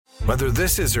Whether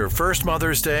this is her first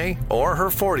Mother's Day or her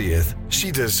 40th, she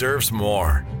deserves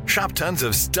more. Shop tons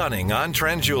of stunning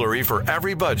on-trend jewelry for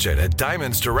every budget at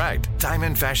Diamonds Direct.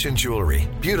 Diamond fashion jewelry,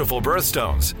 beautiful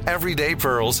birthstones, everyday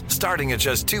pearls starting at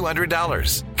just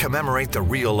 $200. Commemorate the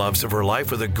real loves of her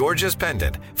life with a gorgeous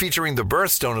pendant featuring the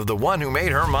birthstone of the one who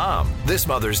made her mom. This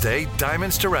Mother's Day,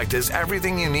 Diamonds Direct is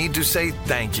everything you need to say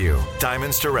thank you.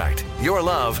 Diamonds Direct. Your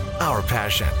love, our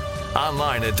passion.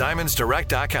 Online at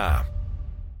diamondsdirect.com.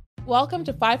 Welcome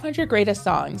to 500 Greatest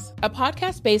Songs, a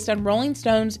podcast based on Rolling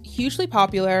Stone's hugely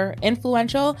popular,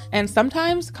 influential, and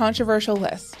sometimes controversial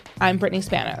list. I'm Brittany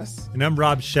Spanos. And I'm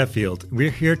Rob Sheffield. We're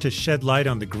here to shed light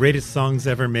on the greatest songs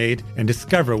ever made and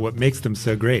discover what makes them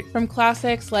so great. From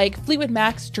classics like Fleetwood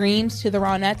Mac's Dreams to the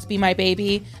Ronettes' Be My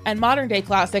Baby, and modern-day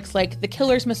classics like The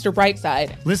Killer's Mr.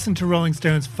 Brightside. Listen to Rolling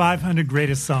Stone's 500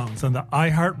 Greatest Songs on the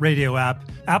iHeartRadio app,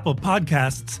 Apple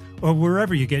Podcasts, or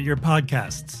wherever you get your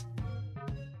podcasts.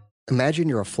 Imagine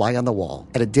you're a fly on the wall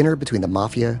at a dinner between the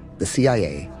Mafia, the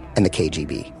CIA, and the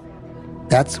KGB.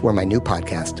 That's where my new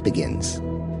podcast begins.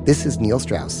 This is Neil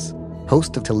Strauss,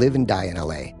 host of To Live and Die in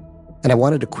LA, and I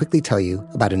wanted to quickly tell you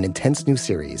about an intense new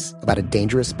series about a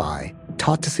dangerous spy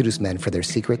taught to seduce men for their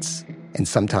secrets and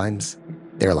sometimes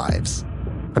their lives.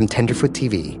 From Tenderfoot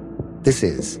TV, this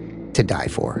is To Die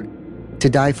For. To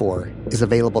Die For is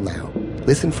available now.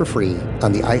 Listen for free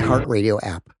on the iHeartRadio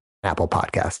app, Apple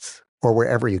Podcasts, or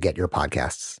wherever you get your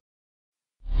podcasts.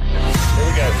 Here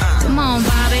we go. Come on,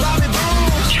 Bobby.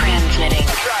 Transmitting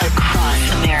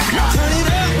across America.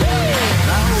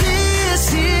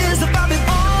 This is the Bobby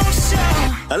Bones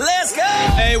Show. Let's go.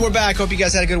 Hey, we're back. Hope you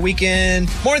guys had a good weekend.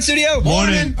 Morning, studio.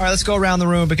 Morning. All right, let's go around the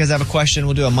room because I have a question.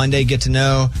 We'll do a Monday get to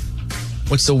know.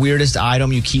 What's the weirdest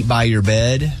item you keep by your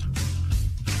bed?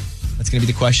 That's going to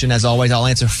be the question. As always, I'll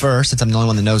answer first since I'm the only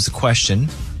one that knows the question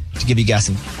to give you guys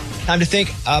some time to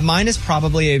think. Mine is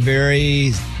probably a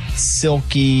very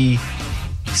silky,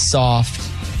 soft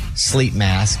sleep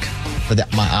mask for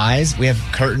my eyes. We have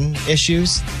curtain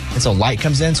issues, and so light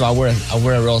comes in, so I wear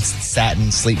a real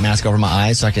satin sleep mask over my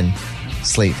eyes so I can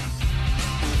sleep.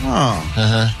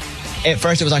 Oh. At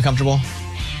first, it was uncomfortable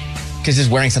because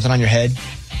just wearing something on your head,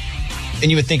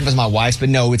 and you would think it was my wife's, but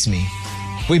no, it's me.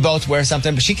 We both wear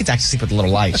something, but she can actually sleep with a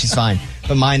little light. She's fine.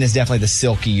 But mine is definitely the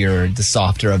silkier, the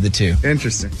softer of the two.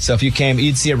 Interesting. So if you came,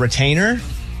 you'd see a retainer,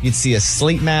 you'd see a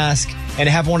sleep mask, and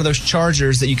have one of those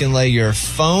chargers that you can lay your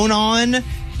phone on,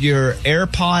 your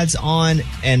AirPods on,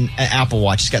 and an Apple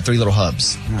Watch. It's got 3 little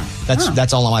hubs.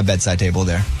 That's all on my bedside table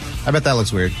there. I bet that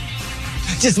looks weird.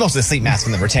 Just most of the sleep mask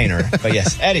and the retainer. But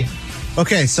yes, Eddie.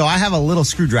 Okay, so I have a little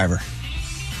screwdriver.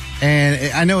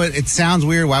 And I know it sounds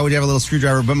weird. Why would you have a little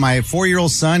screwdriver? But my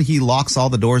 4-year-old son, he locks all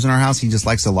the doors in our house. He just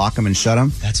likes to lock them and shut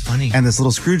them. That's funny. And this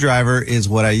little screwdriver is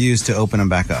what I use to open them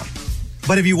back up.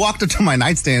 But if you walked up to my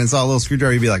nightstand and saw a little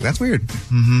screwdriver, you'd be like, that's weird.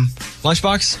 Mm-hmm.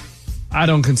 Lunchbox? I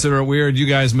don't consider it weird. You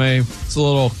guys may. It's a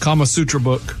little Kama Sutra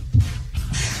book.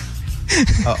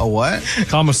 A what?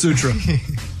 Kama Sutra.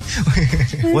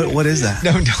 What is that?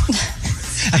 No, don't.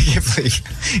 I can't believe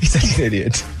he's such an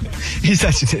idiot. He's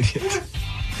such an idiot.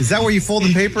 Is that where you fold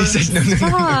the paper? No.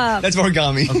 That's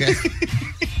origami. Okay.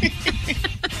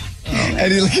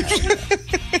 Eddie, look at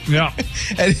Yeah.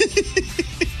 Eddie.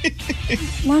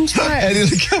 Lunchbox. Eddie,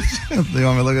 look up. Do you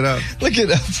want me to look it up? Look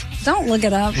it up. Don't look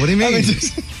it up. What do you mean? I mean,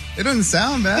 it doesn't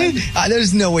sound bad.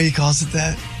 There's no way he calls it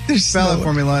that. Spell it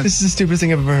for me, Lunch. This is the stupidest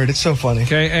thing I've ever heard. It's so funny.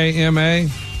 KAMASU.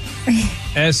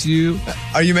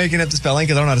 Are you making up the spelling?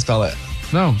 Because I don't know how to spell it.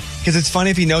 No. Because it's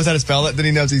funny if he knows how to spell it, then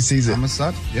he knows he sees it.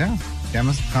 Yeah.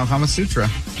 Kama Sutra.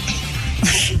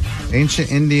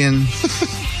 Ancient Indian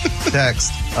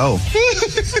text. Oh.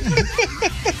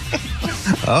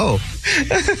 Oh.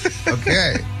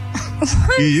 Okay.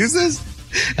 You use this?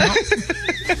 No.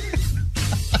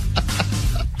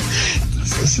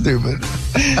 So stupid.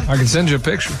 I can send you a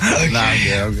picture. Okay. Nah,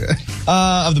 yeah, okay.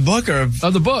 Of the book or of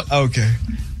the book? Okay.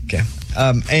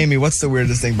 Amy, what's the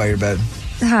weirdest thing by your bed?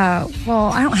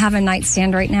 Well, I don't have a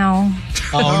nightstand right now.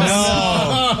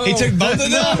 Oh, no. He took both of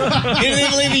them? He didn't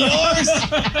even leave yours?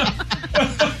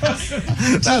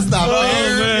 That's not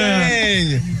fair.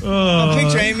 Dang. I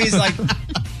picture Amy's like,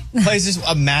 places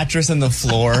a mattress on the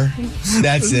floor.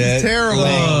 That's it. Terrible.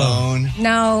 Laying alone.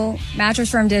 No,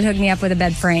 Mattress Firm did hook me up with a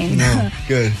bed frame. No.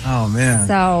 Good. Oh, man.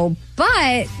 So,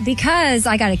 but because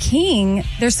I got a king,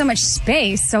 there's so much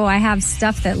space. So I have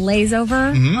stuff that lays over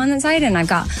on the side. And I've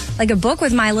got like a book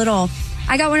with my little,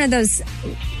 I got one of those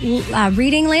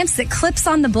reading lamps that clips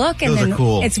on the book. And Those then are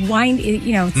cool. it's it's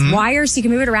wires so you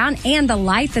can move it around. And the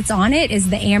light that's on it is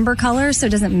the amber color. So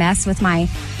it doesn't mess with my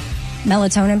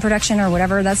melatonin production or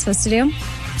whatever that's supposed to do.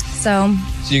 So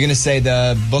you're going to say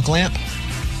the book lamp?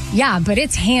 Yeah, but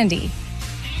it's handy.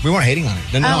 We weren't hating on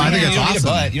it. No, I think it's you don't awesome. Need a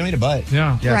butt. You don't need a butt.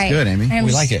 Yeah. Yeah, Right. it's good, Amy. And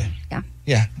We like it. Yeah.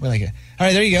 Yeah, we like it. All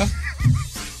right, there you go.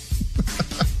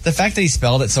 The fact that he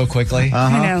spelled it so quickly.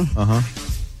 I know.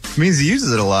 Means he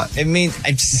uses it a lot. It means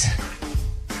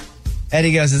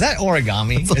Eddie goes, is that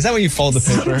origami? Is that when you fold the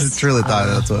paper? I truly thought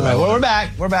that's what. All right, well, we're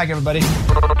back. We're back, everybody.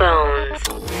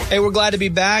 Hey, we're glad to be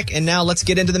back, and now let's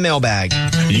get into the mailbag.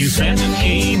 You send an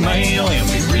email and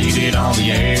we read it on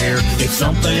the air. It's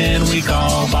something we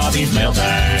call Bobby's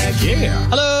mailbag. Yeah.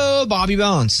 Hello, Bobby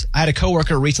Bones. I had a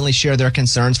coworker recently share their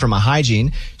concerns for my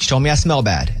hygiene. She told me I smell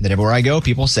bad, and that everywhere I go,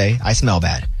 people say I smell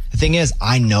bad. The thing is,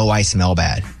 I know I smell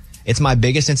bad. It's my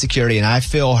biggest insecurity, and I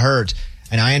feel hurt,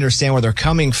 and I understand where they're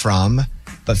coming from,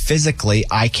 but physically,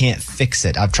 I can't fix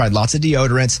it. I've tried lots of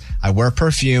deodorants. I wear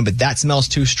perfume, but that smells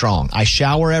too strong. I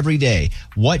shower every day.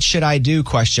 What should I do? ?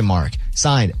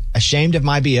 Signed, ashamed of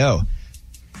my BO.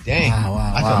 Dang,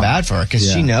 I feel bad for her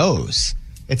because she knows.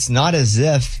 It's not as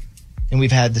if, and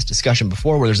we've had this discussion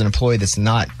before where there's an employee that's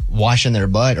not washing their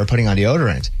butt or putting on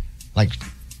deodorant. Like,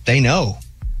 they know.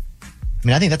 I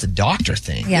mean, I think that's a doctor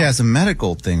thing. Yeah, it's a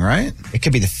medical thing, right? It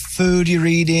could be the food you're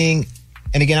eating.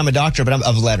 And again, I'm a doctor, but I'm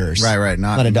of letters. Right,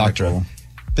 not a doctor. medical.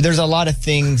 But there's a lot of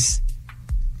things,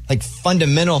 like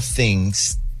fundamental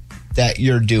things that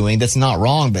you're doing that's not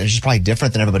wrong, but it's just probably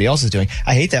different than everybody else is doing.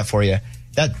 I hate that for you.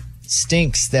 That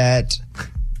stinks that,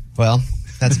 well,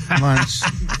 that's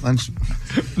lunch.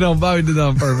 No, Bobby did that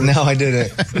on purpose. No, I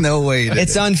didn't. No way.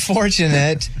 It's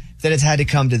unfortunate that it's had to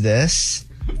come to this.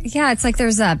 Yeah, it's like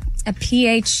there's a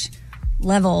pH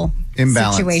level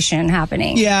Imbalance. situation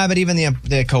happening. Yeah, but even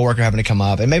the coworker having to come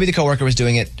up, and maybe the coworker was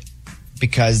doing it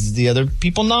because the other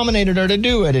people nominated her to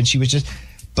do it, and she was just.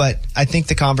 But I think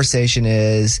the conversation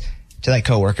is to that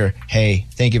coworker, hey,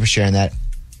 thank you for sharing that.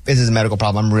 This is a medical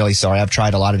problem. I'm really sorry. I've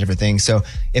tried a lot of different things. So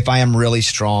if I am really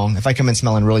strong, if I come in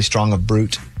smelling really strong of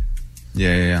Brute,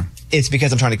 yeah, it's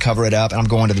because I'm trying to cover it up and I'm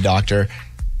going to the doctor.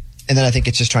 And then I think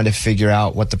it's just trying to figure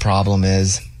out what the problem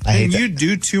is. I hate Can that. you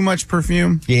do too much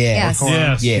perfume? Yeah.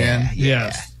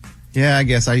 Yes. Yeah, I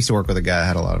guess I used to work with a guy that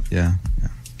had a lot of, yeah.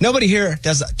 Nobody here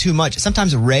does too much.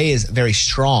 Sometimes Ray is very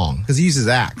strong. Because he uses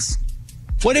Axe.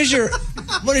 What is your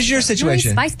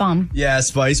situation? Spice Bomb. Yeah,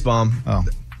 Spice Bomb. Oh.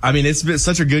 I mean, it's been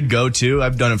such a good go-to.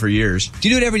 I've done it for years. Do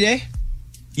you do it every day?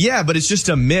 Yeah, but it's just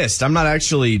a mist. I'm not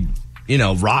actually,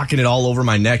 rocking it all over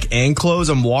my neck and clothes.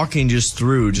 I'm walking just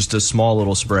through just a small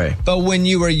little spray. But when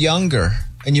you were younger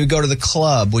and you would go to the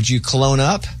club, would you cologne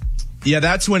up? Yeah,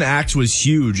 that's when Axe was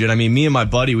huge. And I mean, me and my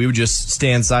buddy, we would just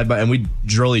stand side by and we'd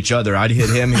drill each other. I'd hit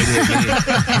him, he'd hit me.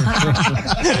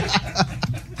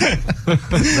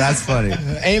 That's funny.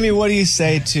 Amy, what do you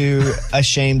say to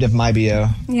ashamed of my BO?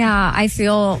 Yeah, I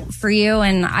feel for you,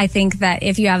 and I think that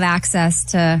if you have access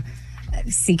to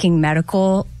seeking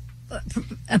medical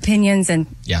opinions and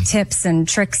tips and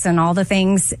tricks and all the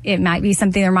things, there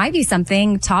might be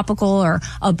something topical or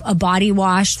a body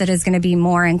wash that is going to be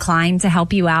more inclined to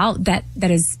help you out that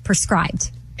is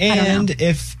prescribed. And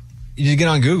if you just get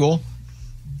on Google,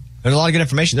 there's a lot of good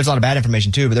information. There's a lot of bad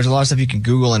information too, but there's a lot of stuff you can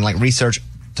Google and research.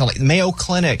 Mayo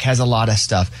Clinic has a lot of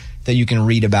stuff that you can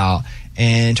read about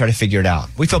and try to figure it out.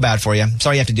 We feel bad for you.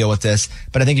 Sorry you have to deal with this,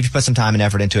 but I think if you put some time and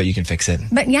effort into it, you can fix it.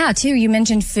 But yeah, too, you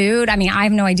mentioned food. I mean, I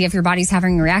have no idea if your body's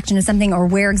having a reaction to something or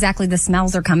where exactly the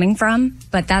smells are coming from,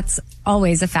 but that's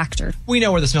always a factor. We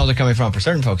know where the smells are coming from for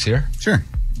certain folks here. Sure.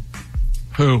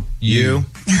 Who? You.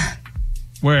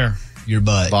 Where? Your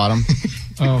butt. Bottom.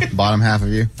 Bottom half of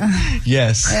you.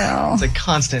 Yes. Ew. It's a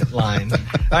constant line. All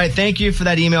right. Thank you for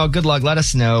that email. Good luck. Let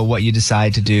us know what you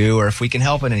decide to do or if we can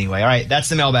help in any way. All right. That's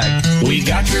the mailbag. We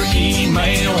got your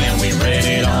email and we read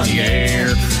it on the air.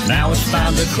 Now it's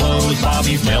time to close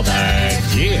Bobby's mailbag.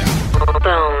 Yeah.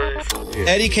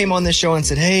 Eddie came on this show and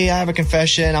said, hey, I have a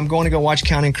confession. I'm going to go watch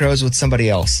Counting Crows with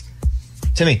somebody else.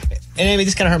 To me. And Amy,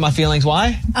 this kind of hurt my feelings.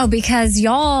 Why? Oh, because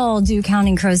y'all do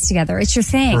Counting Crows together. It's your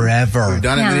thing. Forever. We've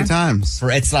done it many times.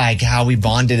 It's like how we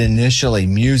bonded initially.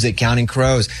 Music, Counting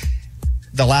Crows.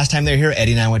 The last time they were here,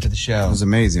 Eddie and I went to the show. It was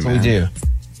amazing, That's what we do.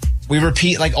 We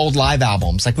repeat old live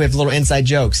albums. We have little inside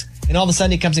jokes. And all of a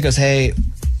sudden he comes and goes, hey,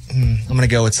 I'm going to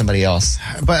go with somebody else.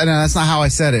 But no, that's not how I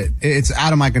said it. It's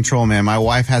out of my control, man. My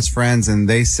wife has friends, and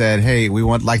they said, hey, we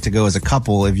would like to go as a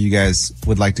couple if you guys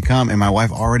would like to come. And my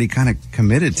wife already kind of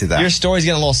committed to that. Your story's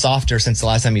getting a little softer since the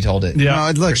last time you told it.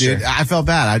 Yeah. No, look, dude, sure. I felt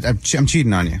bad. I'm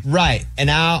cheating on you. Right. And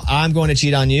now I'm going to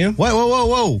cheat on you.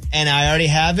 Whoa. And I already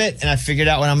have it, and I figured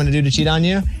out what I'm going to do to cheat on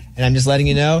you. And I'm just letting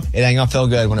you know it ain't going to feel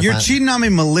good when You're cheating on me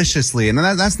maliciously, and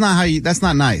that's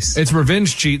not nice. It's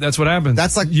revenge cheat. That's what happens.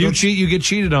 That's like you cheat, you get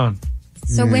cheated on.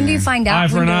 So when do you find out? Eye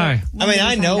for an eye. I mean,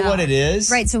 I know what it is.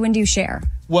 Right. So when do you share?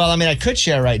 Well, I mean, I could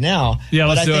share right now. Yeah, but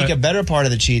let's I do think it. a better part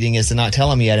of the cheating is to not tell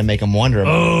them yet and make them wonder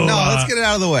about it. No, let's get it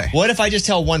out of the way. What if I just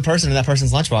tell one person in that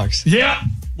person's lunchbox? Yeah.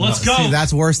 Let's go. See,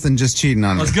 that's worse than just cheating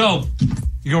on me. Let's go.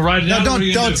 You gonna write it down? No, What are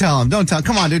you gonna don't do? tell him. Don't tell him.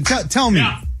 Come on, dude. Tell me.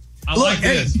 Yeah. I Look, like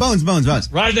this. hey, Bones.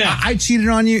 Write it down. I cheated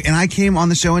on you, and I came on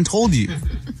the show and told you.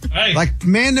 Hey. Like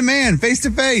man to man, face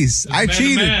to face. I man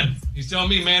cheated. To man. He's telling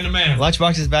me man to man.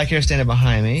 Lunchbox is back here standing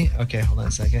behind me. Okay, hold on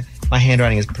a second. My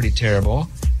handwriting is pretty terrible.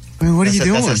 I mean, what are you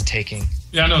doing? That says taking.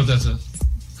 Yeah, I know what that says.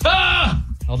 Ah!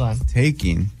 Hold on.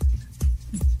 Taking.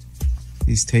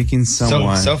 He's taking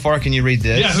someone. So far, can you read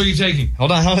this? Yeah, who are you taking?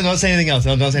 Hold on. Don't say anything else.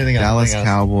 Don't say anything else. Dallas Nothing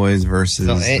else. Cowboys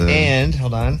versus. And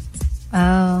hold on.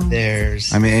 Oh.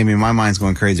 There's. I mean, Amy, my mind's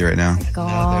going crazy right now.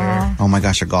 God. Oh my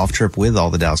gosh, a golf trip with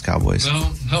all the Dallas Cowboys.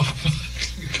 No.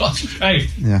 Hey,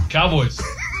 Yeah. Cowboys.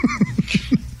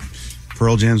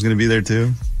 Pearl Jam's going to be there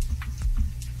too.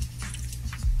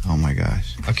 Oh my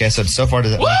gosh. Okay, so far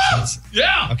does that make sense?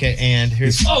 Yeah. Okay, and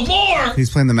here's. Oh, more. He's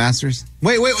playing the Masters.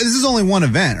 Wait, this is only one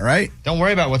event, right? Don't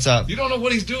worry about what's up. You don't know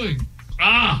what he's doing.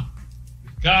 Got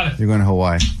it. You're going to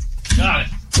Hawaii Got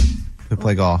it. to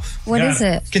play golf. What is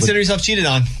it? Consider yourself cheated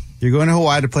on. You're going to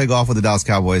Hawaii to play golf with the Dallas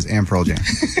Cowboys and Pearl Jam.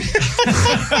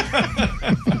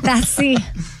 That's the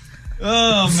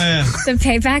Oh man.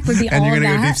 payback would be And all you're of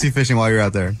going to go that. deep sea fishing while you're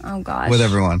out there Oh gosh. with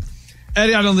everyone.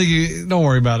 Eddie, I don't think you. Don't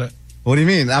worry about it. What do you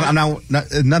mean? I'm not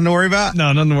nothing to worry about?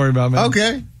 No, nothing to worry about, man.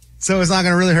 Okay. So it's not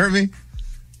going to really hurt me?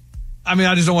 I mean,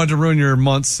 I just don't want it to ruin your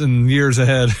months and years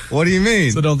ahead. What do you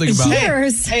mean? So don't think about it.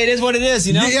 Years. Hey, it is what it is,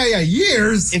 you know? Yeah,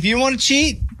 years. If you want to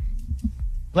cheat,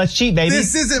 let's cheat, baby.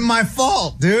 This isn't my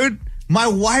fault, dude. My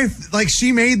wife,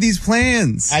 she made these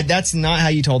plans. That's not how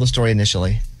you told the story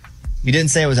initially. You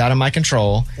didn't say it was out of my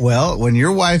control. Well, when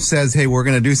your wife says, hey, we're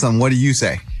going to do something, what do you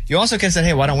say? You also could have said,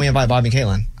 hey, why don't we invite Bobby and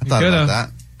Caitlin? I thought about that.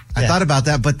 I thought about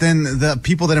that, but then the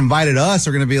people that invited us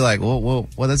are going to be like, well,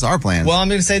 that's our plan. Well, I'm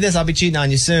going to say this. I'll be cheating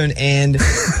on you soon, and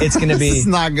it's going to be... It's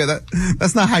not good.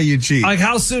 That's not how you cheat. Like,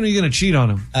 how soon are you going to cheat on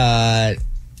him?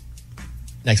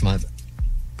 Next month.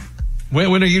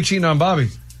 When are you cheating on Bobby?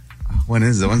 When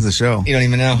is it? When's the show? You don't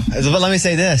even know. But let me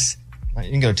say this.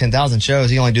 You can go to 10,000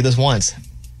 shows. You only do this once.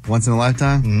 Once in a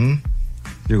lifetime? Mm-hmm.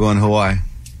 You're going to Hawaii.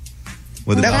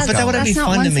 But that wouldn't be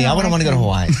fun to me. I wouldn't want to go to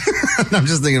Hawaii. I'm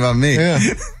just thinking about me. Yeah.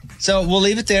 So we'll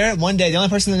leave it there. One day, the only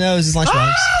person that knows is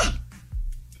Lunchbox.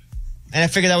 And I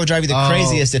figured that would drive you the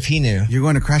craziest if he knew. You're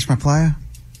going to crash my playa?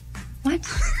 What?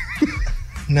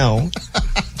 No.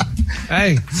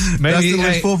 Hey, maybe Dustin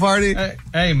Lynch pool party?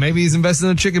 Hey, maybe he's investing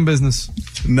in the chicken business.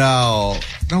 No.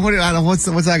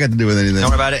 What's that got to do with anything? Don't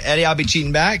worry about it. Eddie, I'll be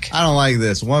cheating back. I don't like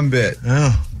this one bit.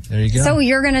 Oh, there you go. So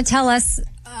you're going to tell us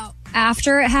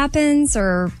after it happens,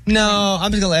 or? No,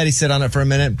 I'm just going to let Eddie sit on it for a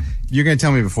minute. You're going to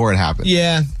tell me before it happens.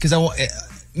 Yeah, because I want,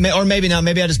 or maybe not.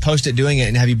 Maybe I'll just post it doing it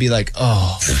and have you be like,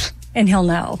 oh. And he'll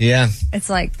know. Yeah. It's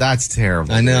like. That's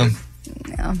terrible. I know. Dude.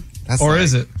 Yeah. That's or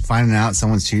is it? Finding out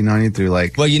someone's cheating on you through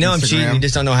Well, you know Instagram. I'm cheating. You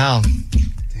just don't know how.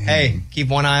 Dang. Hey, keep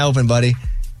one eye open, buddy.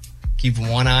 Keep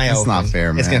one eye open. That's not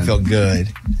fair, man. It's going to feel good.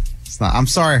 It's not. I'm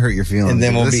sorry I hurt your feelings. And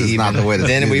then we'll this be is even. not the way to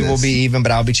Then do we this. will be even,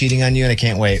 but I'll be cheating on you and I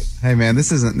can't wait. Hey man,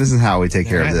 this is how we take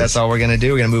care All right, of this. that's all we're going to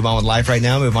do. We're going to move on with life right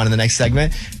now, move on to the next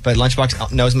segment. But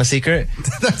Lunchbox knows my secret.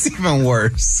 That's even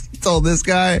worse. You told this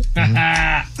guy.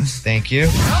 Thank you.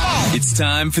 It's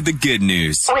time for the good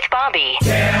news. With Bobby.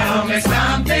 Tell me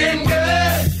something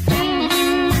good.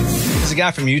 There's a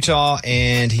guy from Utah,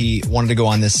 and he wanted to go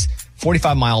on this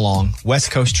 45-mile long West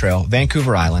Coast trail,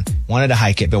 Vancouver Island. Wanted to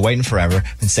hike it, been waiting forever,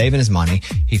 been saving his money.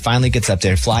 He finally gets up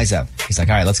there, flies up. He's like,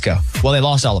 all right, let's go. Well, they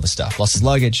lost all of his stuff. Lost his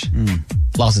luggage,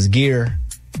 lost his gear.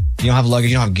 You don't have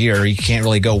luggage, you don't have gear. You can't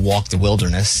really go walk the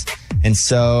wilderness. And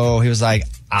so he was like,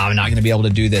 I'm not going to be able to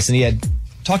do this. And he had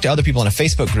talked to other people in a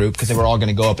Facebook group because they were all going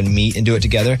to go up and meet and do it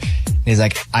together. And he's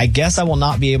like, I guess I will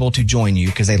not be able to join you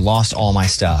because they lost all my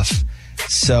stuff.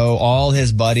 So all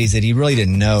his buddies that he really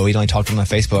didn't know, he'd only talked to them on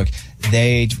Facebook,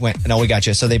 they went, no, we got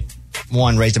you. So they,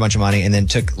 raised a bunch of money and then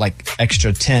took like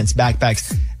extra tents,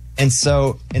 backpacks. And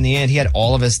so in the end, he had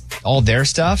all their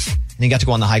stuff and he got to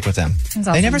go on the hike with them.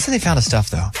 Awesome. They never said they found his stuff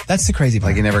though. That's the crazy part.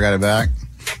 Like he never got it back?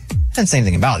 Didn't say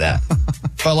anything about that.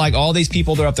 But like all these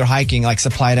people that are up there hiking, like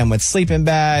supplied them with sleeping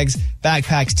bags,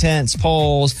 backpacks, tents,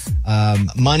 poles,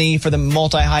 money for the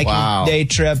multi-hiking day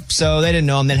trip. So they didn't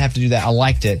know him, they didn't have to do that. I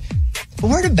liked it. But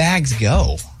where do bags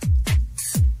go?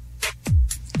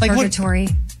 Like purgatory.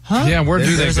 Huh? Yeah, where do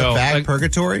they There's go? a bag Like,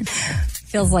 purgatory?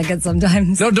 Feels like it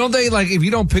sometimes. no, don't they, like, if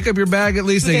you don't pick up your bag, at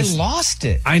least They lost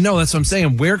it. I know, that's what I'm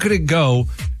saying. Where could it go?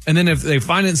 And then if they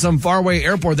find it in some faraway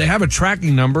airport, they have a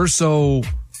tracking number, so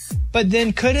But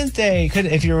then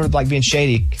if you were like being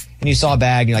shady and you saw a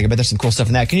bag and you're like, I bet there's some cool stuff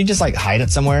in that, can you just like hide it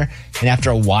somewhere? And after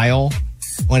a while,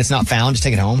 when it's not found, just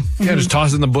take it home? Yeah, just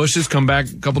toss it in the bushes, come back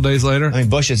a couple days later. I mean,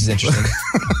 bushes is interesting.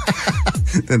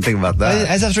 Didn't think about that.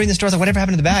 As I was reading the story, I was like, whatever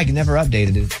happened to the bag? You never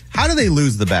updated it. How do they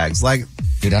lose the bags? Like,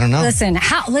 dude, I don't know.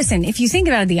 Listen, if you think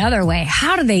about it the other way,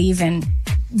 how do they even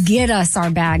get us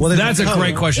our bags? Well, that's a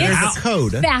great question. It's a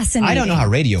code. Fascinating. I don't know how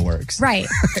radio works. Right.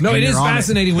 No, it is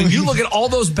fascinating. When you look at all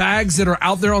those bags that are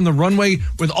out there on the runway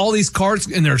with all these carts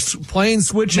and their plane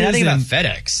switches. I think about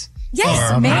FedEx.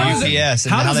 Yes, or man. UPS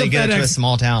and how they get it to a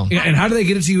small town. Yeah, and how do they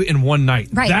get it to you in one night?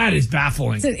 Right. That is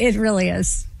baffling. It really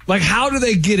is. Like, how do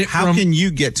they get it How can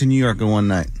you get to New York in one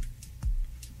night?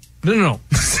 No.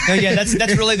 No, yeah, that's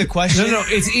really the question. No,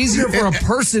 it's easier for a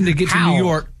person to get to New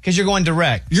York. Because you're going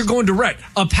direct. You're going direct.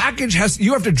 A package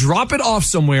you have to drop it off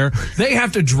somewhere. They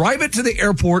have to drive it to the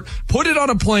airport, put it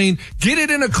on a plane, get it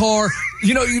in a car.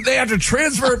 They have to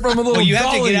transfer it from a little Well, you have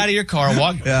dolly. to get out of your car,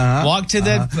 walk to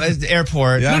the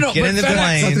airport, get in the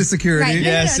plane. Something security. Right.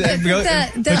 Yes,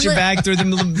 put your bag through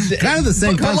the... Kind of the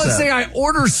same But concept. let's say I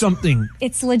order something.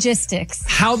 It's logistics.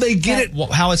 How they get it.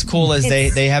 Well, how it's cool is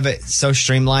they have it so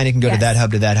streamlined. You can go to that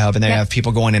hub, and they have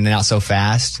people going in and out so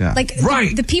fast. Yeah. Like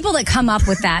the people that come up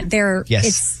with that,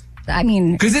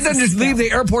 Because it doesn't just leave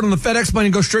the airport on the FedEx plane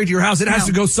and go straight to your house. It has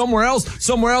to go somewhere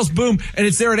else, boom, and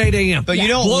it's there at 8 a.m. But you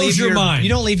don't blows your mind. You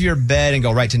don't leave your bed and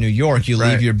go right to New York. You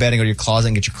leave your bed and go to your closet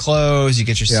and get your clothes. You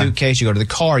get your suitcase. You go to the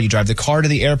car. You drive the car to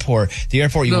the airport. The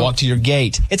airport, you walk to your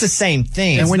gate. It's the same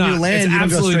thing. And when you land, you don't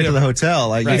go straight to the hotel.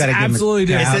 Like you got to absolutely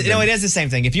different. It is the same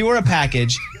thing. If you were a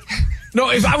package. No,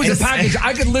 if I was a package,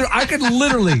 I could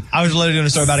literally. I was literally doing a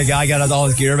story about a guy got all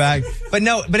his gear back. But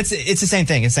it's the same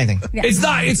thing. It's the same thing. Yeah. It's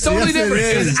not. It's totally different.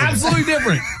 It's absolutely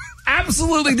different.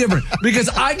 Absolutely different. Because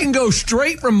I can go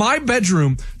straight from my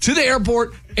bedroom to the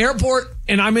airport,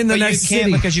 and I'm in the next city.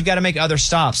 city. Because you've got to make other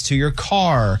stops to your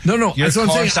car. No. Your That's what I'm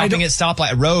car saying. stopping at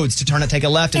stoplight roads to take a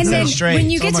left And instead then of straight. when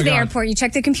you get to the airport, you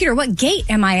check the computer. What gate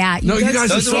am I at? No, you guys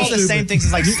those are so all stupid. the same things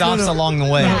as like stops along the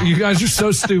way. No, you guys are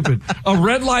so stupid. A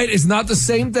red light is not the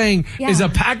same thing as a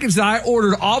package that I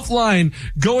ordered offline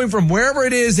going from wherever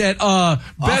it is at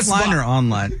Best Buy. Offline or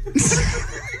online?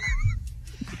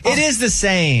 It is the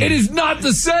same. It is not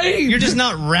the same. You're just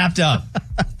not wrapped up.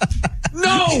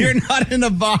 No. You're not in a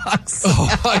box.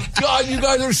 Oh my God, you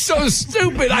guys are so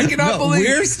stupid. I cannot believe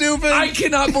we're stupid. I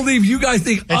cannot believe you guys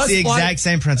think It's the exact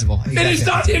same principle. It is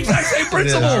not the exact same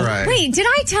principle. All right. Wait, did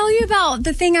I tell you about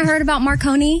the thing I heard about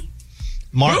Marconi?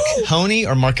 Marconi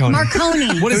or Marconi?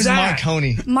 Marconi. What is that?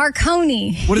 Marconi?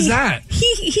 Marconi. What is that?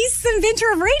 He's the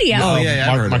inventor of radio. Oh,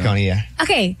 yeah. Marconi, yeah.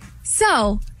 Okay,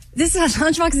 so this is how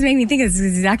Lunchbox has made me think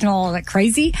he's acting all like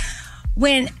crazy.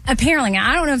 When apparently,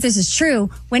 I don't know if this is true,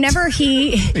 whenever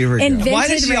he invented Why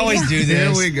does she radio, always do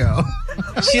this? Here we go.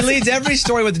 She leads every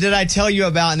story with "Did I tell you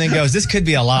about?" and then goes, "This could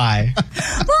be a lie."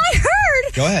 Well, I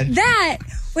heard Go ahead. that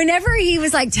whenever he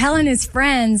was like telling his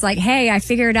friends, like, "Hey, I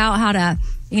figured out how to,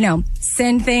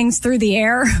 send things through the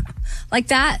air," like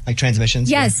that. Like transmissions?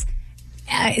 Yes.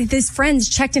 His friends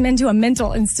checked him into a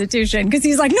mental institution because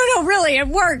he's like, no, really, it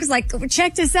works. Like,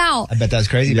 check this out. I bet that was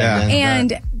crazy back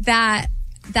then. And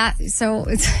so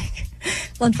it's like,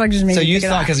 Lunchbox just made me think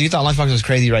of that. Because you thought Lunchbox was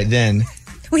crazy right then.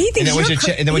 Well, he thinks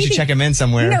and then we should check him in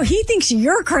somewhere. He thinks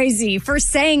you're crazy for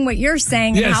saying what you're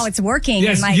saying and how it's working.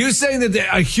 Yes, and you saying that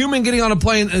a human getting on a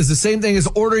plane is the same thing as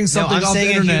ordering something off the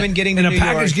internet a human getting to and a New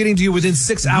package York. getting to you within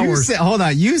 6 hours. Hold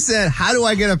on. You said, how do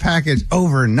I get a package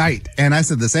overnight? And I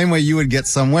said the same way you would get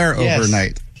somewhere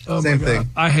overnight. Oh Same my thing. God.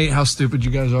 I hate how stupid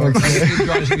you guys are. It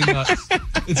drives me nuts.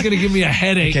 It's going to give me a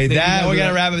headache. Okay, we got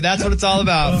to wrap it. That's what it's all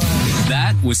about.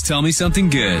 That was Tell Me Something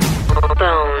Good.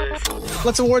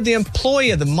 Let's award the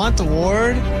Employee of the Month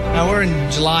award. Now, we're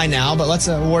in July now, but let's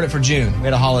award it for June. We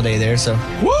had a holiday there, so.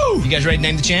 Woo! You guys ready to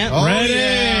name the champ? Ready!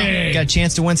 Yeah. You got a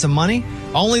chance to win some money.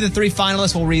 Only the 3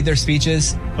 finalists will read their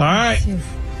speeches. All right.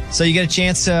 So you get a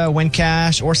chance to win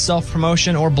cash or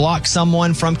self-promotion or block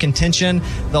someone from contention.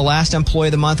 The last Employee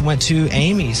of the Month went to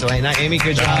Amy. So, Amy,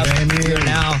 good job. Amy.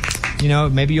 Now,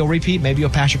 maybe you'll repeat. Maybe you'll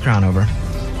pass your crown over.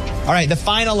 All right, the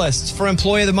finalists for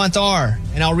Employee of the Month are,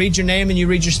 and I'll read your name and you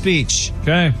read your speech.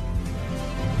 Okay.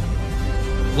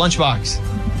 Lunchbox.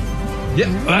 Yeah,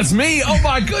 that's me. Oh,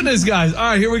 my goodness, guys. All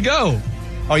right, here we go.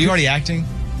 Oh, you already acting?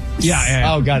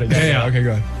 Yeah. Oh, got it. Yeah. Okay,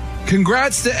 go ahead.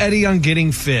 Congrats to Eddie on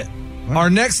getting fit. What?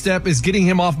 Our next step is getting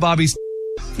him off Bobby's.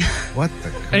 What the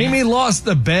crap? Amy lost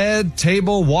the bed,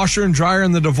 table, washer, and dryer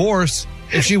in the divorce.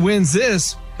 If she wins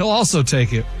this, he'll also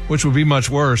take it, which would be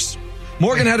much worse.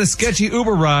 Morgan had a sketchy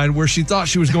Uber ride where she thought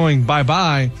she was going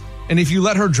bye-bye, and if you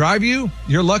let her drive you,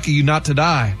 you're lucky not to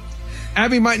die.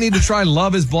 Abby might need to try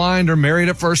Love is Blind or Married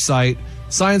at First Sight.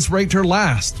 Science ranked her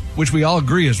last, which we all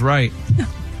agree is right.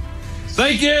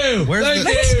 Thank you. Thank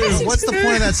you. What's the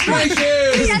point of that speech? Thank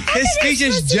you. His speech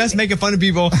is just making fun of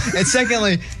people. And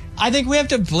secondly, I think we have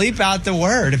to bleep out the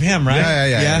word of him, right?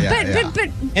 Yeah. But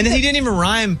And then he didn't even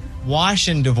rhyme wash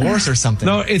and divorce or something.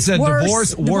 No, it said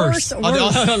divorce worse.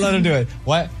 Let him do it.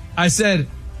 What? I said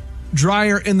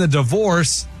Dreyer in the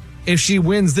divorce. If she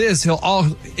wins this, he'll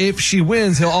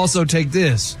also take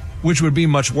this, which would be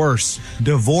much worse.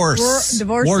 Divorce.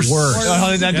 Divorce.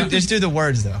 Worse. Just do the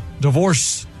words though.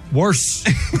 Divorce. Worse.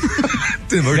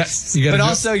 Divorce. You gotta But do-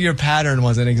 also your pattern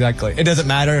wasn't exactly. It doesn't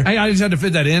matter. Hey, I just had to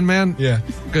fit that in, man. Yeah.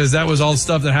 Because that was all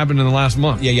stuff that happened in the last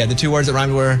month. Yeah. The 2 words that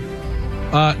rhymed were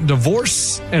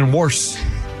divorce and worse.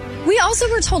 We also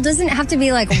were told doesn't it have to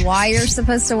be like why you're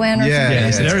supposed to win or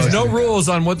something. There's no rules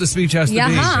on what the speech has to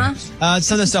be.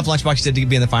 Some of the stuff Lunchbox did to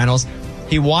be in the finals.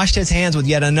 He washed his hands with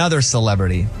yet another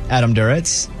celebrity, Adam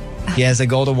Duritz. He has a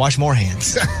goal to wash more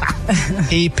hands.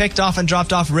 He picked off and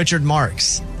dropped off Richard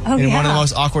Marx in one of the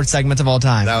most awkward segments of all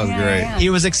time. That was great. Yeah.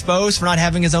 He was exposed for not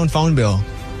having his own phone bill.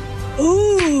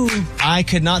 Ooh. I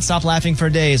could not stop laughing for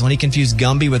days when he confused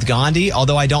Gumby with Gandhi,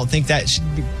 although I don't think that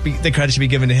the credit should be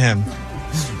given to him.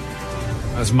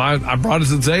 I brought it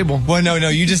to the table. Well, no,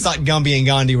 you just thought Gumby and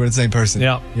Gandhi were the same person.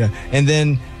 Yeah. And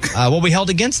then, we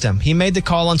held against him. He made the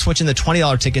call on switching the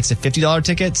 $20 tickets to $50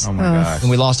 tickets. Oh my gosh.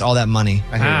 And we lost all that money.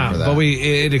 I hate for that. But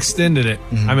it extended it.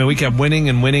 Mm-hmm. I mean, we kept winning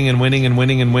and winning and winning and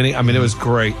winning and winning. I mean, it was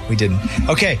great. We didn't.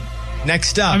 Okay,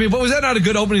 next up. I mean, but was that not a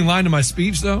good opening line to my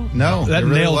speech, though? No, that it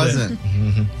really nailed wasn't. it.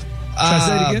 Should I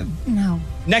say it again? No.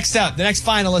 Next up, the next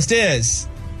finalist is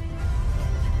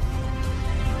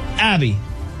Abby.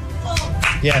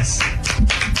 Yes.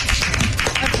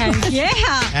 Okay. Yeah.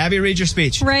 Abby, read your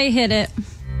speech. Ray hit it.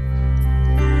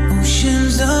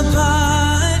 Oceans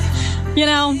apart. You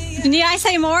know, need I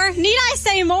say more? Need I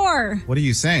say more? What are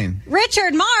you saying?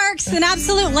 Richard Marx, an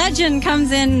absolute legend,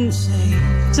 comes in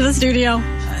to the studio.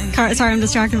 Sorry, I'm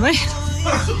distracted by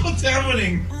What's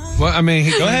happening? Well, I mean,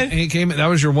 Go ahead. He came. That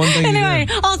was your one thing. Anyway,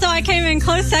 also I came in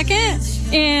close second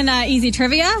in Easy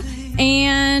Trivia,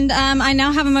 and I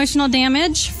now have emotional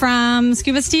damage from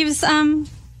Scuba Steve's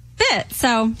bit.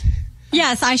 So,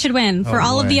 yes, I should win for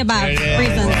all of the above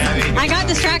reasons. I got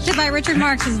distracted by Richard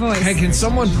Marx's voice. Hey, can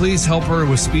someone please help her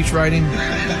with speech writing?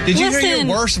 Did you hear Listen.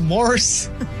 your worse?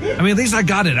 I mean, at least I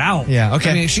got it out. Yeah,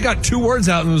 okay. I mean, she got 2 words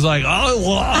out and was like,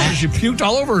 she puked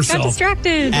all over Got herself.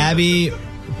 distracted. Abby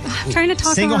Trying to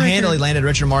talk single-handedly over landed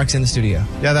Richard Marx in the studio.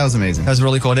 Yeah, that was amazing. That was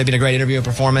really cool. It had been a great interview and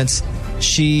performance.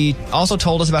 She also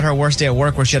told us about her worst day at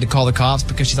work where she had to call the cops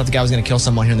because she thought the guy was going to kill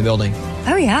someone here in the building,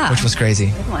 Oh yeah. which was crazy.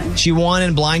 Good one. She won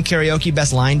in blind karaoke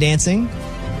best line dancing.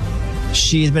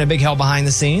 She's been a big help behind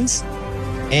the scenes.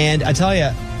 And I tell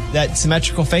you, that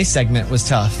symmetrical face segment was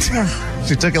tough.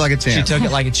 She took it like a champ. She took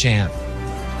it like a champ.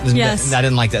 Yes. I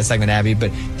didn't like that segment, Abby, but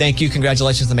thank you.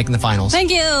 Congratulations on making the finals. Thank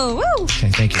you. Woo. Okay,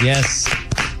 thank you. Yes.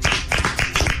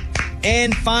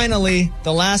 And finally,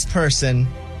 the last person.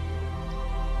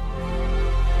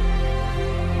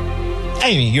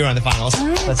 Amy, you're on the finals.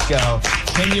 Let's go.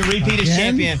 Can you repeat as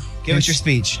champion? Give us your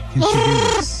speech. Can she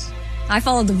do this? I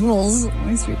followed the rules.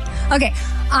 Okay.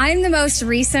 I'm the most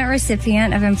recent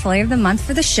recipient of Employee of the Month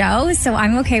for the show, so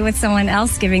I'm okay with someone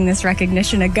else giving this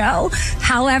recognition a go.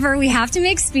 However, we have to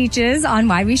make speeches on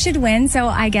why we should win, so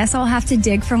I guess I'll have to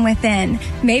dig from within.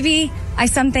 Maybe I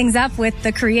sum things up with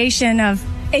the creation of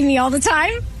Amy all the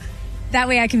time. That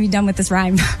way I can be done with this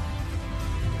rhyme.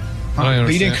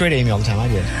 But you didn't create Amy all the time. I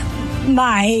did.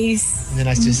 Nice. And then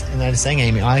I just sang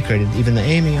Amy. I created even the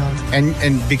Amy all the time.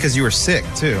 And because you were sick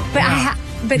too. But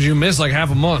but you missed like half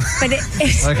a month. But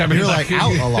it's like I mean, you're like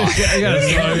out a lot. Yeah,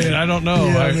 so, I mean, I don't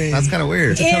know. That's kind of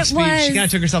weird. It was. She kind of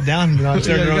took herself down.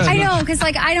 I know, because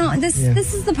like I don't. This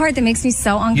is the part that makes me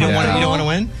so uncomfortable. You don't want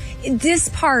to win? This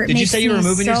part. Did you makes say you were me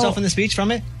removing so- yourself in the speech from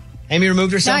it? Amy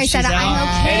removed herself. No, I said She's I'm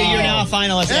out. okay. Eddie, you're now a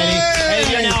finalist. Eddie,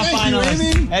 you're now a Thank you,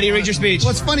 finalist. Amy. Eddie, read your speech.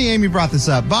 What's funny, Amy brought this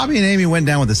up. Bobby and Amy went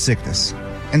down with a sickness,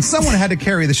 and someone had to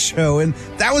carry the show, and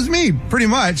that was me, pretty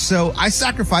much. So I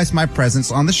sacrificed my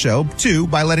presence on the show too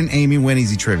by letting Amy win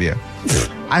Easy Trivia.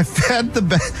 I fed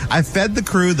the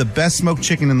crew the best smoked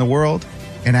chicken in the world,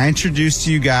 and I introduced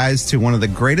you guys to one of the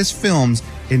greatest films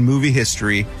in movie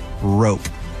history, Rope.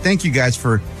 Thank you guys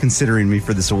for considering me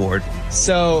for this award.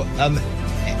 So,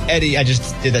 Eddie, I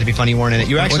just did that to be funny. You weren't in it.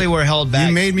 You actually were held back.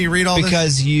 You made me read all this?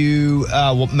 Because you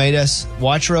made us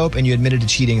watch Rope, and you admitted to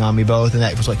cheating on me both, and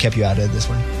that was what kept you out of this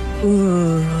one.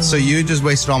 Ooh. So you just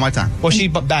wasted all my time. Well, she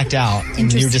backed out,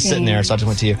 and you were just sitting there, so I just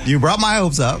went to you. You brought my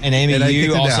hopes up. And Amy, I you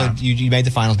kicked it also down. you made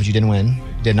the finals, but you didn't win.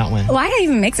 You did not win. Why did I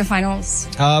even make the finals?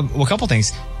 Well, a couple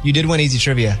things. You did win easy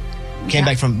trivia. Came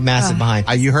back from massive behind.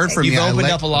 You heard from me. You've opened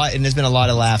up a lot, and there's been a lot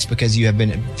of laughs because you have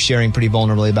been sharing pretty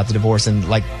vulnerably about the divorce. And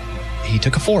like, he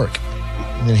took a fork,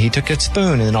 and then he took a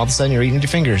spoon, and then all of a sudden you're eating with your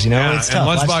fingers. You know, it's tough.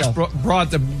 And Lunchbox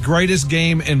brought the greatest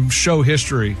game in show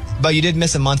history. But you did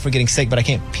miss a month for getting sick, but I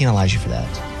can't penalize you for that.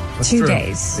 That's 2 true.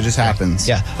 days. It just happens.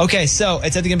 Yeah. Okay, so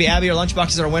it's either going to be Abby or Lunchbox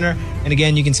is our winner. And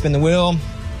again, you can spin the wheel.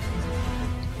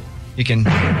 You can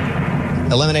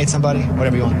eliminate somebody,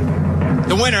 whatever you want.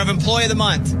 The winner of Employee of the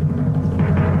Month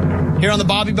here on the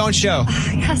Bobby Bones Show.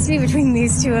 It has to be between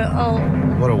these two. Oh.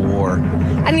 What a war.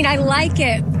 I mean, I like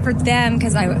it for them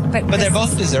because But they're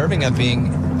both deserving of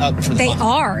being up for the They fun.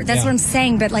 are. That's Yeah. what I'm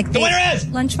saying. But like, The winner is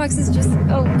Lunchbox is just.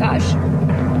 Oh gosh.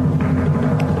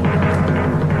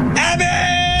 Abby.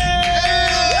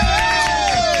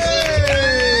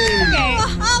 Okay.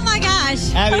 Oh my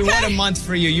gosh. Abby, what a month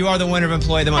for you. You are the winner of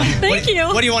Employee of the Month. Thank you.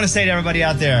 What do you want to say to everybody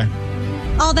out there?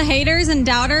 All the haters and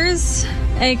doubters,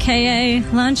 aka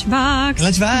Lunchbox.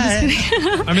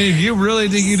 Lunchbox. I mean, if you really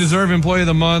think you deserve Employee of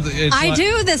the Month, it's I like-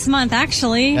 do this month,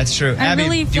 actually. That's true. I Abby,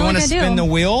 really do you feel want like to I do. spin the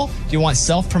wheel? Do you want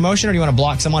self-promotion or do you want to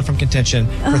block someone from contention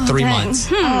for 3 dang. months?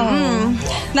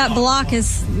 That block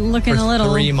is looking For a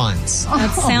little. 3 months.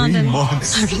 That's sounding. 3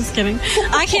 months. I'm just kidding.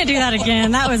 I can't do that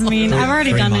again. That was mean. I've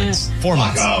already 3 done months. it. 4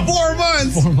 months. 4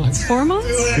 months. 4 months. 4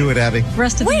 months? Do it, Abby.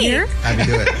 Rest of the year? Abby,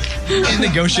 do it.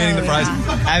 Negotiating the price.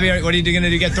 Abby, what are you going to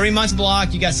do? You got 3 months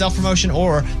block, you got self-promotion,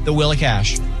 or the wheel of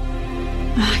cash?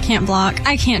 I can't block.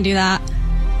 I can't do that.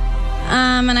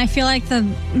 And I feel like the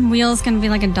wheel's going to be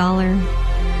like $1.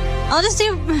 I'll just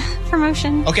do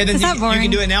promotion. Okay, then Is that you boring?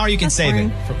 can do it now or you can That's save boring.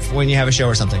 it for when you have a show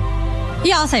or something.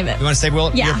 Yeah, I'll save it. You want to save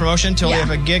your promotion till you have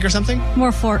a gig or something?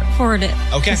 More forward it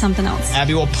Okay. to something else.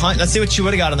 Abby will punt. Let's see what you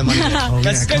would have got on the money.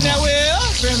 Let's spin that wheel.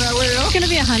 Spin that wheel. It's going to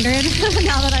be 100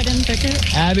 now that I didn't pick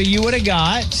it. Abby, you would have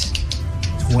got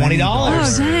 $20.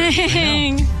 Oh,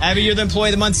 dang. Abby, you're the Employee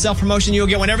of the Month self-promotion. You'll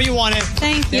get whenever you want it.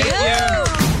 Thank you.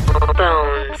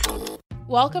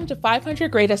 Welcome to 500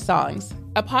 Greatest Songs,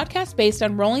 a podcast based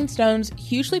on Rolling Stone's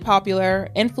hugely popular,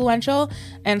 influential,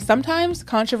 and sometimes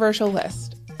controversial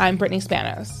list. I'm Brittany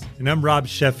Spanos. And I'm Rob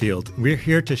Sheffield. We're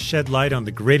here to shed light on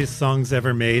the greatest songs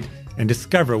ever made and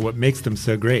discover what makes them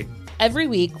so great. Every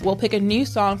week, we'll pick a new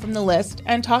song from the list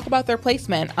and talk about their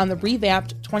placement on the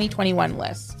revamped 2021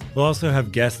 list. We'll also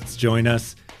have guests join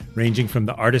us, ranging from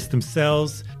the artists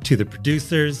themselves to the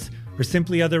producers, or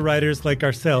simply other writers like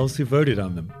ourselves who voted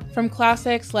on them. From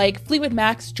classics like Fleetwood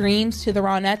Mac's Dreams to the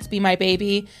Ronettes' Be My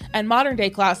Baby, and modern-day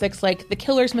classics like The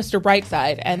Killers' Mr.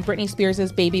 Brightside and Britney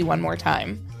Spears' Baby One More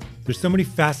Time. There's so many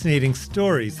fascinating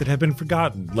stories that have been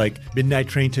forgotten, like Midnight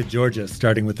Train to Georgia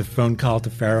starting with a phone call to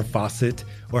Farrah Fawcett,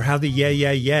 or how the Yeah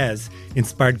Yeah Yeahs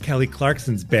inspired Kelly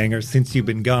Clarkson's banger Since You've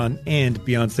Been Gone and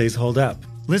Beyoncé's Hold Up.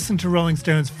 Listen to Rolling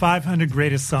Stone's 500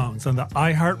 Greatest Songs on the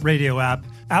iHeartRadio app,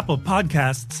 Apple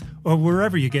Podcasts, or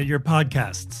wherever you get your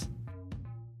podcasts.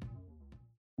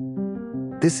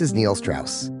 This is Neil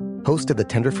Strauss, host of the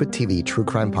Tenderfoot TV true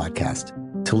crime podcast,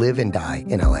 To Live and Die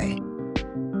in LA.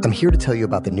 I'm here to tell you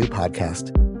about the new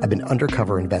podcast I've been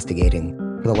undercover investigating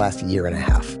for the last year and a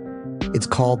half. It's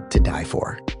called To Die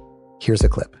For. Here's a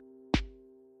clip.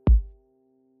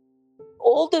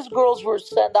 All these girls were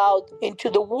sent out into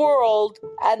the world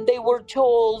and they were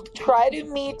told, try to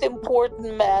meet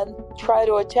important men, try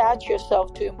to attach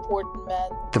yourself to important men.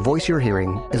 The voice you're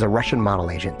hearing is a Russian model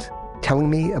agent telling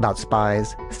me about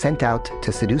spies sent out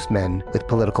to seduce men with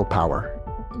political power.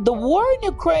 The war in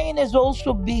Ukraine is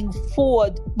also being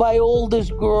fought by all these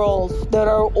girls that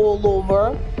are all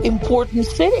over important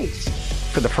cities.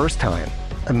 For the first time,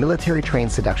 a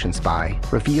military-trained seduction spy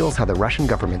reveals how the Russian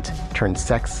government turned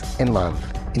sex and love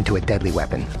into a deadly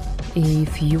weapon.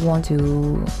 If you want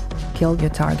to kill your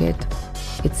target,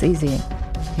 it's easy.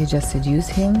 You just seduce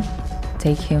him,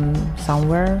 take him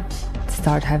somewhere,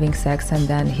 start having sex, and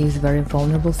then he's very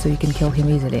vulnerable, so you can kill him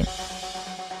easily.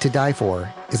 To Die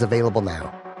For is available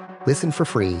now. Listen for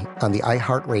free on the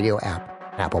iHeartRadio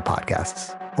app, Apple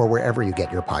Podcasts, or wherever you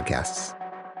get your podcasts.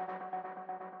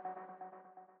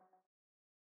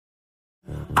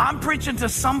 I'm preaching to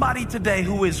somebody today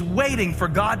who is waiting for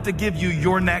God to give you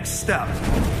your next step.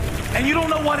 And you don't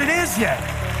know what it is yet.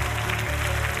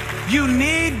 You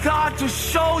need God to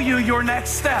show you your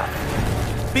next step.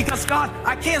 Because God,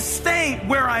 I can't stay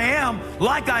where I am,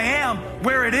 like I am,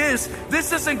 where it is.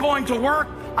 This isn't going to work.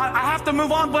 I have to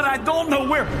move on, but I don't know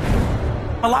where.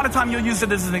 A lot of time you'll use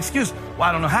it as an excuse. Well,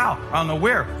 I don't know how. I don't know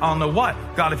where. I don't know what.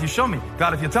 God, if you show me.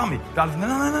 God, if you tell me. God, if...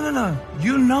 No.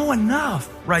 You know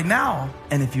enough right now.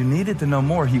 And if you needed to know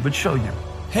more, he would show you.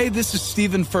 Hey, this is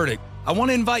Stephen Furtick. I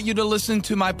want to invite you to listen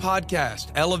to my podcast,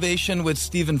 Elevation with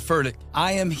Stephen Furtick.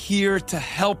 I am here to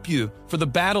help you for the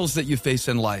battles that you face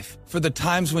in life, for the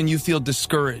times when you feel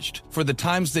discouraged, for the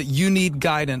times that you need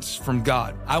guidance from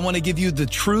God. I want to give you the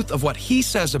truth of what He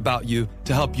says about you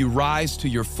to help you rise to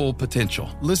your full potential.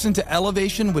 Listen to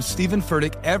Elevation with Stephen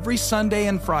Furtick every Sunday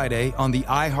and Friday on the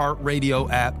iHeartRadio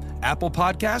app, Apple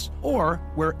Podcasts, or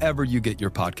wherever you get your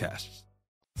podcasts.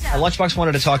 Lunchbox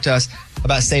wanted to talk to us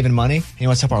about saving money. He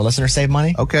wants to help our listeners save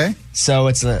money. Okay. So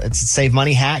it's a save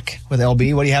money hack with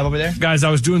LB. What do you have over there? Guys, I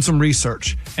was doing some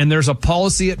research, and there's a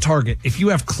policy at Target. If you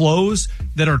have clothes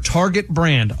that are Target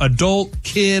brand, adult,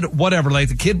 kid, whatever, like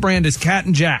the kid brand is Cat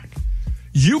and Jack,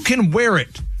 you can wear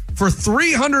it for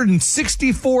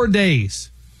 364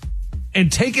 days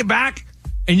and take it back,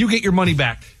 and you get your money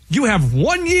back. You have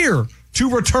 1 year to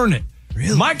return it.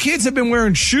 Really? My kids have been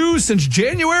wearing shoes since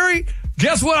January.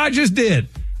 Guess what I just did?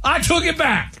 I took it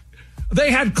back.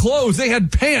 They had clothes. They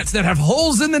had pants that have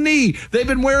holes in the knee. They've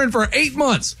been wearing for 8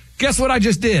 months. Guess what I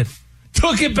just did?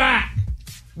 Took it back.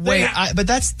 Wait, but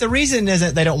that's the reason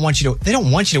isn't they don't want you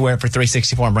to wear it for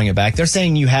 364 and bring it back. They're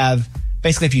saying you have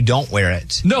basically if you don't wear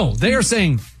it. No, they are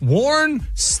saying worn,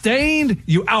 stained,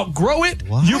 you outgrow it,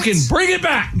 you can bring it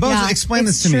back. Boza, explain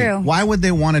this to me. Why would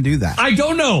they want to do that? I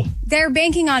don't know. They're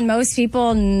banking on most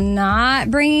people not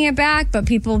bringing it back, but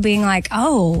people being like,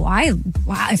 oh,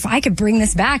 if I could bring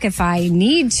this back if I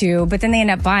need to, but then they end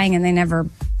up buying and they never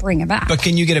bring it back. But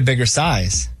can you get a bigger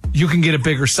size? You can get a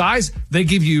bigger size. They're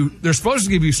supposed to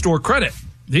give you store credit.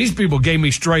 These people gave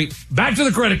me straight back to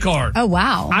the credit card. Oh,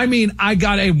 wow. I mean, I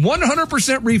got a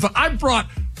 100% refund. I brought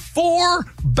 4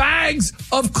 bags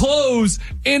of clothes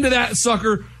into that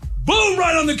sucker. Boom,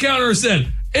 right on the counter and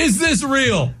said, is this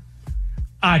real?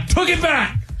 I took it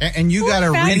back. And you got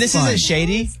a refund. And this isn't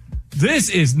shady? This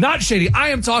is not shady. I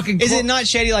am talking. Is it not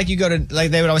shady? Like you go to,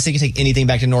 like they would always say you take anything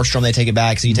back to Nordstrom, they take it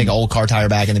back. So you take an old car tire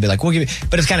back and they'd be like, we'll give you,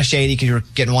 but it's kind of shady because you're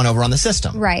getting one over on the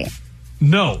system. Right.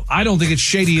 No, I don't think it's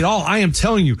shady at all. I am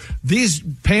telling you, these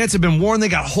pants have been worn. They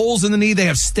got holes in the knee. They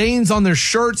have stains on their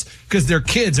shirts because they're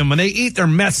kids. And when they eat, they're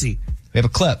messy. We have a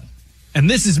clip. And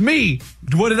this is me.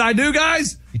 What did I do,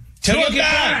 guys? Took it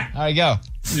back. There you go.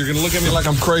 You're going to look at me like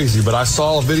I'm crazy, but I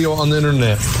saw a video on the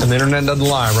internet, and the internet doesn't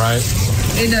lie, right?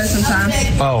 It does sometimes.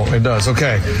 Oh, it does.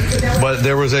 Okay. But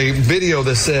there was a video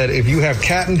that said if you have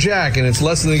Cat and Jack and it's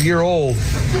less than a year old,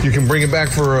 you can bring it back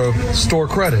for a store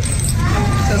credit.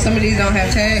 So some of these don't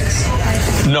have tags?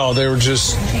 No,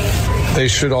 they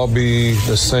should all be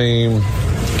the same.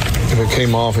 If it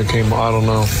came off, I don't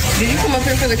know. Did you come up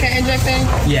here for the Cat and Jack thing?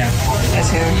 Yeah. That's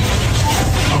him.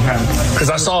 Okay. Because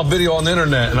I saw a video on the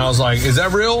internet and I was like, is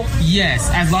that real? Yes,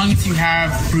 as long as you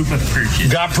have proof of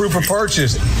purchase. Got proof of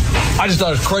purchase. I just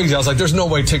thought it was crazy. I was like, there's no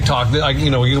way TikTok, you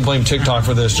can blame TikTok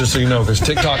for this, just so you know, because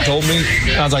TikTok told me.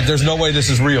 I was like, there's no way this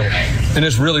is real. And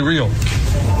it's really real.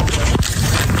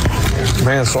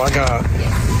 Man, so I got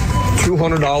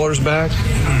 $200 back.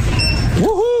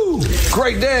 Woohoo!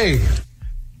 Great day.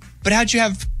 But how'd you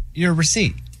have your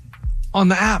receipt? On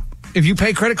the app. If you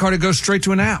pay credit card, it goes straight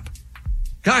to an app.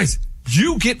 Guys,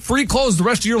 you get free clothes the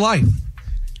rest of your life.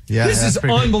 Yeah, this is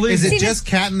unbelievable. Is it just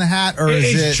Cat in the Hat, or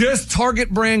is it just Target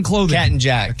brand clothing? Cat and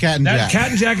Jack. Cat and Jack. Cat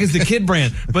and Jack is the kid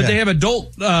brand, but they have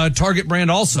adult Target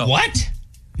brand also. What?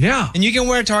 Yeah. And you can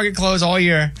wear Target clothes all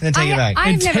year and then take it back.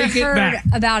 I've never heard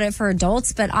about it for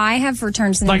adults, but I have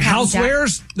returned something like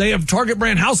housewares. They have Target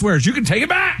brand housewares. You can take it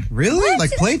back. Really? What?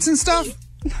 Like plates and stuff?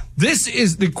 This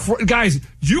is guys,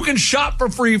 you can shop for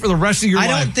free for the rest of your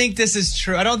life. I don't think this is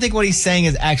true. I don't think what he's saying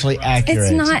is actually accurate.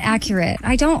 It's not accurate.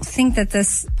 I don't think that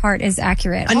this part is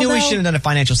accurate. I knew we should have done a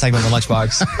financial segment on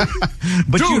Lunchbox.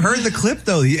 But you heard the clip,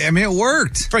 though. I mean, it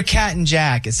worked. For Cat and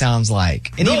Jack, it sounds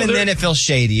like. And even then, it feels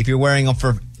shady if you're wearing them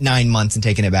for 9 months and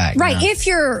taking it back. Right. You know? If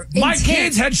you're My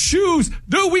kids had shoes.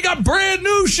 Dude, we got brand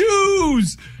new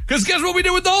shoes. Because guess what we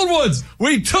did with the old ones?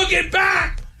 We took it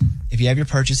back. If you have your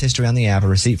purchase history on the app, a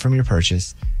receipt from your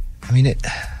purchase, I mean,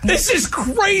 this is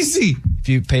crazy. If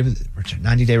you pay the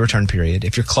 90-day return period,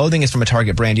 if your clothing is from a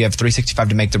Target brand, you have 365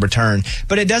 to make the return.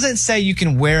 But it doesn't say you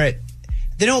can wear it.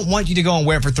 They don't want you to go and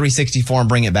wear it for 364 and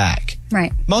bring it back.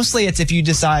 Right. Mostly it's if you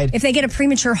decide. If they get a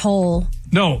premature hole.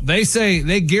 No, they say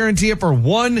they guarantee it for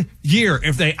 1 year.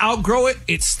 If they outgrow it,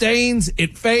 it stains,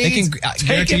 it fades. They can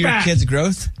guarantee your kids'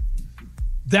 growth?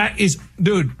 That is,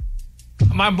 dude.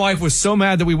 My wife was so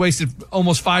mad that we wasted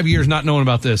almost 5 years not knowing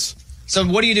about this. So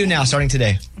what do you do now starting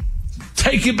today?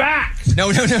 Take it back. No.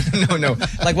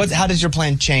 Like how does your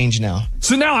plan change now?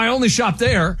 So now I only shop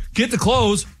there, get the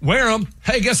clothes, wear them.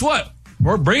 Hey, guess what?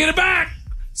 We're bringing it back.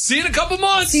 See you in a couple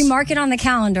months. So you mark it on the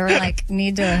calendar, like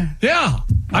need to. Yeah.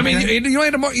 I mean,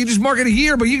 you just mark it a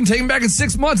year, but you can take them back in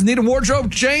 6 months. Need a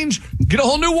wardrobe change? Get a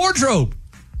whole new wardrobe.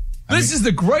 This is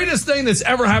the greatest thing that's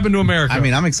ever happened to America. I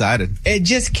mean, I'm excited. It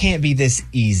just can't be this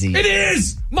easy. It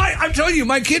is. I'm telling you,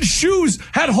 my kids' shoes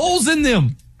had holes in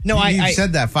them. No, you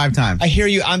said that 5 times. I hear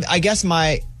you. I guess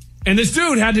And this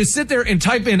dude had to sit there and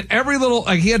type in every little,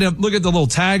 like he had to look at the little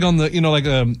tag on the, like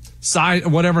a side,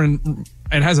 whatever, and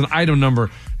it has an item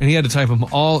number, and he had to type them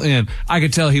all in. I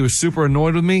could tell he was super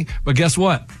annoyed with me, but guess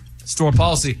what? Store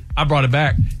policy. I brought it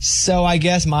back. So I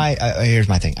guess here's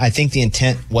my thing. I think the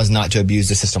intent was not to abuse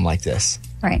the system like this.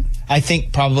 Right. I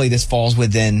think probably this falls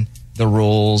within the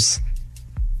rules,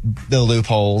 the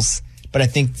loopholes, but I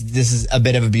think this is a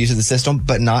bit of abuse of the system,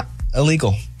 but not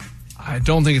illegal. I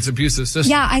don't think it's abuse of the system.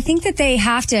 Yeah, I think that they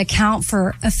have to account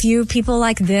for a few people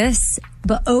like this,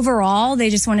 but overall, they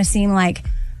just want to seem like,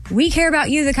 we care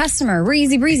about you, the customer. We're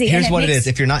easy breezy. Here's what it is.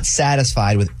 If you're not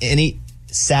satisfied with any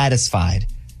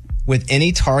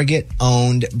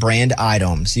Target-owned brand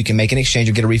items, you can make an exchange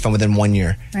or get a refund within 1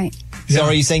 year. Right. So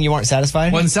are you saying you weren't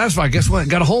satisfied? Wasn't satisfied. Guess what?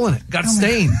 Got a hole in it. Got a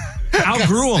stain.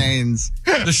 Outgrew them.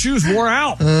 The shoes wore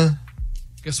out.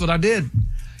 Guess what I did?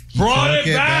 Brought it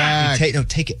back. Take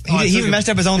it. He even messed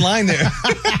up his own line there.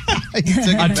 I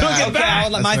took it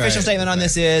back. My official statement on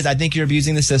this is, I think you're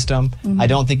abusing the system. Mm-hmm. I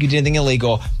don't think you did anything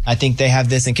illegal. I think they have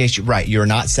this in case you're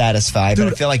not satisfied. Dude,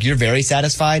 but I feel like you're very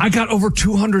satisfied. I got over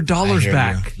 $200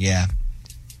 back. You. Yeah.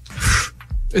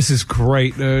 This is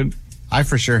great, dude. I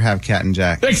for sure have Cat and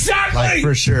Jack. Exactly. Like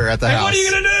for sure at the house. What are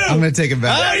you going to do? I'm going to take it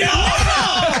back.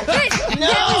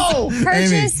 No!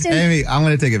 Purchased Amy, I'm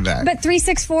going to take it back. But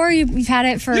 364, you've had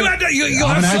it for... I'm going to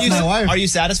ask my wife. Are you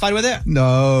satisfied with it?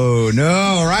 No,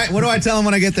 right? What do I tell him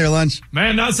when I get there, Lunch?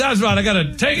 Man, not satisfied. I got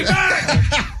to take it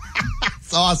back.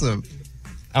 It's awesome.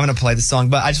 I'm going to play the song,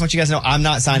 but I just want you guys to know I'm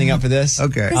not signing up for this.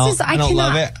 Okay. I don't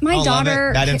love it. My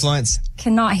daughter... Bad influence.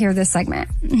 Cannot hear this segment.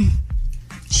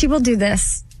 She will do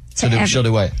this. She'll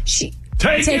do what?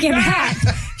 Take it back.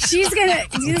 She's gonna.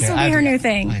 This will be her new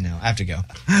thing. I know. I have to go.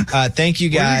 Thank you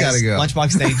guys. Where you gotta go?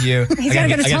 Lunchbox, thank you. He's gotta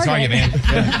go to Target, man.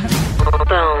 Yeah.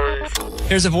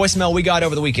 Here's a voicemail we got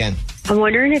over the weekend. I'm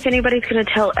wondering if anybody's going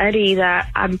to tell Eddie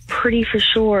that I'm pretty for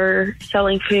sure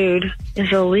selling food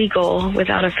is illegal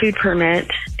without a food permit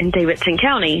in Davidson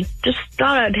County. Just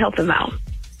thought I'd help him out.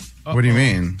 What do you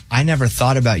mean? I never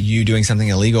thought about you doing something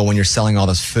illegal when you're selling all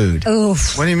this food.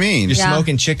 Oof. What do you mean? You're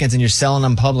smoking chickens and you're selling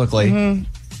them publicly. Mm-hmm.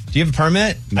 Do you have a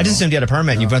permit? No. I just assumed you had a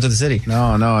permit and you went to the city.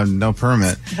 No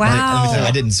permit. Wow. Let me tell you,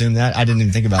 I didn't assume that. I didn't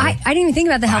even think about it. I didn't even think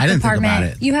about the health department. Think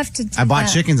about it. You have to. I bought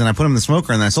chickens and I put them in the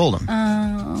smoker and I sold them.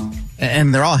 Oh.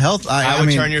 And they're all health. I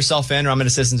would turn yourself in or I'm going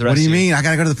to citizen's arrest. What do you mean? I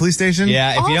got to go to the police station?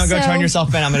 Yeah, if you don't go turn yourself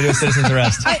in, I'm going to do a citizen's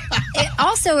arrest.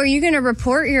 Also, are you going to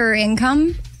report your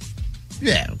income?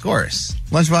 Yeah, of course.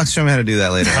 Lunchbox, show me how to do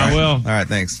that later. I will. All right,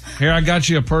 thanks. Here, I got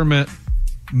you a permit.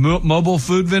 Mobile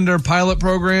food vendor pilot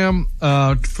program,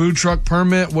 food truck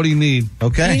permit. What do you need?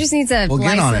 Okay. He just needs a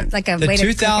license, like a the way to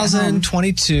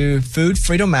 2022 Food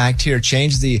Freedom Act here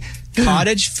changed the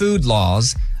cottage food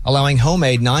laws, allowing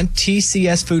homemade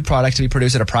non-TCS food products to be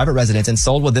produced at a private residence and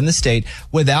sold within the state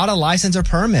without a license or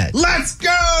permit. Let's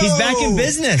go! He's back in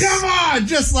business. Come on,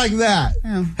 just like that.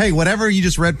 Oh. Hey, whatever you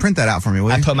just read, print that out for me, will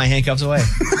you? I put my handcuffs away.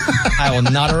 I will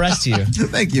not arrest you.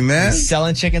 Thank you, man.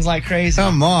 Selling chickens like crazy.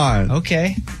 Come on.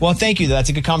 Okay. Well, thank you. That's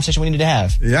a good conversation we needed to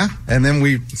have. Yeah, and then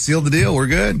we sealed the deal. We're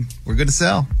good. We're good to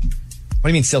sell. What do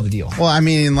you mean seal the deal? Well, I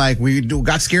mean, like, we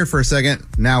got scared for a second.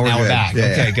 Now we're good. We're back. Yeah,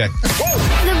 okay, good.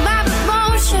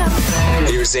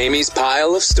 Here's Amy's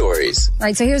pile of stories. All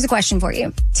right, so here's a question for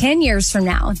you. 10 years from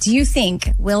now, do you think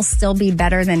we'll still be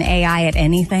better than AI at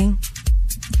anything?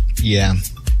 Yeah,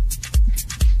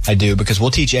 I do, because we'll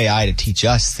teach AI to teach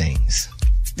us things.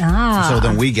 Ah. So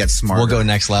then we get smarter. We'll go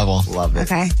next level. Love it.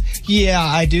 Okay. Yeah,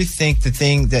 I do think the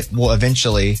thing that will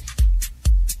eventually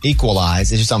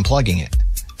equalize is just unplugging it.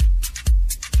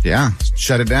 Yeah,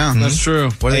 shut it down. That's true.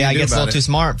 What are they AI gonna do gets a about little it? too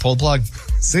smart. Pull the plug.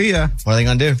 See ya. What are they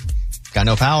going to do? Got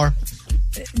no power.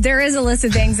 There is a list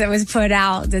of things that was put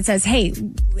out that says, hey,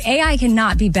 AI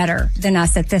cannot be better than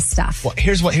us at this stuff. Well,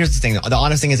 here's the thing. The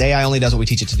honest thing is AI only does what we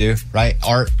teach it to do, right?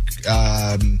 Art,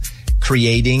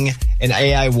 creating, and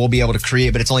AI will be able to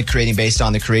create, but it's only creating based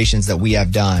on the creations that we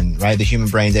have done, right? The human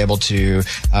brain's able to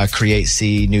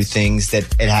see new things that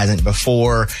it hasn't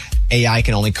before. AI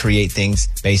can only create things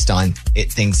based on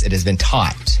things it has been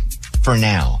taught for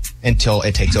now until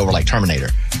it takes over like Terminator.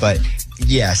 But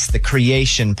yes, the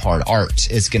creation part, art,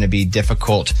 is going to be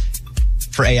difficult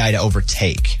for AI to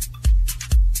overtake.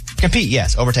 Compete,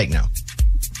 yes. Overtake, no.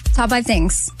 Top 5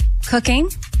 things. Cooking,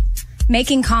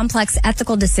 making complex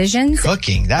ethical decisions.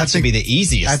 Cooking. That should be the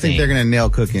easiest I think they're going to nail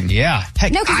cooking. Yeah.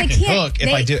 Heck, No, because I they can can't. cook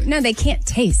if I do. No, they can't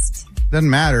taste. Doesn't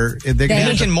matter. They're gonna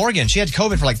Lincoln Morgan, she had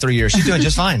COVID for like 3 years. She's doing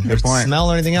just fine. Good point. Smell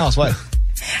or anything else. What?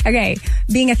 Okay,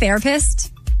 being a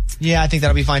therapist. Yeah, I think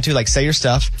that'll be fine too. Like, say your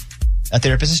stuff. A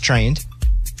therapist is trained.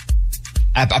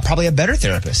 I'm probably a better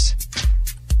therapist.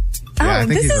 Oh,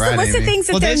 this is the list of things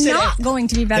that they're not going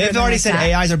to be better. They've already said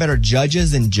AIs are better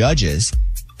judges than judges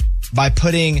by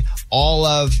putting all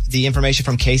of the information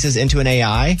from cases into an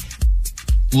AI,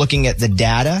 looking at the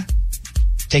data,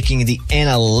 taking the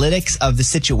analytics of the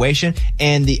situation,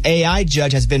 and the AI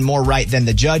judge has been more right than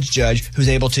the judge who's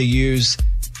able to use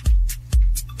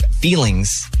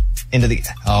feelings into the...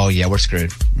 Oh, yeah, we're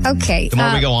screwed. Okay. The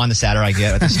more we go on, the sadder I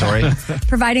get with the story.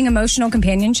 Providing emotional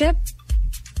companionship.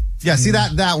 Yeah, see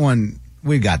that one,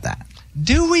 we got that.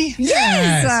 Do we?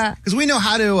 Yes. Because we know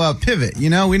how to pivot, you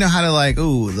know? We know how to like,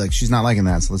 she's not liking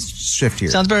that, so let's shift here.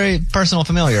 Sounds very personal,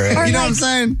 familiar. Or You know what I'm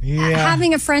saying?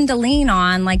 Having a friend to lean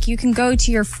on, like you can go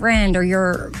to your friend or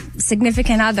your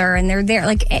significant other and they're there.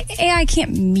 Like AI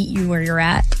can't meet you where you're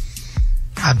at.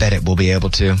 I bet it will be able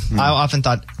to. I often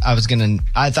thought I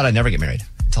thought I'd never get married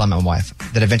until I met my wife.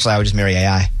 That eventually I would just marry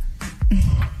AI.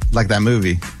 Like that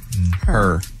movie.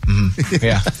 Her.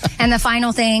 Yeah. And the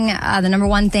final thing, the number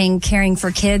one thing, caring for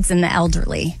kids and the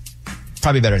elderly.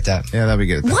 Probably better at that. Yeah, that'd be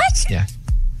good. What? Yeah.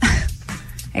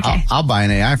 Okay. I'll buy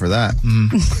an AI for that.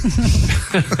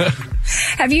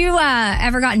 Have you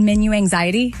ever gotten menu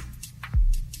anxiety?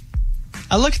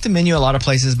 I look at the menu a lot of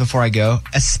places before I go,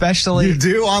 especially... You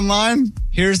do online?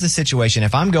 Here's the situation.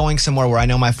 If I'm going somewhere where I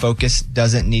know my focus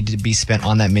doesn't need to be spent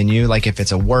on that menu, like if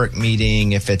it's a work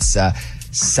meeting, if it's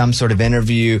some sort of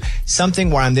interview, something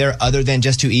where I'm there other than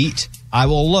just to eat, I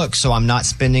will look so I'm not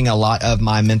spending a lot of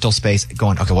my mental space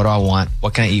going, okay, what do I want?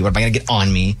 What can I eat? What am I going to get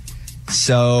on me?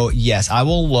 So, yes, I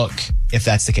will look if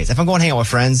that's the case. If I'm going to hang out with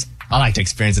friends, I like to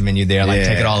experience the menu there. I like to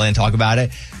take it all in, talk about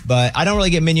it. But I don't really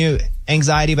get menu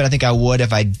anxiety, but I think I would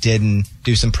if I didn't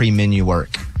do some pre-menu work.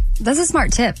 That's a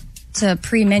smart tip, to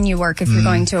pre-menu work if you're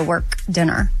going to a work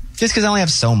dinner. Just because I only have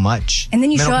so much. And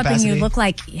then you mental show up capacity. and you look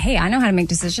like, hey, I know how to make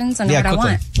decisions. I know what quickly. I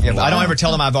want. Yeah, but I don't ever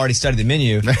tell them I've already studied the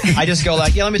menu. I just go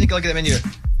like, yeah, let me take a look at the menu.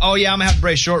 Oh, yeah, I'm going to have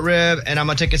braised short rib, and I'm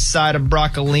going to take a side of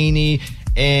broccolini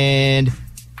and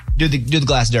do the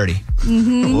glass dirty.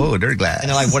 Mm-hmm. Whoa, dirty glass. And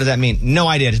they're like, what does that mean? No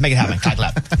idea. Just make it happen. Clap,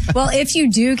 clap. Well, if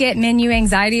you do get menu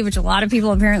anxiety, which a lot of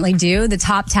people apparently do, the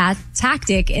top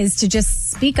tactic is to just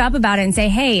speak up about it and say,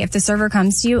 hey, if the server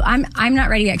comes to you, I'm not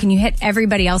ready yet. Can you hit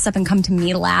everybody else up and come to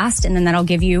me last? And then that'll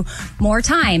give you more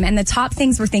time. And the top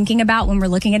things we're thinking about when we're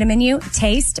looking at a menu,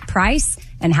 taste, price,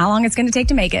 and how long it's going to take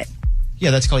to make it.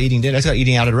 Yeah, that's called eating dinner. That's called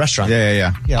eating out at a restaurant.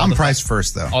 Yeah. I'm price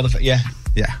first, though.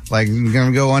 Yeah, like you're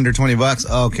gonna go under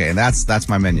 $20. Okay, that's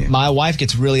my menu. My wife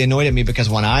gets really annoyed at me because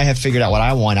when I have figured out what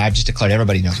I want, I've just declared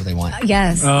everybody knows what they want.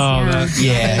 Yes.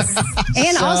 Yes.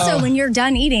 And also, when you're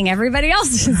done eating, everybody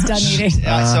else is done eating. So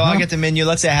I get the menu.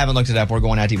 Let's say I haven't looked it up. We're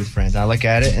going out to eat with friends. I look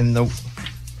at it, and the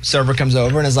server comes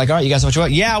over and is like, all right, you guys know what you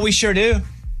want? Yeah, we sure do.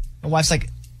 My wife's like,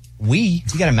 you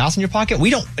got a mouse in your pocket?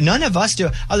 We don't, none of us do.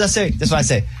 That's what I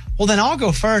say. Well, then I'll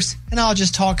go first, and I'll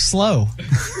just talk slow.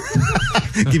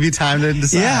 Give you time to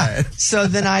decide. Yeah. So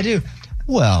then I do.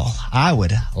 Well, I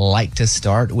would like to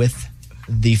start with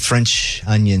the French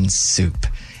onion soup.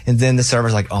 And then the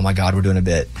server's like, oh my God, we're doing a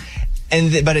bit.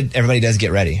 But everybody does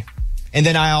get ready. And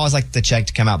then I always like the check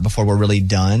to come out before we're really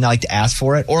done. I like to ask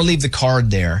for it or leave the card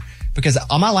there. Because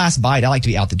on my last bite, I like to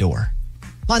be out the door.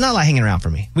 Not like hanging around for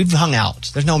me. We've hung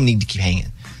out. There's no need to keep hanging.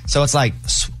 So it's like,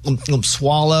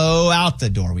 swallow, out the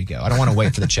door we go. I don't want to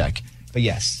wait for the check. But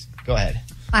yes, go ahead.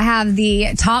 I have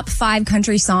the top 5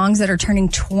 country songs that are turning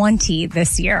 20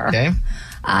 this year. Okay.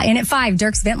 And at 5,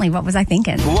 Dierks Bentley, What Was I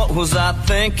Thinking? What was I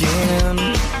thinking?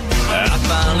 I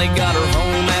finally got her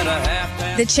home at a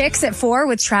half. The Chicks at 4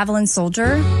 with Travelin'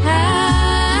 Soldier.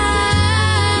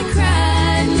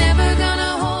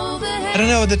 I don't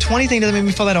know. The 20 thing doesn't make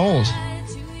me feel that old.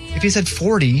 If you said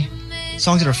 40,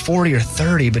 songs that are 40 or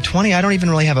 30, but 20, I don't even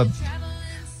have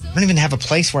a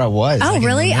place where I was. Oh,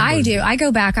 really? I do. I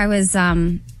go back. I was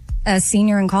a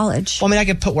senior in college. Well, I mean, I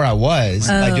could put where I was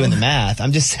by doing the math.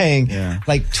 I'm just saying,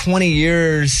 like 20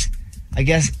 years, I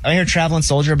guess. I hear Traveling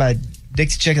Soldier by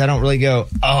Dixie Chicks. I don't really go,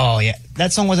 oh, yeah.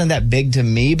 That song wasn't that big to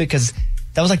me because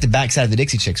that was like the backside of the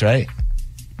Dixie Chicks, right?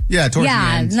 Yeah, towards the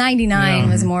end. 99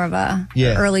 was more of a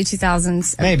early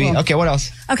 2000s. Maybe. Cool. Okay, what else?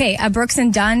 Okay, Brooks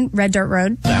and Dunn, Red Dirt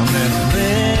Road.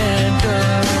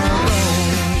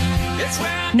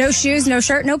 No shoes, no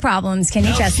shirt, no problems.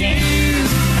 Kenny Chesney.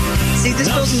 See, this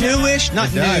feels newish.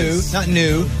 Not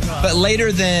new, but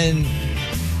later than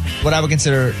what I would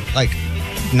consider like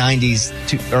 90s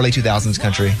to early 2000s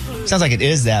country. Sounds like it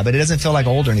is that, but it doesn't feel like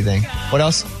old or anything. What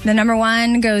else? The number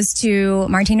one goes to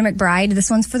Martina McBride. This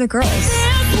one's for the girls.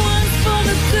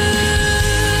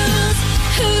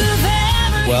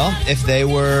 Well, if they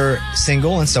were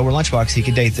single and so were Lunchbox, he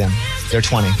could date them. They're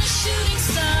 20.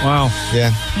 Wow.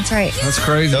 Yeah. That's right. That's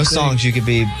crazy. Those songs you could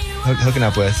be hooking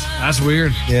up with. That's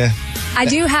weird. Yeah. I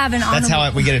do have an honorable... That's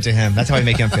how we get it to him. That's how we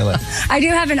make him feel it. I do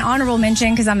have an honorable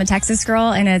mention because I'm a Texas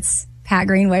girl, and it's Pat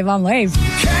Green, Wave on Wave. Okay,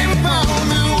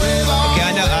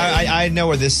 I know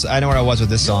where I was with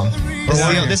this song.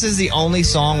 This is the only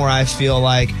song where I feel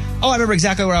like, I remember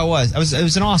exactly where I was. It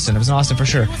was in Austin. It was in Austin for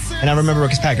sure. And I remember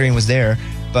because Pat Green was there,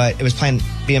 but it was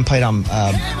being played on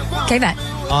KVET.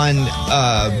 On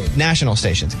national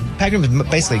stations. Pat Green was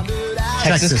basically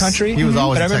Texas country. He was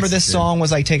always. But I remember this song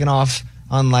was like taken off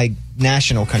on like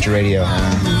national country radio.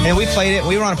 And we played it.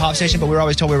 We were on a pop station, but we were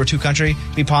always told we were too country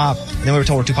to be pop. And then we were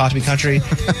told we're too pop to be country.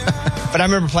 But I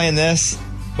remember playing this,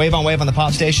 Wave on Wave on the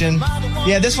pop station.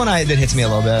 Yeah, this one that hits me a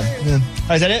little bit. Yeah.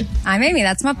 Oh, is that it? I'm Amy.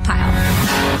 That's my pile.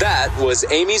 That was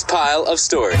Amy's pile of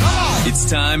stories. It's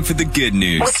time for the good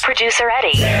news. With producer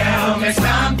Eddie. Tell me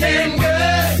something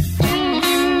good.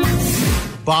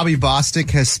 Bobby Bostic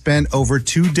has spent over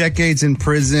 2 decades in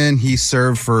prison. He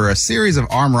served for a series of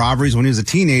armed robberies when he was a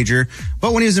teenager.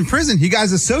 But when he was in prison, he got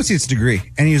his associate's degree.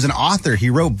 And he was an author.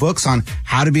 He wrote books on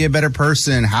how to be a better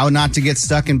person, how not to get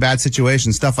stuck in bad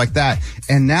situations, stuff like that.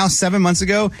 And now, 7 months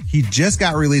ago, he just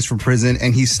got released from prison.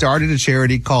 And he started a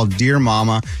charity called Dear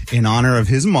Mama in honor of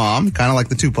his mom, kind of like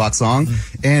the Tupac song.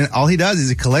 And all he does is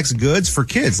he collects goods for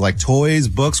kids, like toys,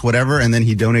 books, whatever. And then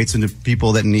he donates them to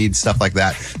people that need stuff like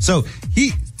that. So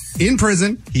in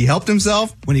prison, he helped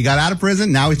himself. When he got out of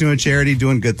prison, now he's doing a charity,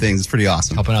 doing good things. It's pretty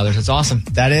awesome. Helping others. It's awesome.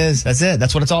 That's it.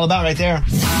 That's what it's all about right there.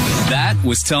 That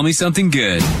was Tell Me Something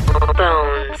Good.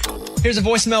 Here's a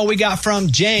voicemail we got from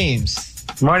James.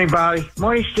 Morning, Bobby.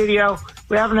 Morning, studio.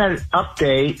 We haven't had an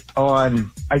update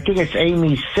on, I think it's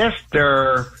Amy's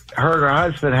sister. Her and her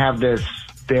husband have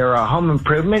their home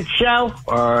improvement show.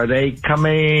 Are they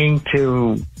coming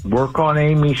to work on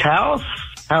Amy's house?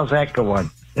 How's that going?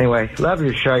 Anyway, love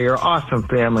your show. You're an awesome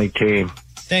family team.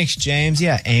 Thanks, James.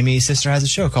 Yeah, Amy's sister has a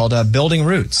show called Building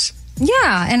Roots.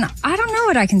 Yeah, and I don't know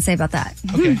what I can say about that.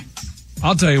 Okay.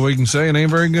 I'll tell you what you can say. It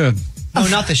ain't very good. Oh,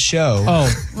 not the show.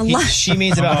 Oh. She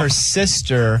means about her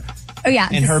sister. Oh, yeah.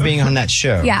 And her being on that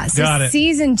show. Yeah, so Got it.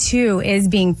 season 2 is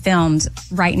being filmed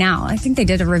right now. I think they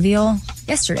did a reveal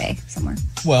yesterday somewhere.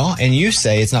 Well, and you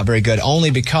say it's not very good only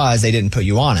because they didn't put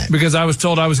you on it. Because I was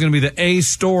told I was going to be the A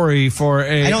story for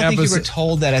a I don't think episode. you were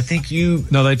told that. I think you...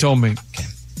 No, they told me. Okay.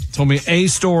 Told me A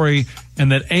story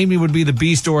and that Amy would be the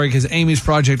B story because Amy's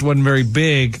project wasn't very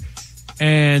big.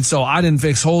 And so I didn't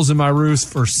fix holes in my roofs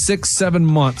for 6-7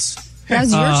 months. That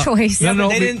was your choice. Yeah,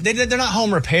 but they're not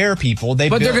home repair people. They're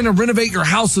going to renovate your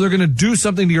house, so they're going to do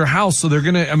something to your house. So they're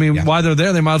going to, while they're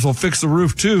there, they might as well fix the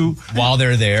roof too. While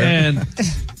they're there.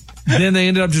 And then they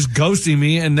ended up just ghosting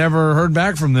me and never heard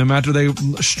back from them after they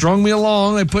strung me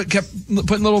along. They kept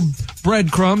putting little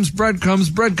breadcrumbs,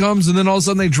 and then all of a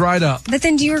sudden they dried up. But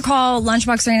then do you recall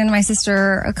Lunchbox ran into my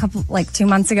sister 2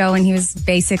 months ago and he was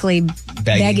basically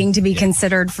begging to be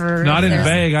considered for... No, I didn't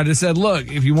beg. I just said, look,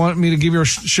 if you want me to give your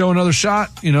show another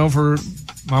shot, I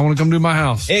want to come to my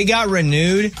house. It got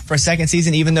renewed for a second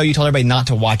season, even though you told everybody not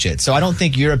to watch it. So I don't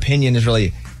think your opinion is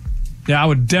really... Yeah, I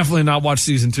would definitely not watch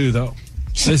season 2, though.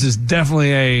 This is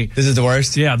definitely This is the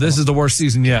worst? Yeah, this is the worst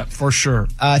season yet, for sure.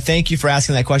 Thank you for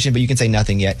asking that question, but you can say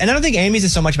nothing yet. And I don't think Amy's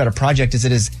is so much about a project as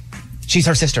it is, she's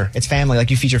her sister. It's family,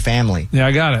 like you feature family. Yeah,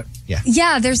 I got it.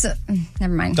 Yeah, there's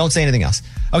never mind. Don't say anything else.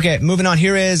 Okay, moving on.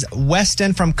 Here is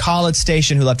Weston from College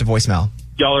Station who left a voicemail.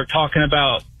 Y'all are talking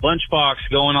about Lunchbox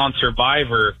going on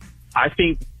Survivor. I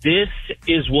think this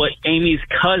is what Amy's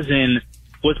cousin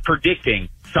was predicting.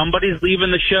 Somebody's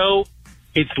leaving the show.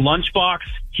 It's Lunchbox.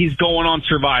 He's going on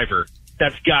Survivor.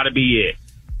 That's got to be it.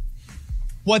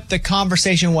 What the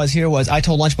conversation was here was I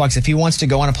told Lunchbox if he wants to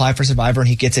go and apply for Survivor and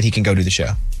he gets it, he can go do the show.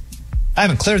 I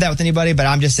haven't cleared that with anybody, but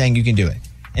I'm just saying you can do it.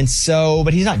 And so,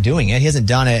 but he's not doing it. He hasn't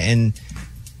done it. And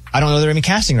I don't know they're even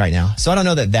casting right now. So I don't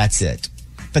know that that's it.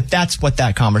 But that's what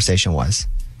that conversation was.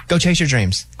 Go chase your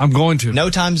dreams. I'm going to. No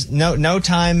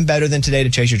time better than today to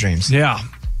chase your dreams. Yeah.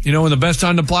 You know when the best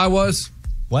time to apply was?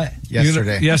 What?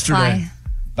 Yesterday. Yesterday.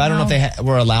 But I don't know if they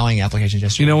were allowing applications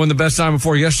yesterday. You know when the best time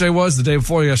before yesterday was? The day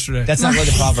before yesterday. That's not really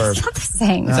the proverb. It's not the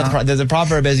same. The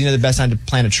proverb is, the best time to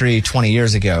plant a tree 20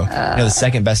 years ago. The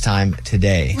second best time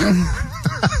today.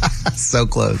 So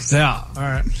close. Yeah. All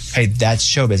right. Hey, that's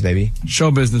showbiz, baby.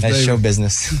 Show business, That's baby. show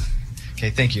business. Okay,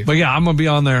 thank you. But yeah, I'm going to be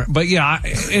on there. But yeah, I'm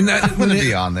going to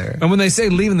be on there. And when they say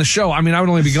leaving the show, I mean, I would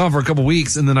only be gone for a couple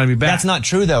weeks and then I'd be back. That's not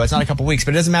true, though. It's not a couple weeks,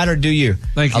 but it doesn't matter. Do you?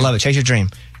 Thank you. I love it. Chase your dream.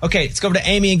 Okay, let's go over to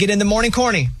Amy and get in the morning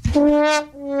corny. The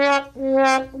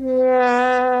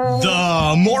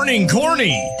morning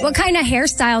corny. What kind of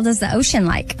hairstyle does the ocean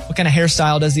like? What kind of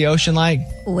hairstyle does the ocean like?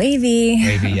 Wavy.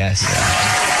 Wavy, yes.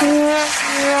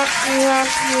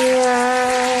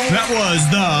 That was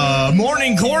the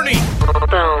morning corny.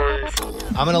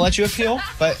 I'm going to let you appeal,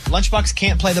 but Lunchbox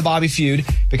can't play the Bobby feud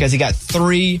because he got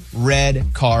 3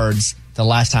 red cards the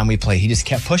last time we played. He just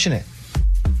kept pushing it.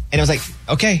 And it was like,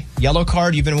 okay, yellow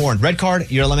card, you've been warned. Red card,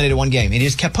 you're eliminated 1 game. And he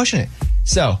just kept pushing it.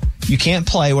 So, you can't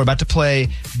play. We're about to play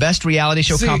best reality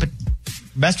show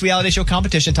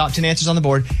competition, top 10 answers on the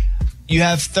board. You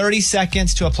have 30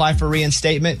 seconds to apply for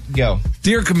reinstatement. Go.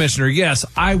 Dear Commissioner, yes,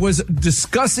 I was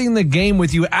discussing the game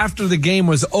with you after the game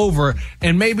was over,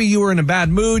 and maybe you were in a bad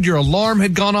mood. Your alarm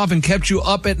had gone off and kept you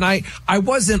up at night. I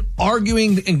wasn't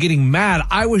arguing and getting mad.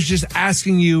 I was just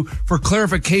asking you for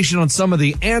clarification on some of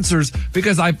the answers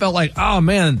because I felt like, oh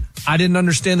man, I didn't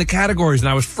understand the categories and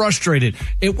I was frustrated.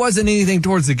 It wasn't anything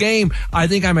towards the game. I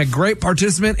think I'm a great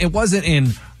participant. It wasn't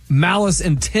in malice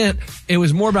intent. It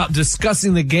was more about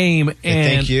discussing the game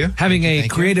and having a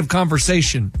creative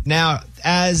conversation. Now,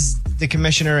 as the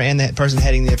commissioner and the person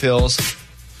heading the appeals,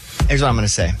 here's what I'm going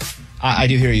to say. I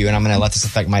do hear you, and I'm going to let this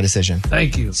affect my decision.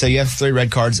 Thank you. So you have 3 red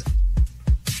cards.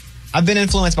 I've been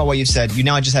influenced by what you've said. You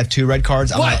now just have 2 red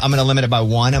cards. I'm going to limit it by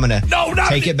 1. I'm going to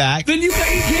take it back. Then you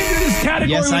can't do this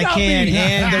category Yes, without I can. me.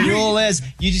 And the rule is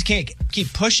you just can't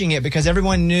keep pushing it because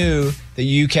everyone knew that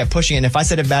you kept pushing it. And if I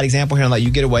set a bad example here and let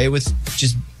you get away with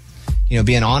just,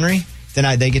 being ornery,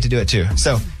 then they get to do it too.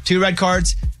 So 2 red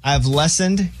cards. I have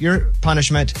lessened your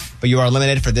punishment, but you are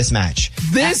eliminated for this match.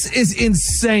 This is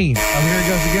insane. Oh, here it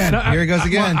goes again. Here it goes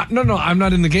again. No, I'm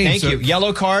not in the game. Thank you.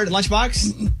 Yellow card,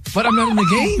 Lunchbox. But I'm not in the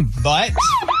game. But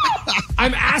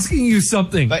I'm asking you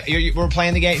something. But we're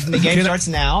playing the game. The game starts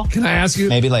now. Can I ask you?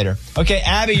 Maybe later. Okay,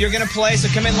 Abby, you're going to play, so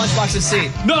come in Lunchbox's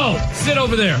seat. No, sit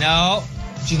over there. No,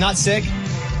 she's not sick.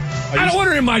 I don't want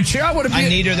her in my chair. I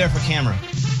need her there for camera.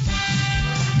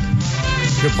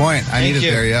 Good point. I need it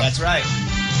there, yeah. That's right.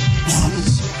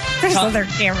 There's other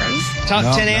cameras. Top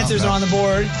 10 answers are on the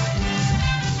board.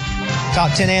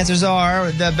 Top 10 answers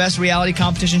are the best reality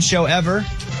competition show ever.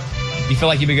 You feel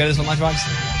like you'd be good at this one, Lunchbox?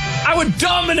 I would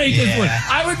dominate this one.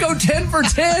 I would go 10 for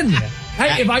 10.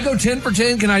 Hey, if I go 10 for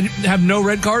 10, can I have no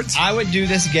red cards? I would do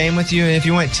this game with you, and if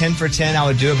you went 10 for 10, I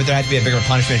would do it, but there had to be a bigger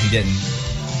punishment if you didn't.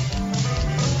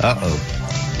 Uh-oh.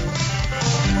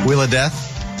 Wheel of Death?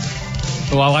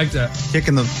 Oh, I like that.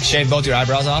 Kicking the... Shave both your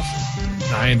eyebrows off?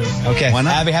 Kind of. Okay, why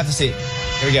not? Abby, have the seat.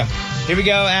 Here we go. Here we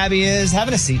go. Abby is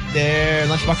having a seat there.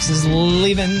 Lunchbox is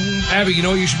leaving. Abby, you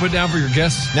know what you should put down for your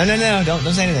guests? No.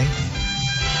 Don't say anything.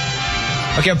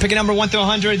 Okay, we're picking number 1 through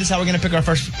 100. This is how we're going to pick our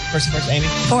first, Amy.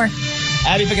 4.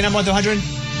 Abby, picking number 1 through 100.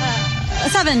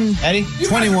 7. Eddie?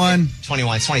 21.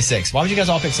 21. It's 26. Why would you guys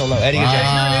all pick so low? Eddie, You're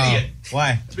an idiot.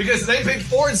 Why? Because they picked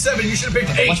 4 and 7. You should have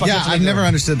picked 8. Yeah, I've never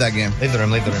understood that game. Leave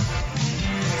the room.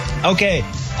 Okay,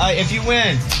 if you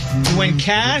win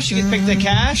cash. You can pick the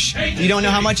cash. You don't know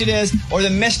how much it is, or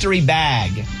the mystery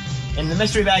bag. And the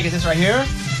mystery bag is this right here.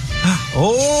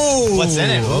 Oh, what's in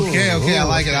it? Okay, I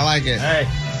like it. All right,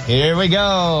 here we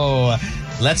go.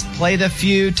 Let's play the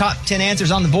few top 10 answers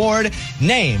on the board.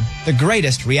 Name the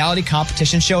greatest reality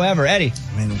competition show ever. Eddie.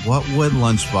 I mean, what would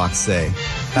Lunchbox say?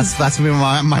 That's gonna be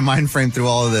my mind frame through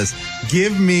all of this.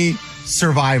 Give me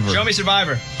Survivor. Show me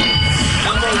Survivor.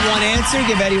 Number 1 answer.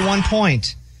 Give Eddie 1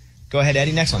 point. Go ahead,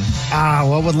 Eddie. Next one.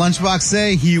 What would Lunchbox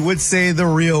say? He would say The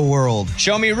Real World.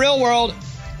 Show me Real World.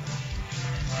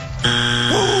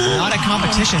 Not a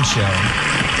competition show.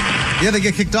 Yeah, they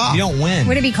get kicked off. You don't win.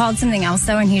 Would it be called something else,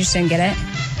 though, and he just didn't get it?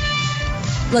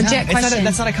 Legit question.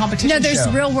 That's not a competition show. No, there's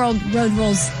Real World Road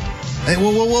Rules. Hey,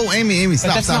 whoa, Amy,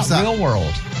 stop. That's not Real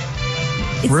World.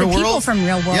 It's Real the people World? from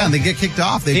Real World. Yeah, and they get kicked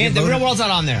off. The Real World's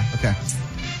not on there. Okay.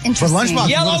 Interesting. But Lunchbox,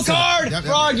 Yellow card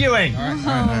for arguing. All right.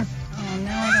 Oh,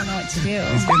 now I don't know what to do.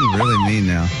 He's getting really mean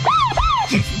now.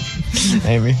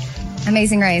 Amy.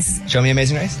 Amazing Race. Show me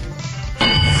Amazing Race.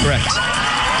 Correct.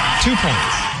 2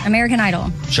 points. American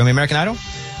Idol. Show me American Idol.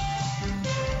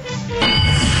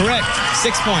 Correct.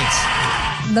 6 points.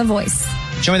 The Voice.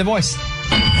 Show me The Voice.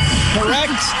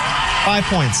 Correct. 5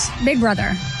 points. Big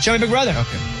Brother. Show me Big Brother.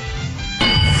 Okay.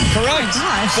 Correct.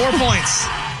 Oh 4 points.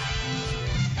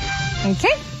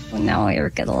 Okay. Well, now we're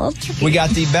getting a little tricky. We got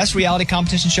the best reality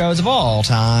competition shows of all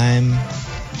time.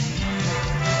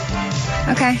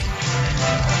 Okay.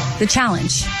 The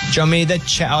Challenge. Show me the oh,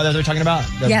 that's what we're talking about?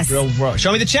 The Yes. Real World.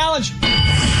 Show me the challenge.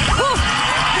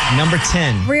 Number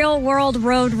 10. Real World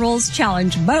Road Rules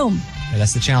Challenge. Boom. Yeah,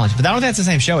 that's the challenge. But I don't think that's the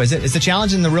same show, is it? Is the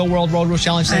challenge and the Real World Road Rules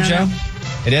Challenge same show?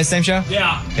 It is same show?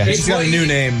 Yeah. Okay. It's got a new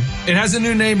name. It has a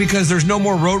new name because there's no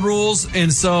more road rules.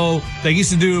 And so they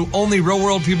used to do only real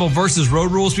world people versus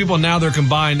road rules people. Now they're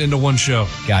combined into one show.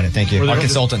 Got it. Thank you. Our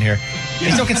consultant here.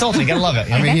 He's still consulting. You gotta love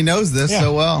it. I mean, he knows this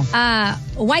so well.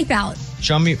 Wipeout.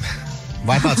 Show me.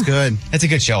 Wipeout's good. It's a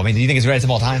good show. I mean, do you think it's the greatest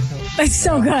of all time? It's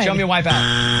so good. Show me a Wipeout.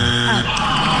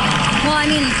 Well, I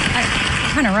mean,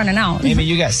 I'm kind of running out. Amy,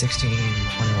 you got 16,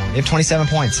 21. You have 27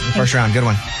 points in the first round. Good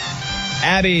one.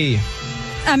 Abby.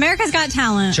 America's Got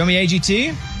Talent. Show me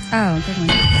AGT. Oh, good one.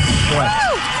 Correct.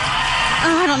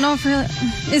 Oh, I don't know if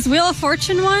is Wheel of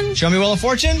Fortune one? Show me Wheel of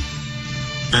Fortune.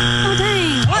 Oh,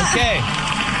 dang. Okay.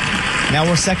 Now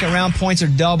we're second round. Points are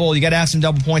double. You got to have some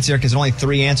double points here because there's only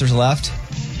 3 answers left.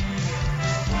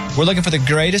 We're looking for the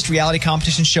greatest reality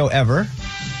competition show ever.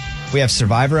 We have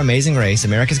Survivor, Amazing Race,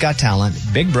 America's Got Talent,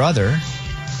 Big Brother,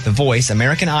 The Voice,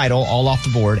 American Idol, all off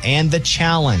the board, and The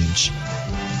Challenge.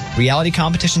 Reality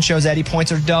competition shows, Eddie.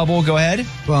 Points are double. Go ahead.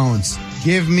 Bones.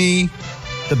 Give me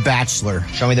The Bachelor.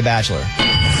 Show me The Bachelor.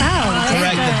 Oh,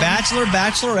 correct. The Bachelor,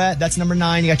 Bachelorette. That's number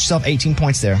 9. You got yourself 18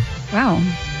 points there. Wow.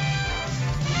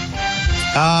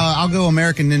 I'll go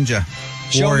American Ninja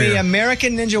Show me Warrior.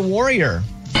 American Ninja Warrior.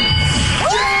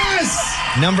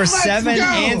 Yes! Number Let's 7 go.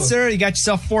 answer. You got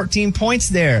yourself 14 points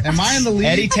there. Am I in the lead?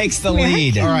 Eddie takes the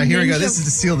lead. All right, here we go. This is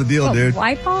to seal the deal, dude.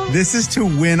 Wipe off? This is to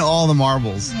win all the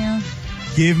marbles. Yeah.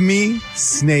 Give me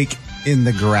Snake in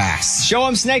the Grass. Show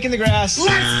him Snake in the Grass.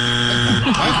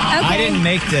 I didn't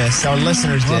make this. Our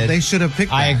listeners Well, did. they should have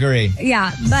picked that. I agree.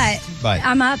 Yeah, but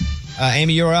I'm up.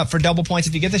 Amy, you're up for double points.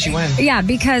 If you get this, you win. Yeah,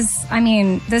 because, I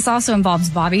mean, this also involves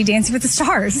Bobby Dancing with the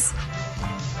Stars.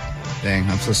 Dang,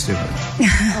 I'm so stupid.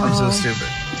 I'm so stupid.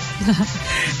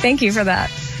 Thank you for that.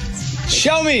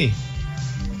 Show me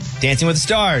Dancing with the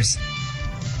Stars.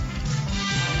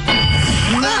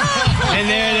 And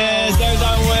there it is. There's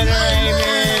our winner, Amy.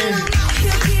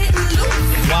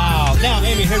 Wow. Now,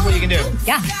 Amy, here's what you can do.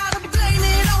 Yeah.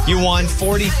 You won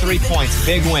 43 points.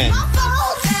 Big win.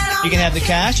 You can have the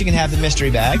cash. You can have the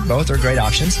mystery bag. Both are great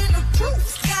options.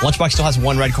 Lunchbox still has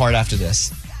 1 red card after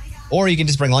this. Or you can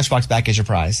just bring Lunchbox back as your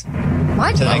prize.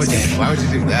 What? To the next game. Why would you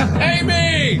do that?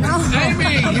 Amy!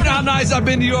 Amy! You know how nice I've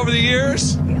been to you over the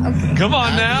years? Come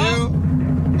on now.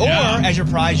 Or, as your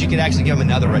prize, you could actually give him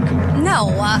another red card. No.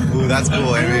 Ooh, that's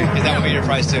cool, Amy. Because that would be your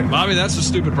prize, too. Bobby, that's a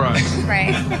stupid prize.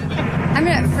 Right. I'm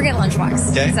going to forget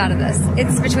Lunchbox. Okay. He's out of this.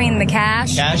 It's between the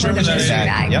cash Cash or and the mystery mystery bag.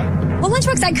 bag. Yep. Well,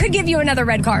 Lunchbox, I could give you another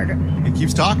red card. He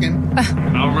keeps talking.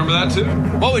 I'll remember that, too.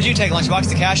 What would you take, Lunchbox,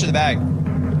 the cash or the bag?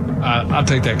 I'll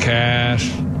take that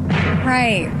cash.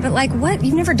 Right. But, like, what?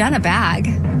 You've never done a bag.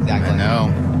 Exactly. I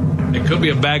know. It could be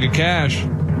a bag of cash.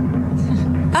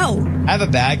 Oh. I have a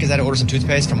bag because I had to order some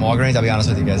toothpaste from Walgreens. I'll be honest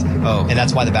with you guys. Oh. And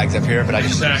that's why the bag's up here, but I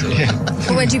just... Exactly.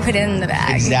 What'd you put in the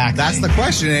bag? Exactly. That's the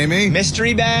question, Amy.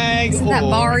 Mystery bag. Isn't that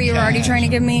bar you were already trying to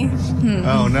give me?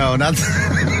 Oh, no, not...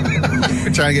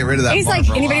 We're trying to get rid of that He's bar like,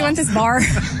 for a anybody while. want this bar?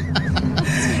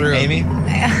 True. Amy?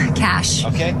 Cash.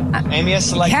 Okay. Amy has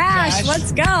selected Cash,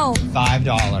 let's go.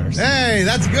 $5. Hey,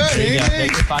 that's good, There you go. Amy.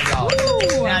 Take your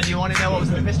 $5. Now, do you want to know what was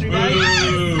in the mystery bag?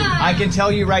 I can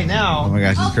tell you right now. Oh my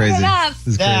gosh, it's crazy. Open it up. This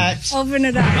is That crazy. Open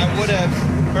it up. I would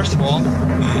have, first of all,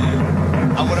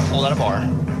 I would have pulled out a bar.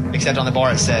 Except on the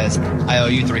bar it says, I owe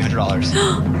you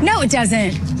 $300. No, it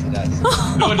doesn't. It does.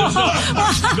 No, it does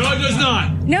not. No, it does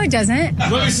not. No, it doesn't.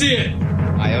 Let me see it.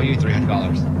 I owe you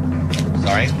 $300.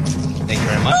 Sorry. Thank you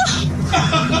very much.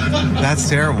 That's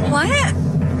terrible. What?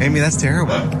 Amy, that's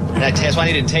terrible. That's why I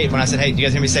needed tape. When I said, hey, do you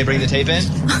guys hear me say bring the tape in?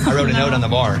 I wrote a note on the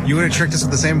bar. You would have tricked us with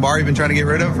the same bar you've been trying to get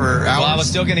rid of for hours? Well, I was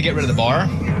still going to get rid of the bar.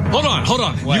 Hold on.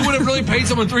 What? You would have really paid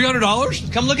someone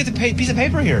 $300? Come look at the piece of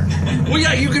paper here. Well,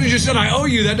 yeah, you could have just said, I owe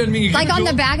you. That doesn't mean you Like on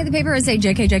the back of the paper, it would say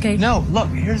JK, JK. No, look,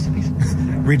 here's the piece.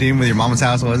 Redeemed with your mama's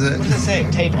house, was it? What does it say?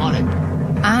 Tape on it.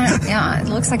 Yeah, it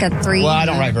looks like a 3. Well, I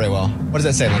don't write very well. What does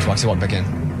that say, Lunchbox? Walk back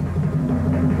in.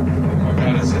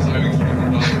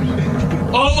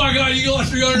 Oh my God, you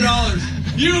lost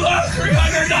 $300. You lost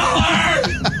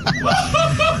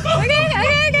 $300.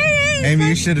 Okay. Amy,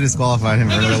 you should have disqualified him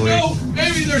And earlier.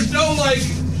 there's no like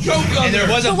joke on And there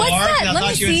was a But bar, what's that? and I Let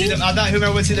thought me you would see see. the, I thought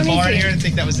whoever would see the Let me bar in see. here and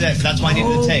think that was it. But that's why I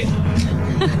needed the tape.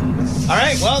 All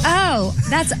right, well, Oh,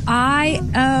 that's I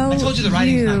told you the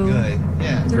writing's not good.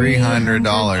 Yeah.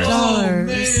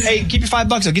 $300. Hey, keep your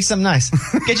 $5. I'll get you something nice.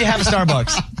 Get you half a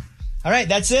Starbucks. All right,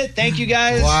 that's it. Thank you,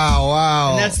 guys.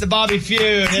 Wow. And that's the Bobby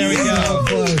Feud. There we go. So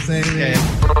close, Amy.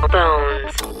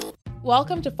 Okay.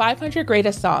 Welcome to 500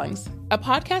 Greatest Songs, a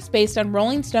podcast based on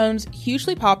Rolling Stone's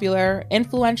hugely popular,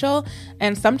 influential,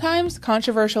 and sometimes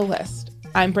controversial list.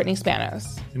 I'm Brittany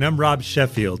Spanos. And I'm Rob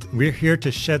Sheffield. We're here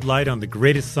to shed light on the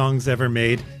greatest songs ever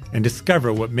made and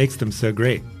discover what makes them so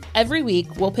great. Every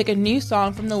week, we'll pick a new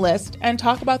song from the list and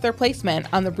talk about their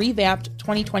placement on the revamped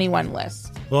 2021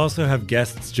 list. We'll also have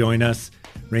guests join us,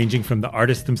 ranging from the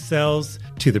artists themselves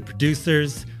to the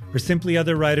producers, or simply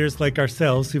other writers like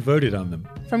ourselves who voted on them.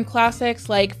 From classics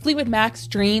like Fleetwood Mac's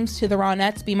Dreams to the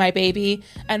Ronettes' Be My Baby,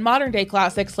 and modern-day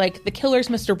classics like The Killer's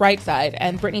Mr. Brightside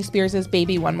and Britney Spears'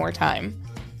 Baby One More Time.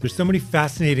 There's so many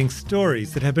fascinating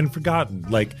stories that have been forgotten,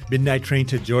 like Midnight Train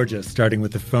to Georgia, starting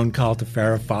with a phone call to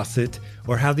Farrah Fawcett,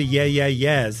 or how the Yeah Yeah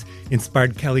Yeahs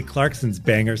inspired Kelly Clarkson's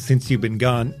banger Since You've Been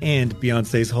Gone and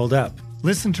Beyoncé's Hold Up.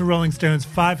 Listen to Rolling Stone's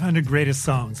 500 Greatest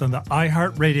Songs on the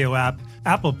iHeartRadio app,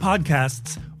 Apple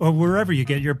Podcasts, or wherever you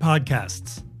get your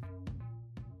podcasts.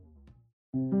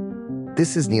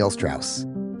 This is Neil Strauss,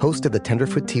 host of the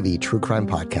Tenderfoot TV true crime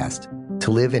podcast, To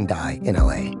Live and Die in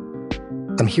LA.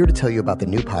 I'm here to tell you about the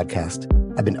new podcast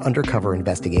I've been undercover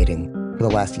investigating for the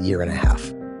last year and a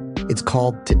half. It's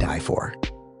called To Die For.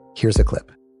 Here's a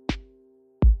clip.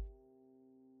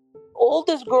 All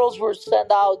these girls were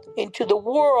sent out into the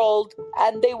world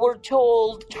and they were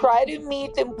told, try to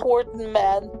meet important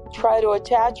men, try to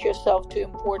attach yourself to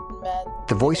important men.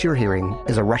 The voice you're hearing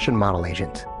is a Russian model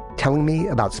agent telling me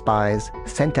about spies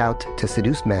sent out to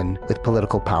seduce men with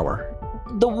political power.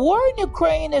 The war in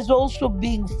Ukraine is also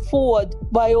being fought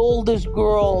by all these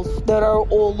girls that are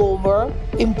all over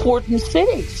important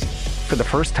cities. For the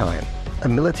first time, a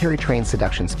military-trained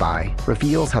seduction spy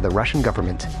reveals how the Russian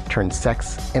government turned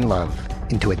sex and love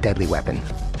into a deadly weapon.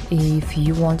 If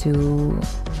you want to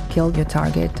kill your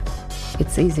target,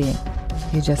 it's easy.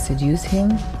 You just seduce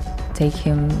him, take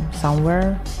him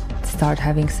somewhere, start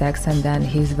having sex, and then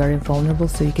he's very vulnerable,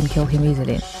 so you can kill him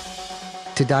easily.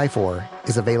 To Die For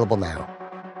is available now.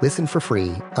 Listen for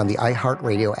free on the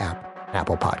iHeartRadio app,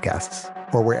 Apple Podcasts,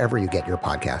 or wherever you get your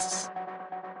podcasts.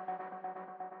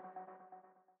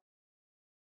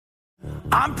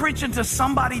 I'm preaching to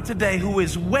somebody today who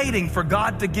is waiting for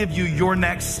God to give you your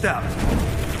next step.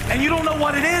 And you don't know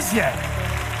what it is yet.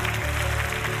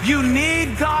 You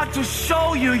need God to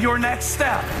show you your next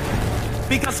step.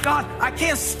 Because God, I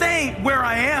can't stay where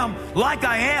I am, like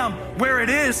I am, where it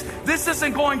is. This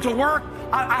isn't going to work.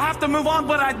 I have to move on,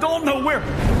 but I don't know where.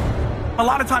 A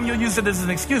lot of time you'll use it as an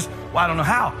excuse. Well, I don't know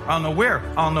how. I don't know where.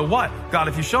 I don't know what. God,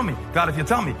 if you show me. God, if you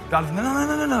tell me. God, if...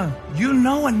 No. You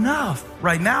know enough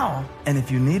right now. And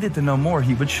if you needed to know more,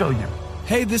 he would show you.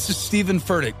 Hey, this is Stephen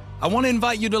Furtick. I want to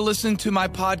invite you to listen to my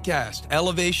podcast,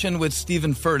 Elevation with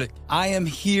Stephen Furtick. I am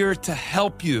here to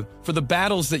help you for the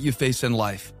battles that you face in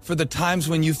life, for the times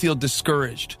when you feel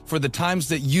discouraged, for the times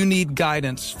that you need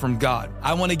guidance from God.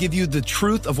 I want to give you the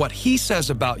truth of what he says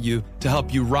about you to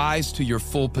help you rise to your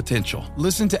full potential.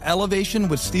 Listen to Elevation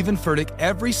with Stephen Furtick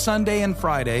every Sunday and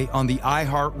Friday on the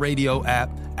iHeartRadio app,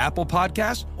 Apple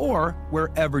Podcasts, or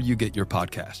wherever you get your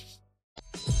podcasts.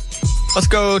 Let's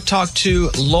go talk to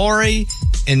Lori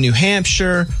in New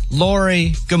Hampshire.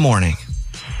 Lori, good morning.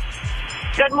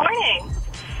 Good morning.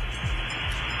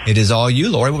 It is all you,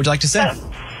 Lori. What would you like to say? Okay.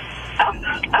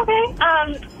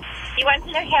 You went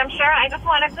to New Hampshire. I just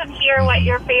wanted to hear what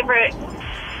your favorite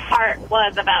part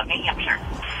was about New Hampshire.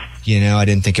 You know, I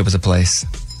didn't think it was a place.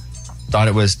 Thought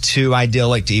it was too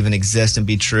idyllic to even exist and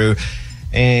be true.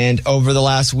 And over the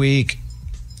last week,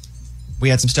 we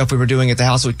had some stuff we were doing at the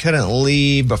house. We couldn't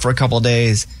leave, but for a couple of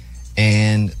days.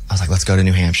 And I was like, let's go to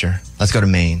New Hampshire. Let's go to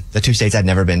Maine. The two states I'd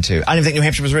never been to. I didn't even think New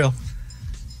Hampshire was real.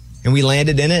 And we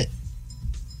landed in it.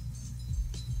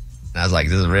 And I was like,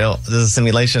 this is real. This is a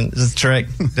simulation. This is a trick.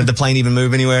 Did the plane even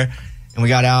move anywhere? And we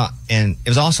got out, and it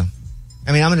was awesome.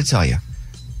 I mean, I'm going to tell you.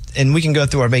 And we can go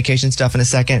through our vacation stuff in a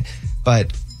second,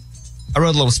 but I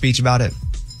wrote a little speech about it.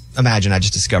 Imagine I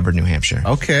just discovered New Hampshire.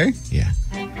 Okay. Yeah.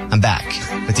 I'm back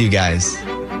with you guys.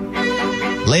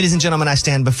 Ladies and gentlemen, I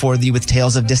stand before thee with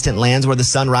tales of distant lands where the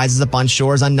sun rises up on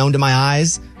shores unknown to my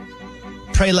eyes.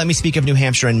 Pray let me speak of New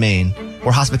Hampshire and Maine,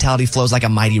 where hospitality flows like a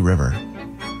mighty river.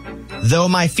 Though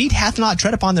my feet hath not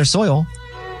tread upon their soil,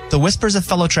 the whispers of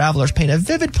fellow travelers paint a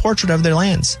vivid portrait of their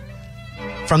lands.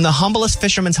 From the humblest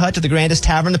fisherman's hut to the grandest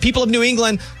tavern, the people of New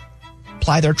England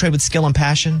ply their trade with skill and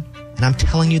passion. And I'm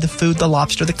telling you, the food, the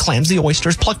lobster, the clams, the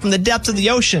oysters, plucked from the depths of the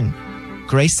ocean,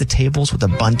 grace the tables with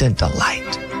abundant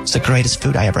delight. It's the greatest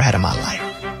food I ever had in my life.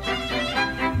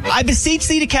 I beseech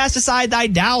thee to cast aside thy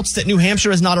doubts that New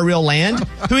Hampshire is not a real land.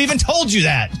 Who even told you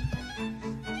that?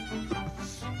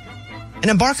 And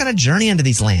embark on a journey into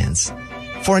these lands.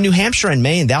 For in New Hampshire and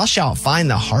Maine, thou shalt find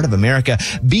the heart of America,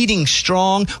 beating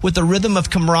strong with the rhythm of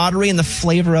camaraderie and the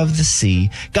flavor of the sea.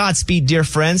 Godspeed, dear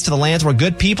friends, to the lands where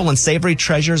good people and savory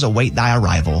treasures await thy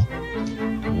arrival.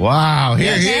 Wow.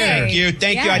 Here, Yes, here.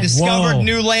 Thank you. I discovered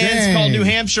new lands called New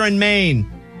Hampshire and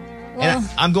Maine. And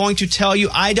I'm going to tell you,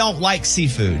 I don't like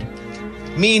seafood.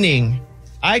 Meaning,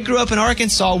 I grew up in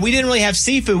Arkansas. We didn't really have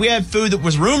seafood. We had food that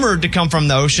was rumored to come from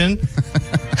the ocean.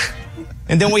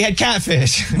 And then we had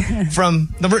catfish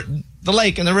from the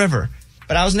lake and the river.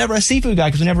 But I was never a seafood guy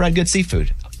because we never had good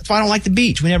seafood. That's why I don't like the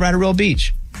beach. We never had a real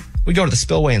beach. We go to the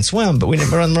spillway and swim, but we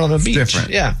never run on the beach. Different.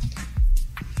 Yeah.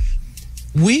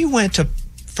 We went to,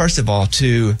 first of all,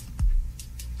 to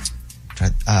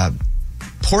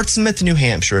Portsmouth, New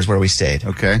Hampshire is where we stayed.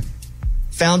 Okay.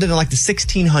 Founded in like the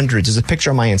 1600s. There's a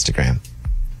picture on my Instagram.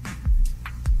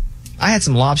 I had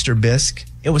some lobster bisque.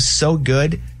 It was so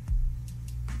good.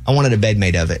 I wanted a bed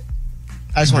made of it.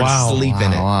 I just wanted to sleep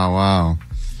in it. Wow.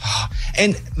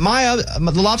 And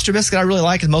the lobster biscuit I really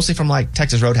like is mostly from like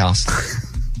Texas Roadhouse.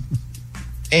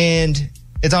 And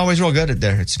it's always real good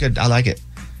there. It's good. I like it.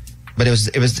 But it was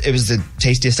the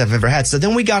tastiest I've ever had. So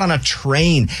then we got on a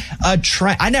train.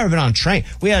 I'd never been on a train.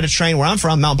 We had a train where I'm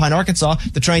from, Mountain Pine, Arkansas.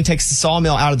 The train takes the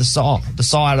sawmill out of the saw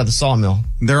out of the sawmill.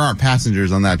 There aren't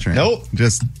passengers on that train. Nope.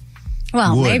 Just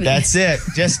wood. Maybe. That's it.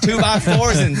 Just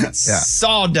 2x4s and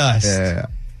sawdust. Yeah.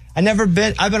 I've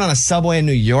been on a subway in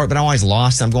New York, but I'm always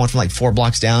lost. I'm going from like 4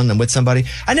 blocks down and I'm with somebody.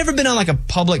 I've never been on like a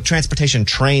public transportation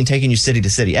train taking you city to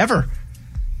city ever.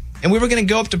 And we were going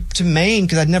to go up to Maine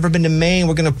because I'd never been to Maine.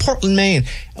 We're going to Portland, Maine.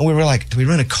 And we were like, do we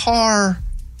rent a car?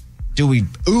 Do we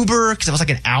Uber? Because it was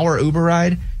like an hour Uber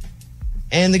ride.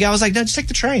 And the guy was like, no, just take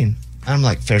the train. And I'm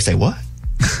like, fair to say what?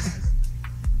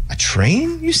 A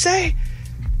train, you say?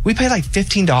 We paid like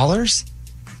 $15.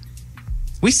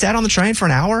 We sat on the train for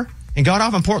an hour and got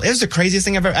off in Portland. It was the craziest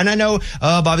thing I've ever. And I know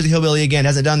Bobby the Hillbilly again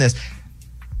hasn't done this.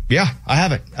 Yeah, I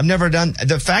haven't. I've never done.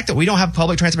 The fact that we don't have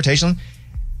public transportation,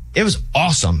 it was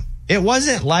awesome. It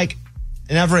wasn't like,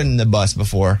 I've never ridden the bus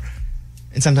before,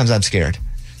 and sometimes I'm scared.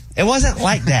 It wasn't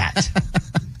like that.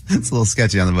 It's a little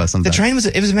sketchy on the bus sometimes. The train was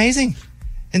amazing.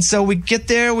 And so we get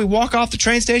there, we walk off the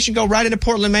train station, go right into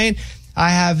Portland, Maine.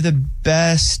 I have the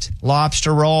best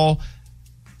lobster roll.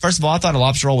 First of all, I thought a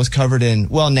lobster roll was covered in,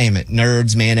 well, name it,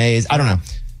 nerds, mayonnaise, I don't know,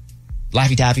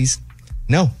 Laffy Taffies.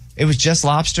 No, it was just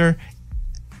lobster.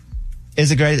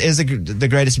 The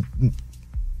greatest.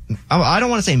 I don't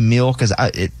want to say meal because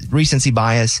recency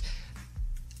bias.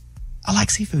 I like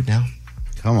seafood now.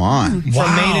 Come on.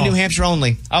 From Maine and New Hampshire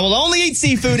only. I will only eat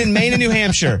seafood in Maine and New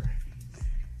Hampshire.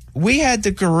 We had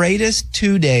the greatest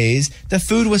 2 days. The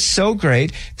food was so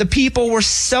great. The people were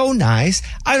so nice.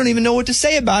 I don't even know what to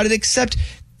say about it except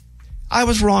I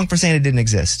was wrong for saying it didn't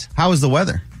exist. How was the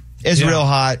weather? It's real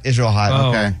hot. It's real hot. Oh.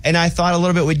 Okay. And I thought a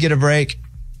little bit we'd get a break.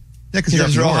 Yeah, because it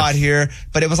was real hot here,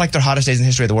 but it was like their hottest days in the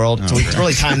history of the world. So we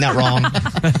really timed that wrong.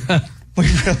 We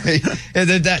really,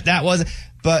 that wasn't,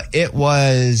 but it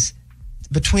was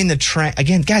between the train.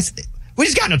 Again, guys, we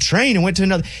just got in a train and went to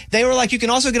another. They were like, you can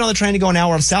also get on the train and go an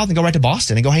hour south and go right to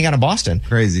Boston and go hang out in Boston.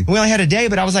 Crazy. We only had a day,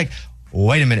 but I was like,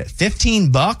 wait a minute,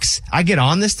 $15? I get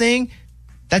on this thing?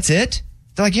 That's it?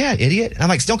 They're like, yeah, idiot. And I'm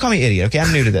like, don't call me idiot, okay?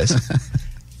 I'm new to this.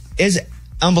 It's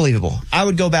unbelievable. I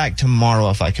would go back tomorrow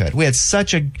if I could. We had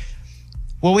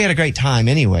we had a great time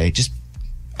anyway, just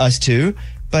us two.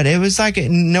 But it was like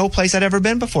no place I'd ever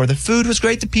been before. The food was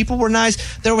great. The people were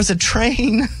nice. There was a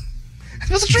train. It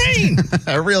was a train.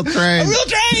 A real train. A real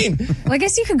train. Well, I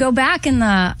guess you could go back in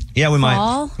the we fall.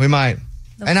 might. We might.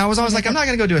 And I was always like, I'm not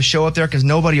going to go do a show up there because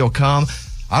nobody will come.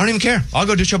 I don't even care. I'll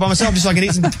go do a show by myself just so I can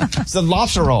eat some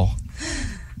lobster roll.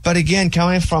 But again,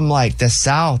 coming from like the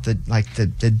South,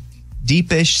 the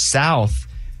deepish South,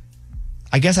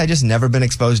 I guess I just never been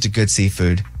exposed to good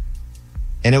seafood.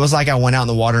 And it was like I went out in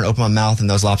the water and opened my mouth and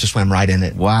those lobsters swam right in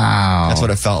it. Wow. That's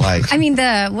what it felt like. I mean,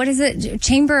 what is it?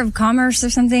 Chamber of Commerce or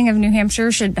something of New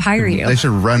Hampshire should hire you. They should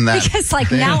run that. Because like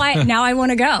now I want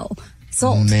to go.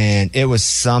 Sold. Oh, man, it was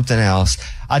something else.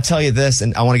 I'll tell you this,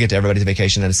 and I want to get to everybody's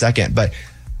vacation in a second, but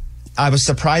I was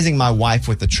surprising my wife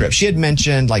with the trip. She had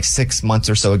mentioned like 6 months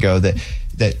or so ago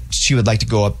that she would like to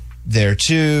go up there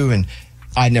too, and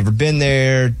I'd never been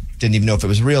there, didn't even know if it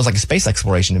was real. It was like a space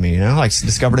exploration to me, like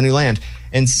discovered a new land.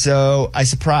 And so I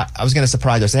was going to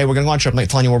surprise her. Say, hey, we're going to go on a trip. I'm not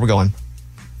telling you where we're going.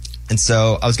 And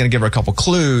so I was going to give her a couple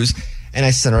clues, and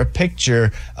I sent her a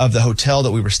picture of the hotel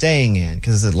that we were staying in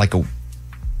because it's like a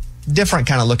different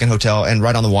kind of looking hotel and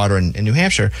right on the water in New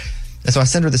Hampshire. And so I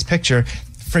sent her this picture,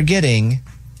 forgetting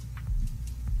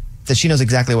that she knows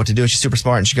exactly what to do. She's super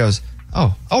smart. And she goes,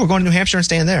 oh, we're going to New Hampshire and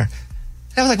staying there.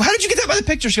 I was like, well, how did you get that by the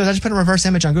picture? She goes, I just put a reverse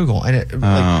image on Google and it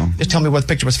just tell me what the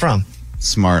picture was from.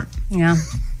 Smart. Yeah.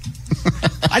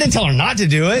 I didn't tell her not to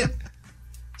do it.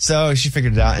 So she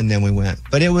figured it out and then we went.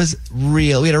 But it was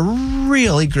real. We had a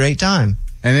really great time.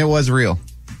 And it was real.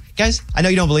 Guys, I know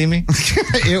you don't believe me.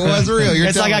 It was real.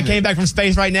 It's like I came back from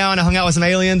space right now and I hung out with some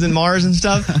aliens and Mars and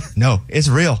stuff. No, it's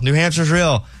real. New Hampshire's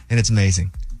real. And it's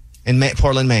amazing. In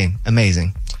Portland, Maine.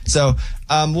 Amazing. So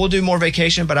we'll do more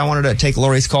vacation, but I wanted to take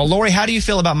Lori's call. Lori, how do you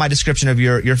feel about my description of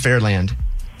your Fairland?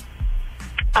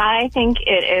 I think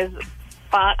it is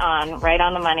spot on, right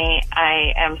on the money.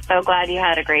 I am so glad you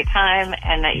had a great time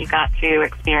and that you got to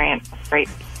experience great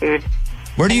food.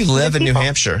 Where do you live in New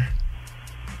Hampshire?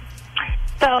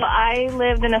 So I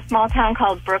lived in a small town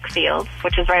called Brookfield,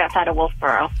 which is right outside of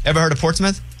Wolfboro. Ever heard of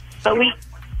Portsmouth? Oh,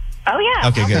 yeah.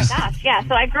 Okay, good. Oh, my gosh. Yeah,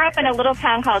 so I grew up in a little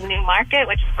town called Newmarket,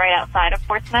 which is right outside of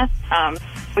Portsmouth.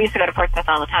 We used to go to Portsmouth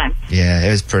all the time. Yeah,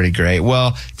 it was pretty great.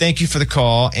 Well, thank you for the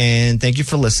call, and thank you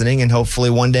for listening, and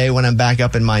hopefully one day when I'm back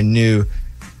up in my new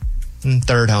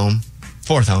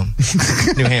fourth home,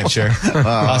 New Hampshire,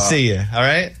 I'll see you, all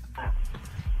right?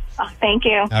 Oh, thank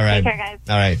you. All right. Take care, guys.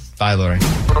 All right. Bye, Lori.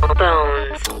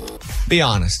 Be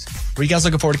honest. Were you guys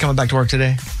looking forward to coming back to work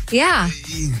today? Yeah.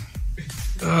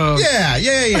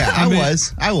 Yeah.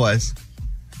 I was.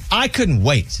 I couldn't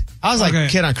wait. I was like a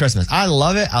kid on Christmas. I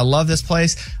love it. I love this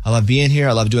place. I love being here.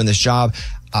 I love doing this job.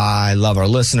 I love our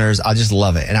listeners. I just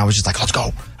love it. And I was just like, let's go.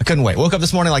 I couldn't wait. Woke up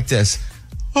this morning like this.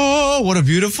 Oh, what a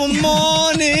beautiful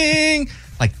morning.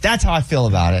 Like, that's how I feel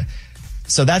about it.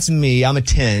 So that's me. I'm a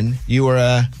 10. You were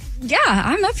a... Yeah,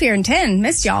 I'm up here in 10.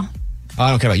 Missed y'all. Oh, I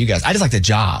don't care about you guys. I just like the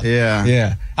job.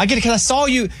 Yeah. I get it because I saw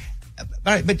you.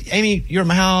 But Amy, you're at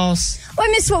my house. Well,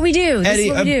 I missed what we do. Eddie, this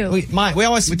is what we do. We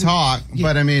always talk,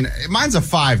 but I mean, mine's a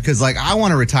 5 because like I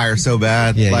want to retire so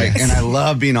bad, and I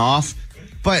love being off,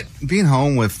 but being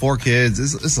home with 4 kids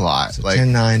is a lot. So like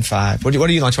 10, 9, 5. What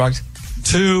are you, Lunchbox?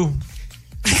 2.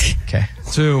 Okay.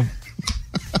 2.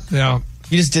 Yeah.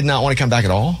 You just did not want to come back at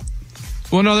all?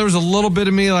 Well, no, there was a little bit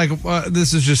of me like,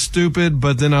 this is just stupid.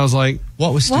 But then I was like,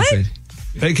 what was stupid?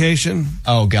 Vacation.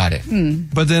 Oh, got it.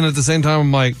 But then at the same time,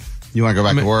 I'm like, you want to go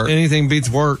back to work? Anything beats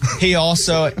work. He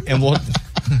also,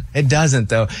 it doesn't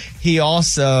though. He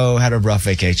also had a rough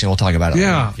vacation. We'll talk about it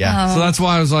later. Yeah. So that's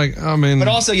why I was like, But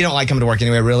also, you don't like coming to work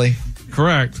anyway, really?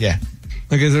 Correct. Yeah.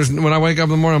 Like, when I wake up in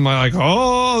the morning, I'm like,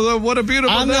 oh, what a beautiful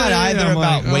day. I'm not either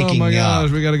about waking up. Oh my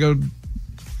gosh, we got to go.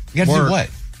 You got to do what?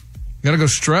 Got to go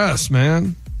stress,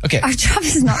 man. Okay. Our job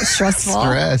is not stressful.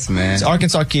 Stress, man. So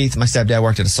Arkansas Keith, my stepdad,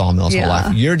 worked at a sawmill his whole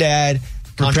life. Your dad,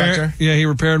 contractor? He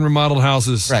repaired and remodeled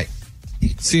houses. Right.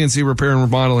 CNC repair and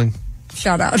remodeling.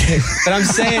 Shout out. But I'm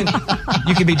saying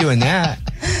you could be doing that.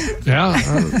 Yeah.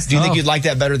 Do you think you'd like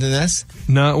that better than this?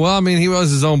 No. Well, I mean, he was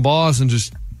his own boss and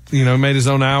just, made his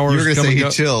own hours. You were going to say he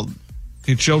chilled.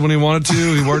 He chilled when he wanted to.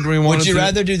 He worked when he wanted to. Would you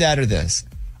rather do that or this?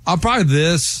 Probably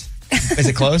this. Is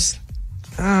it close?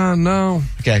 No.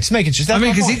 Okay, just making sure.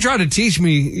 Because he tried to teach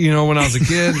me, when I was a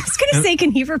kid. I was going to say, can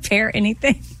he repair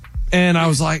anything? And I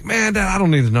was like, man, Dad, I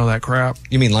don't need to know that crap.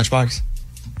 You mean Lunchbox?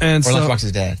 And or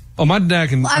Lunchbox's dad? Oh, my dad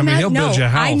can, he'll build you a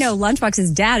house. I know Lunchbox's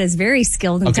dad is very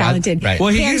skilled and talented. Right. Well,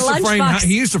 he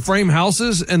used to frame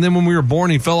houses, and then when we were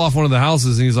born, he fell off one of the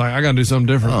houses, and he's like, I got to do something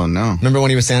different. Oh, no. Remember when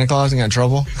he was Santa Claus and got in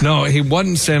trouble? No, he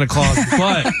wasn't Santa Claus,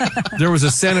 but there was a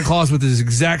Santa Claus with his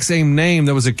exact same name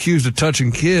that was accused of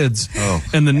touching kids. Oh.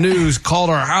 And the news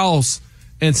called our house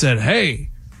and said, hey,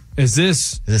 is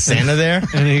this Santa there?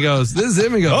 And he goes, this is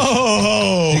him. He goes,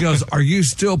 oh. He goes, are you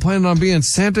still planning on being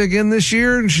Santa again this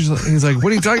year? And he's like,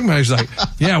 what are you talking about? He's like,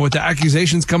 yeah, with the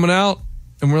accusations coming out.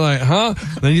 And we're like, huh?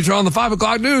 Then you turn on the 5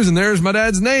 o'clock news and there's my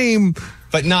dad's name.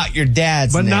 But not your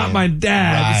dad's name. But not my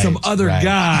dad. Right, some other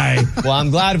guy. Well, I'm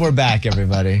glad we're back,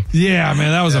 everybody. Yeah,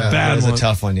 man, that was a bad one. That was a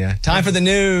tough one, yeah. Time for the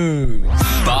news.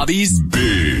 Bobby's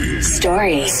Big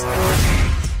Stories.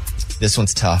 This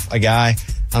one's tough. A guy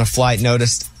on a flight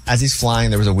noticed as he's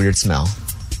flying, there was a weird smell.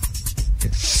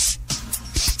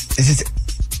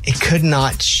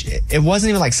 It wasn't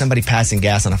even like somebody passing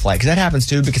gas on a flight, because that happens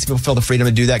too, because people feel the freedom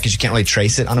to do that because you can't really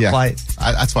trace it on a flight.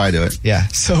 That's why I do it. Yeah.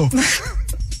 So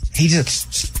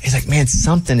he's like, man,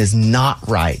 something is not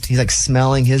right. He's like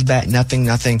smelling his back,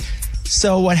 nothing.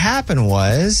 So what happened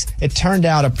was, it turned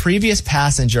out a previous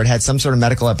passenger had some sort of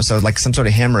medical episode, like some sort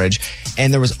of hemorrhage,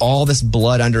 and there was all this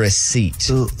blood under his seat.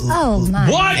 Oh,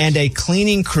 my. What? And a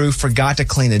cleaning crew forgot to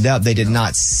clean it up. They did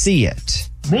not see it.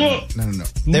 No.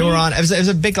 They were on, it was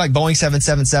a big like Boeing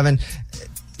 777.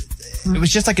 It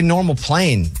was just like a normal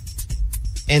plane.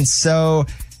 And so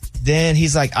then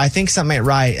he's like, I think something ain't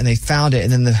right. And they found it.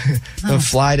 And then the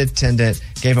flight attendant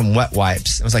gave him wet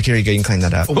wipes. I was like, here you go, you can clean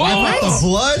that up. What? The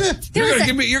blood?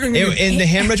 And the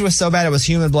hemorrhage was so bad, it was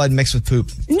human blood mixed with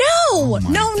poop. No.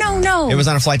 It was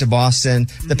on a flight to Boston.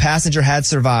 The passenger had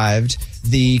survived.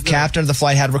 The captain of the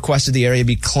flight had requested the area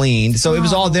be cleaned. So it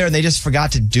was all there, and they just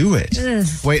forgot to do it. Ugh.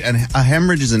 Wait, a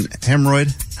hemorrhage is an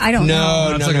hemorrhoid? I don't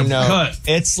know. No.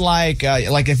 It's like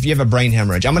if you have a brain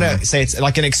hemorrhage. I'm going to say it's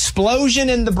like an explosion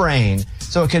in the brain.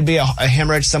 So it could be a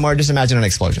hemorrhage somewhere. Just imagine an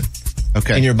explosion.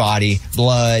 Okay. In your body,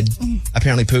 blood,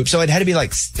 apparently poop. So it had to be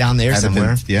like down there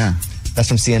somewhere. Yeah. That's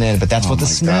from CNN, but that's what the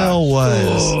smell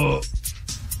was. Oh.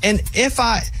 And if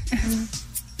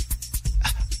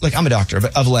look, I'm a doctor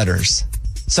of letters.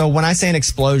 So when I say an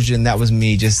explosion, that was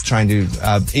me just trying to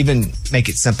even make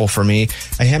it simple for me.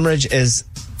 A hemorrhage is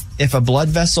if a blood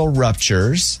vessel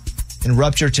ruptures, and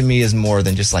rupture to me is more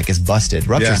than just like it's busted.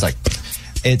 Rupture is like,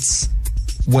 it's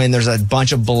when there's a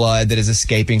bunch of blood that is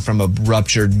escaping from a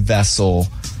ruptured vessel.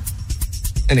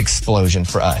 An explosion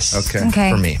for us. Okay.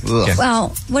 For me. Okay. Well,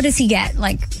 what does he get?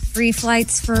 Like free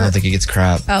flights for? I don't think he gets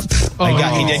crap. Oh.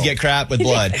 He did get crap with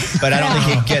blood, but I don't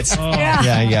think he gets.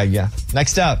 Yeah.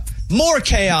 Next up, more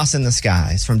chaos in the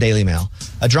skies from Daily Mail.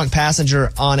 A drunk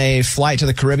passenger on a flight to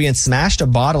the Caribbean smashed a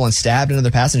bottle and stabbed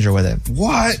another passenger with it.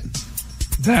 What?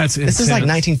 That's This is like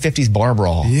 1950s bar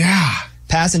brawl. Yeah.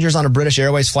 Passengers on a British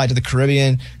Airways flight to the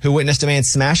Caribbean who witnessed a man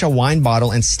smash a wine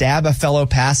bottle and stab a fellow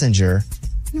passenger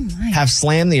have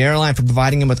slammed the airline for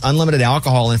providing him with unlimited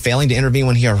alcohol and failing to intervene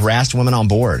when he harassed women on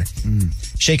board.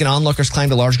 Shaken onlookers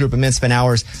claimed a large group of men spent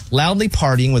hours loudly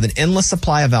partying with an endless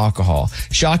supply of alcohol.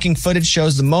 Shocking footage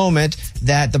shows the moment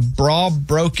that the brawl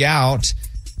broke out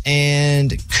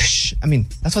and,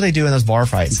 that's what they do in those bar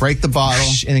fights. Break the bottle.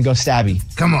 And then go stabby.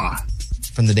 Come on.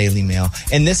 From the Daily Mail.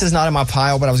 And this is not in my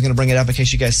pile, but I was going to bring it up in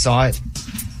case you guys saw it.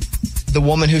 The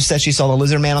woman who said she saw the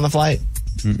lizard man on the flight.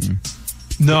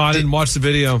 No, I didn't watch the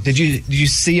video. Did you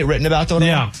see it written about though?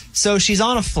 Yeah. So she's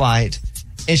on a flight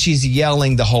and she's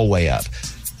yelling the whole way up.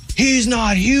 He's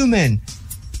not human.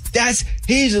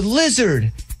 He's a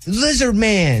lizard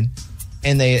man.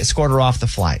 And they escort her off the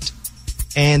flight.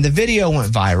 And the video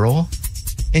went viral.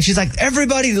 And she's like,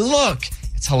 everybody look.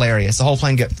 It's hilarious. The whole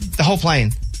plane,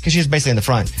 because she was basically in the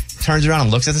front, turns around and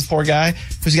looks at this poor guy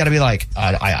who's got to be like,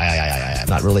 I'm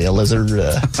not really a lizard.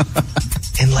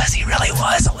 Unless he really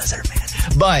was a lizard man.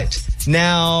 But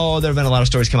now there have been a lot of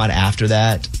stories come out after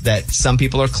that some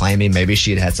people are claiming maybe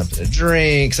she'd had something to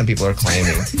drink. Some people are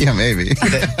claiming. Yeah, maybe.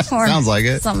 Sounds like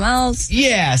it. Something else.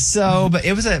 Yeah, but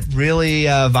it was a really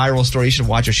viral story. You should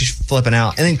watch her. She's flipping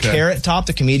out. And then Carrot Top,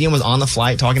 the comedian, was on the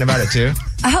flight talking about it too.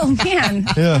 Oh, man.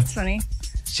 Yeah. That's funny.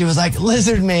 She was like,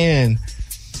 lizard man.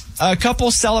 A couple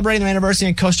celebrating their anniversary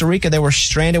in Costa Rica, they were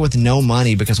stranded with no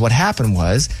money because what happened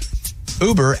was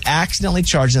Uber accidentally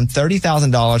charged them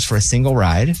 $30,000 for a single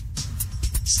ride.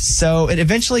 So it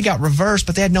eventually got reversed,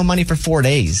 but they had no money for 4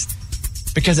 days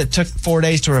because it took 4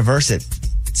 days to reverse it.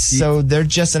 So they're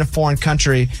just in a foreign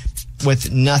country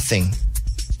with nothing.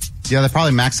 Yeah, they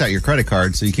probably maxed out your credit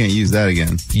card, so you can't use that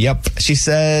again. Yep. She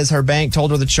says her bank told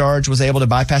her the charge was able to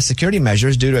bypass security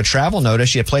measures due to a travel notice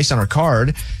she had placed on her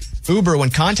card. Uber, when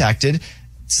contacted,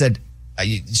 said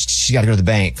she got to go to the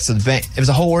bank. So the bank, it was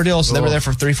a whole ordeal. So they were there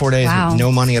for 3-4 days with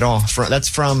no money at all. That's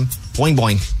from Boing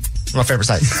Boing, my favorite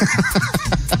site.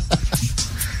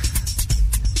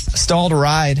 Stalled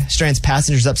ride strands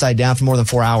passengers upside down for more than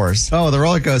 4 hours. Oh, the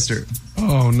roller coaster.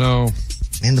 Oh, no.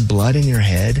 And the blood in your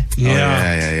head. Yeah.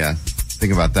 Oh, yeah.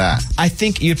 Think about that. I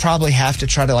think you'd probably have to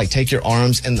try to take your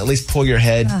arms and at least pull your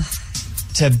head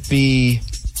to be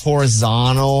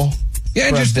horizontal. Yeah,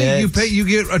 and just think you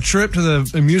get a trip to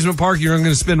the amusement park, you're only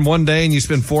going to spend 1 day and you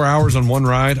spend 4 hours on one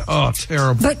ride. Oh,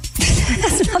 terrible. But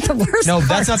that's not the worst part. No,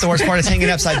 that's not the worst part. It's hanging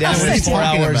upside down when it's 4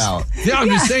 hours. Yeah, I'm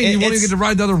just saying you won't even get to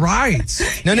ride the other rides.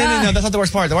 No, that's not the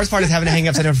worst part. The worst part is having to hang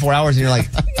upside down for 4 hours and you're like...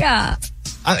 Yeah.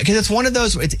 Because it's one of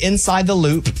those, it's inside the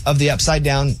loop of the upside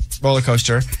down roller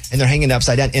coaster and they're hanging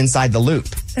upside down inside the loop.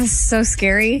 That's so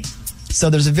scary. So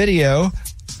there's a video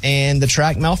and the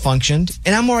track malfunctioned.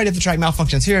 And I'm worried if the track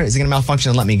malfunctions here, is it going to malfunction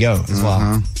and let me go as well?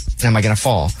 And am I going to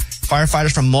fall?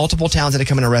 Firefighters from multiple towns had to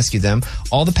come in and rescue them.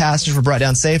 All the passengers were brought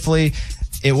down safely.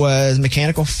 It was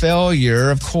mechanical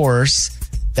failure, of course.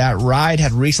 That ride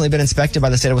had recently been inspected by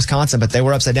the state of Wisconsin, but they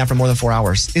were upside down for more than 4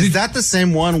 hours. Is that the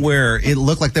same one where it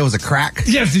looked like there was a crack?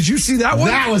 Yes, did you see that one?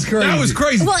 That was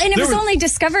crazy. Well, and it was only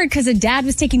discovered because a dad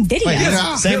was taking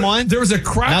video. Same one? There was a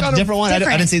crack on a different one? I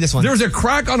didn't see this one. There was a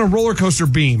crack on a roller coaster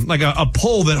beam, like a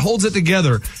pole that holds it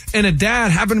together. And a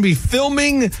dad happened to be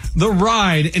filming the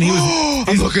ride, and he was...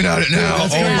 I'm looking at it now. Oh,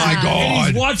 my God. And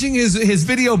he's watching his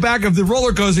video back of the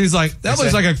roller coaster. He's like, that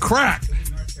looks like a crack.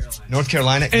 North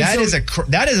Carolina. And that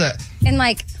is a... And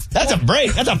That's a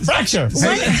break. That's a fracture.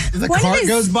 The cart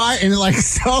goes by and it like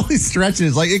slowly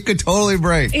stretches. Like it could totally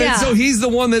break. And so he's the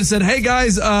one that said, hey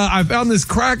guys, I found this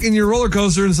crack in your roller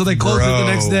coaster. And so they closed it the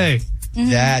next day.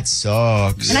 That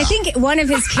sucks. And I think one of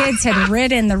his kids had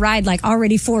ridden the ride like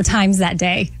already 4 times that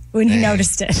day when he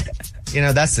noticed it. You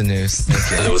know, that's the news.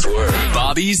 Thank you. Those were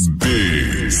Bobby's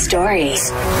Big Stories.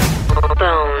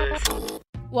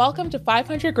 Welcome to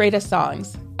 500 Greatest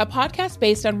Songs, a podcast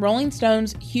based on Rolling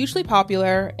Stone's hugely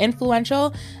popular,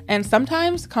 influential, and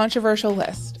sometimes controversial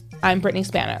list. I'm Brittany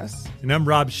Spanos. And I'm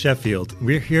Rob Sheffield.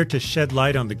 We're here to shed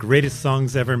light on the greatest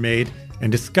songs ever made and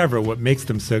discover what makes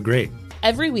them so great.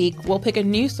 Every week, we'll pick a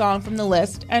new song from the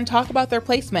list and talk about their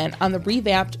placement on the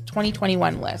revamped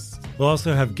 2021 list. We'll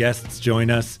also have guests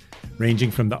join us,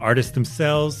 ranging from the artists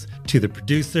themselves to the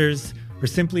producers, or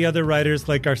simply other writers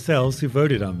like ourselves who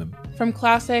voted on them. From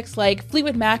classics like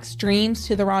Fleetwood Mac's Dreams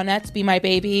to the Ronettes' Be My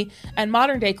Baby, and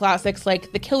modern-day classics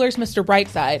like The Killer's Mr.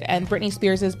 Brightside and Britney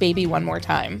Spears' Baby One More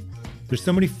Time. There's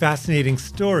so many fascinating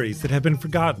stories that have been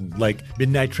forgotten, like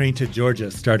Midnight Train to Georgia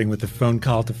starting with a phone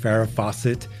call to Farrah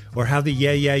Fawcett, or how the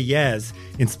Yeah Yeah Yeahs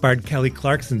inspired Kelly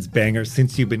Clarkson's banger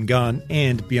Since You've Been Gone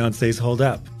and Beyoncé's Hold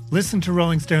Up. Listen to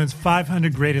Rolling Stone's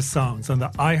 500 Greatest Songs on the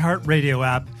iHeartRadio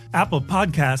app, Apple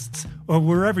Podcasts, or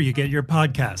wherever you get your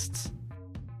podcasts.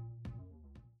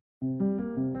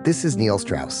 This is Neil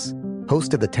Strauss,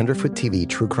 host of the Tenderfoot TV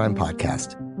true crime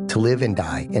podcast, To Live and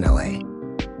Die in LA.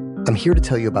 I'm here to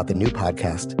tell you about the new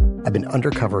podcast I've been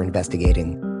undercover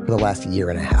investigating for the last year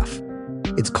and a half.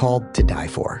 It's called To Die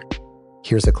For.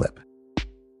 Here's a clip.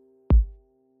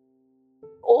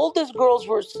 All these girls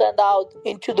were sent out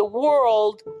into the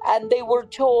world and they were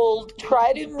told,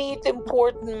 try to meet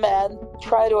important men,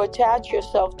 try to attach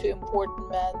yourself to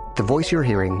important men. The voice you're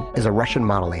hearing is a Russian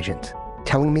model agent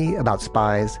telling me about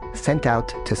spies sent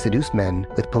out to seduce men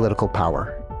with political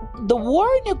power. The war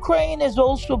in Ukraine is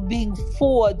also being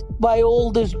fought by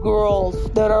all these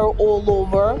girls that are all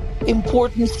over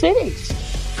important cities.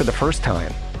 For the first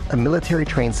time, a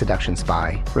military-trained seduction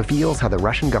spy reveals how the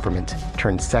Russian government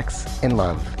turned sex and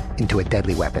love into a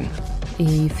deadly weapon.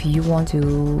 If you want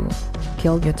to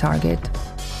kill your target,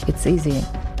 it's easy.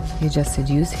 You just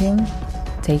seduce him,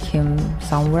 take him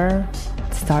somewhere,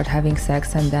 start having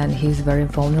sex, and then he's very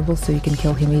vulnerable, so you can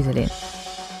kill him easily.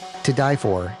 To Die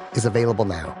For is available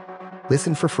now.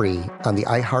 Listen for free on the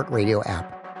iHeartRadio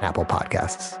app, Apple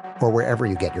Podcasts, or wherever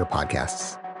you get your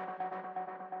podcasts.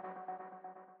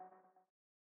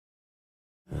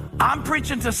 I'm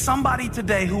preaching to somebody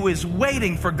today who is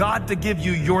waiting for God to give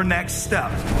you your next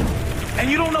step. And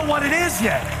you don't know what it is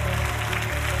yet.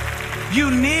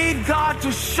 You need God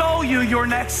to show you your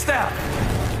next step.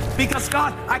 Because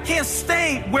God, I can't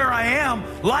stay where I am,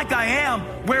 like I am,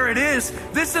 where it is.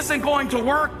 This isn't going to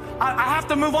work. I have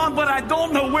to move on, but I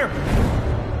don't know where.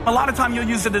 A lot of time you'll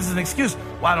use it as an excuse.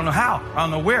 Well, I don't know how. I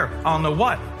don't know where. I don't know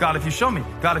what. God, if you show me.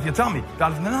 God, if you tell me.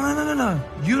 God, if... No.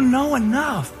 You know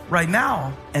enough right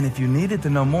now. And if you needed to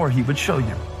know more, he would show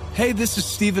you. Hey, this is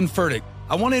Stephen Furtick.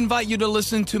 I want to invite you to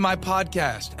listen to my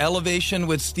podcast, Elevation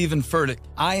with Stephen Furtick.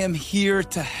 I am here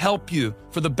to help you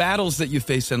for the battles that you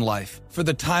face in life, for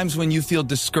the times when you feel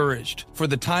discouraged, for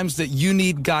the times that you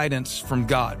need guidance from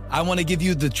God. I want to give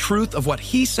you the truth of what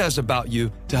he says about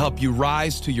you to help you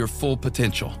rise to your full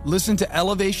potential. Listen to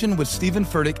Elevation with Stephen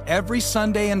Furtick every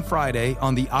Sunday and Friday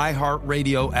on the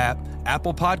iHeartRadio app,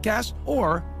 Apple Podcasts,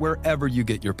 or wherever you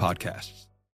get your podcasts.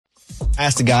 I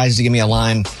asked the guys to give me a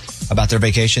line about their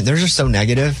vacation. They're just so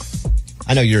negative.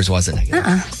 I know yours wasn't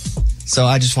negative. So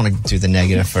I just want to do the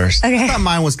negative first. Okay. I thought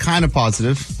mine was kind of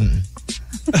positive. And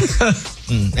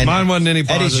mine wasn't any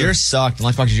positive. Eddie's yours sucked.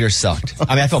 Lunchbox's yours sucked.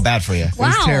 I mean, I feel bad for you. Wow.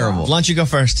 It was terrible. Lunch, you go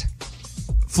first.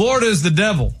 Florida is the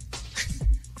devil.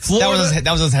 Florida,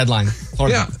 that was his headline.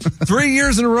 Florida. Yeah. 3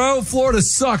 years in a row, Florida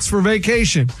sucks for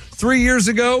vacation. 3 years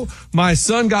ago, my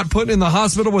son got put in the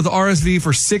hospital with RSV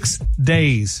for 6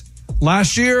 days.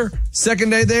 Last year, second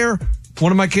day there,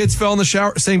 one of my kids fell in the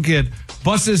shower. Same kid.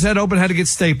 Busted his head open, had to get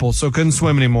staples, so couldn't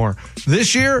swim anymore.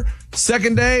 This year,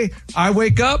 second day, I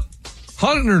wake up,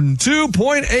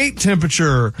 102.8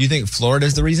 temperature. You think Florida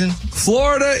is the reason?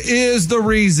 Florida is the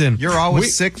reason. You're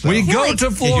always sick, though. We go to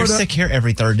Florida. Yeah, you're sick here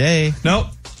every third day. Nope.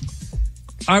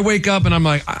 I wake up and I'm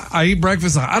like, I eat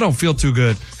breakfast. I don't feel too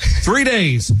good. 3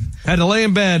 days. Had to lay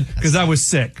in bed because I was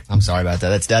sick. I'm sorry about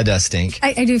that. That does stink.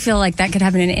 I do feel like that could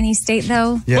happen in any state,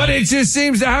 though. Yeah. But it just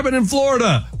seems to happen in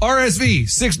Florida. RSV,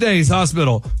 6 days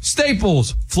hospital.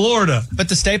 Staples, Florida. But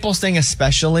the Staples thing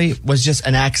especially was just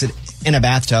an accident in a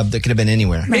bathtub that could have been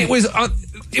anywhere. It was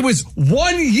It was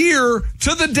 1 year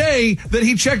to the day that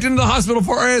he checked into the hospital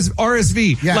for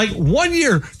RSV. Yeah. Like 1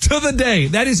 year to the day.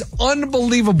 That is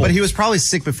unbelievable. But he was probably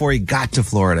sick before he got to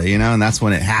Florida, and that's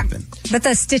when it happened. But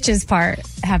the stitches part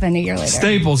happened a year later.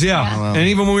 Staples, yeah. And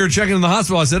even when we were checking in the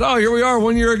hospital, I said, here we are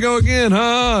 1 year ago again,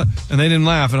 huh? And they didn't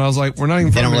laugh. And I was like, we're not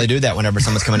even. They don't really do that whenever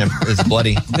someone's coming in. It's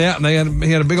bloody. Yeah, and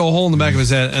he had a big old hole in the back of his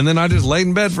head. And then I just laid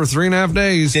in bed for 3.5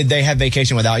 days. Did they have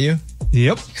vacation without you?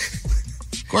 Yep.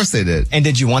 Of course they did. And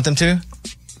did you want them to?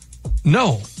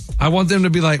 No. I want them to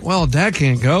be like, well, Dad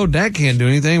can't go. Dad can't do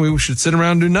anything. We should sit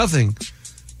around and do nothing.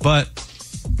 But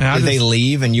did they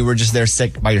leave and you were just there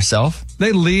sick by yourself?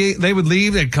 They would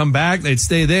leave. They'd come back. They'd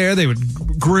stay there. They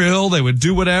would grill. They would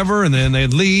do whatever. And then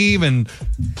they'd leave. And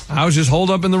I was just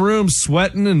holed up in the room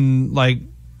sweating and like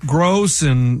gross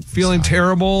and feeling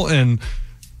terrible and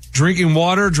drinking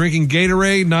water, drinking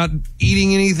Gatorade, not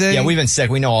eating anything. Yeah, we've been sick.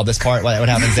 We know all this part, what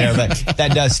happens there, but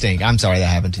that does stink. I'm sorry that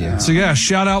happened to you. So yeah,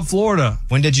 shout out Florida.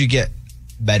 When did you get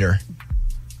better?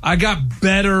 I got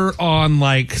better on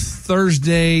like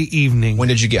Thursday evening. When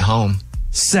did you get home?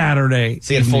 Saturday.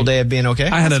 So you had a full day of being okay?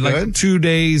 I had like 2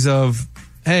 days of,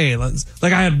 I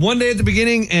had 1 day at the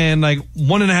beginning and like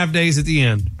 1.5 days at the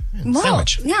end. Well,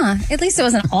 Sandwich. yeah, at least it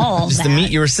wasn't all Just that. the meat,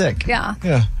 you were sick. Yeah.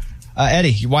 Yeah.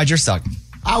 Eddie, why'd yours suck?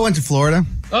 I went to Florida.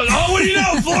 What do you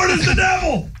know? Florida's the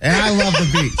devil. And I love the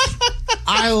beach.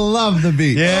 I love the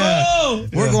beach. Yeah. Oh.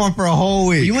 We're going for a whole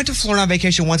week. You went to Florida on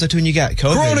vacation once or two and you got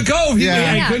COVID. Corona Cove. He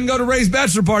Yeah. couldn't go to Ray's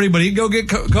bachelor party, but he'd go get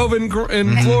COVID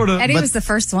in Florida. Eddie was the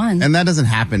first one. And that doesn't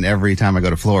happen every time I go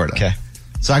to Florida. Okay.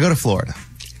 So I go to Florida.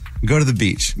 Go to the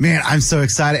beach. Man, I'm so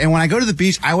excited. And when I go to the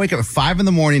beach, I wake up at 5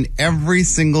 a.m. every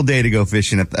single day to go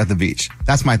fishing at the beach.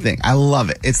 That's my thing. I love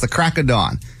it. It's the crack of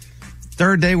dawn.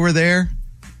 Third day we're there.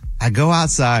 I go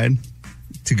outside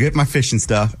to get my fishing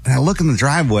stuff, and I look in the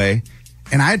driveway,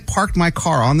 and I had parked my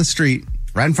car on the street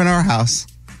right in front of our house,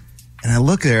 and I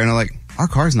look there, and I'm like, our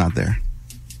car's not there.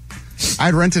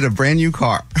 I'd rented a brand new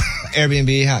car.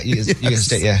 Airbnb, you can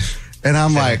stay, yeah. And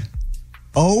I'm like,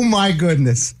 oh my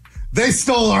goodness, they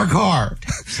stole our car.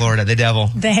 Florida, the devil.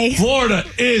 Florida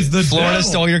is the Florida devil.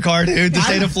 stole your car, dude. The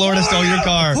state of Florida stole your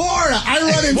car. Florida, I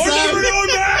run inside. We're never going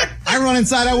back. I run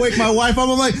inside, I wake my wife up,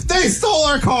 I'm like, they stole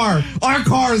our car. Our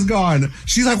car is gone.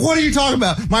 She's like, what are you talking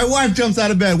about? My wife jumps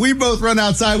out of bed. We both run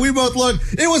outside. We both look.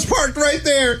 It was parked right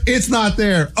there. It's not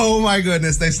there. Oh my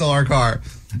goodness, they stole our car.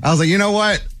 I was like, you know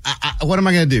what? What am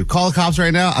I going to do? Call the cops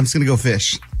right now? I'm just going to go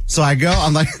fish. So I go,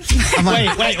 I'm like. Wait.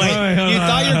 You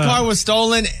thought your car was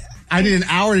stolen? I need an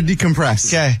hour to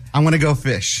decompress. Okay. I'm going to go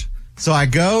fish. So I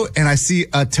go and I see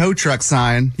a tow truck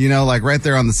sign, like right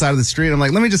there on the side of the street. I'm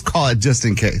like, let me just call it just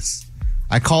in case.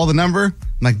 I call the number. I'm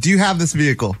like, do you have this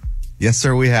vehicle? Yes,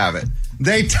 sir, we have it.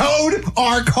 They towed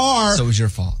our car. So it was your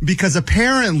fault. Because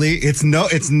apparently it's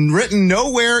written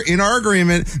nowhere in our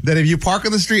agreement that if you park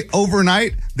on the street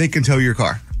overnight, they can tow your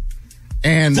car.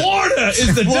 And Florida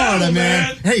is the devil,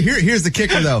 man. Hey, here's the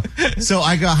kicker though. So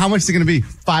I go, how much is it going to be?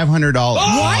 $500.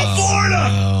 What?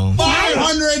 Florida?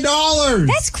 $500.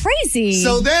 That's crazy.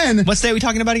 So then, what state are we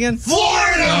talking about again?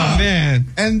 Florida. Oh, man.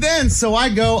 And then, so I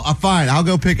go, fine, I'll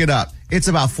go pick it up. It's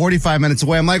about 45 minutes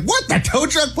away. I'm like, what? The tow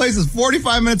truck place is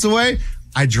 45 minutes away?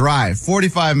 I drive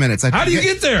 45 minutes. How do you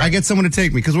get there? I get someone to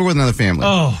take me because we're with another family.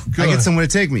 Oh, good. I get someone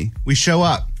to take me. We show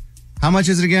up. How much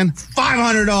is it again?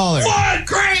 $500. What?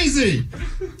 Crazy.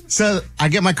 So I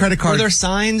get my credit card. Were there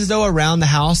signs, though, around the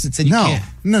house that said you can't?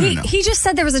 No. He just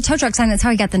said there was a tow truck sign. That's how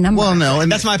he got the number. Well, no.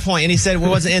 And that's my point. And he said it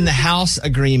wasn't in the house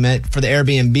agreement for the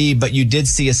Airbnb, but you did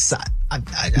see a sign. I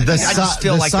just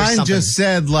feel the like there's sign something. just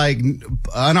said like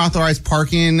unauthorized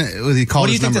parking. He called What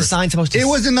do you his think number. the sign's supposed to say? It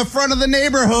was in the front of the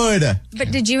neighborhood. But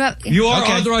did you have? You are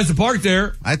authorized to park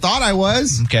there. I thought I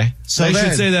was. Okay. So they then,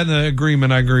 should say that in the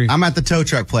agreement. I agree. I'm at the tow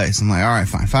truck place. I'm like, all right,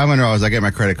 fine. $500. I get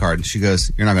my credit card. And she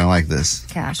goes, you're not going to like this.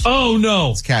 Cash. Oh,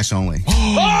 no. It's cash only.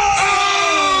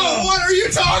 Oh! What are you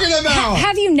talking about?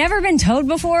 Have you never been towed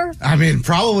before? I mean,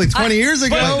 probably 20 years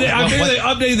ago. But I think they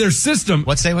updated their system.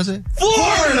 What state was it?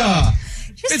 Florida.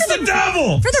 It's the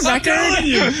devil. For the I'm record. telling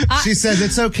you. She says,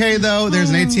 it's okay, though.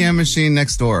 There's an ATM machine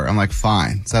next door. I'm like,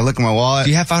 fine. So I look at my wallet.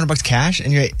 Do you have $500 cash?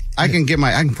 And I can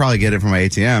probably get it from my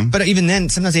ATM. But even then,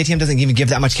 sometimes the ATM doesn't even give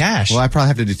that much cash. Well, I probably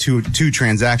have to do two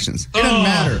transactions. It doesn't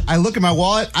matter. I look at my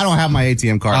wallet. I don't have my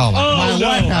ATM card. Oh, my my gosh.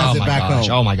 wife has Oh, it my back gosh.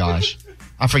 home. Oh, my gosh.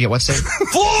 I forget what state.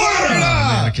 Florida.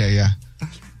 Man, okay, yeah.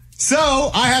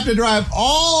 So I have to drive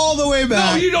all the way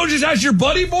back. No, you don't just ask your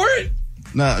buddy for it?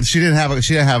 No, she didn't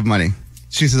have money.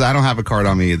 She says, I don't have a card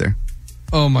on me either.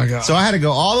 Oh, my God. So I had to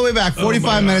go all the way back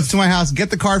 45 minutes to my house, get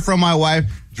the card from my wife,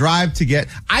 drive to get.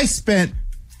 I spent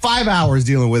 5 hours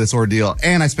dealing with this ordeal,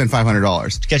 and I spent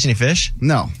 $500. Did you catch any fish?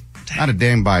 No. Not a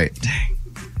dang bite.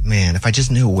 Man, if I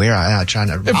just knew where I'm trying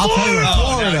to. In I'll tell you Florida. where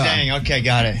Florida. No, dang. Okay,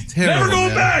 got it. Never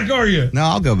going back, are you? No,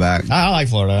 I'll go back. I like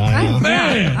Florida. I know.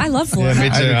 Man. I love Florida. Yeah, me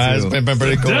too. I do too. It's been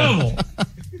pretty cool. Devil.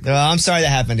 Well, I'm sorry that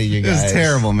happened to you It guys. was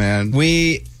terrible, man.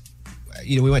 We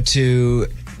went to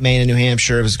Maine and New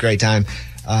Hampshire. It was a great time.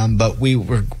 But we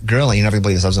were grilling. You're never going to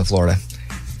believe this. I was in Florida.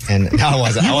 And no, I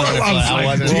wasn't. I wasn't in Florida. I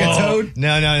wasn't. Did you get towed?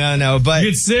 No. But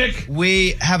You get sick?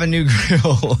 we have a new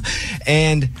grill.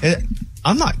 And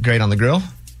I'm not great on the grill,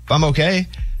 but I'm okay.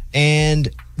 And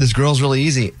this grill's really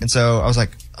easy. And so I was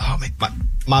like, oh,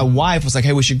 my wife was like,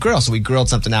 hey, we should grill. So we grilled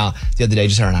something out the other day,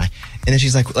 just her and I. And then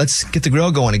she's like, let's get the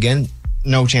grill going again.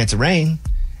 No chance of rain.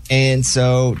 And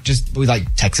so we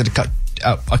texted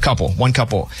one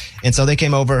couple. And so they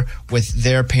came over with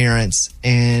their parents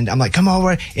and I'm like, come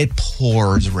over. It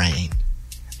pours rain.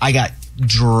 I got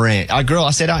drenched.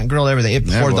 I stayed out and grilled everything. It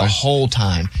poured the whole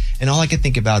time. And all I could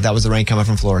think about, that was the rain coming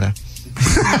from Florida.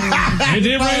 It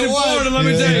did rain in Florida, let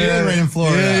me tell you. It did rain in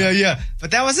Florida. Yeah. But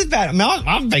that wasn't bad. I mean,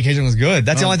 my vacation was good.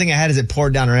 That's the only thing I had is it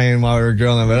poured down rain while we were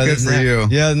grilling. But good for you.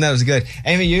 Yeah, and that was good.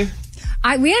 Amy, you?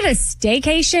 We had a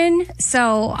staycation,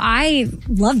 so I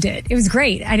loved it. It was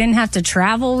great. I didn't have to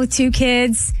travel with 2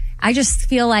 kids. I just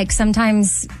feel like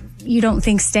sometimes you don't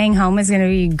think staying home is going to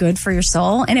be good for your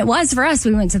soul. And it was for us.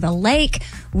 We went to the lake.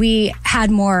 We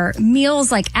had more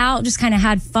meals out, just kind of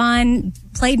had fun,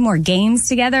 played more games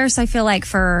together. So I feel like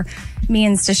for me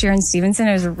and Stashir and Stevenson,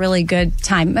 it was a really good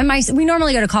time. And we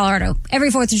normally go to Colorado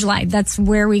every 4th of July. That's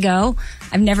where we go.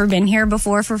 I've never been here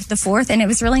before for the 4th. And it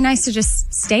was really nice to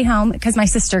just stay home because my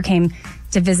sister came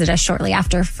to visit us shortly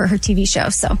after for her TV show.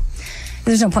 So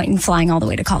there's no point in flying all the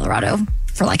way to Colorado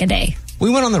for a day. We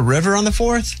went on the river on the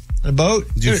 4th. On a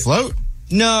boat? Did you float?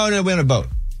 No, we went on a boat.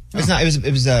 It's not.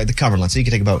 It was the Cumberland, so you could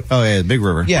take a boat. Oh yeah, the big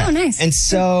river. Yeah. Oh, nice. And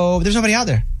so there's nobody out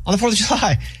there on the 4th of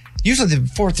July. Usually the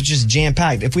 4th is just jam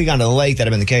packed. If we gone to the lake,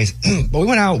 that'd have been the case. But we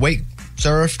went out, wake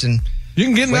surfed, and you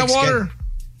can get in that water.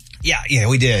 Yeah,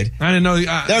 we did. I didn't know.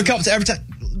 There were a couple every time.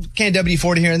 Can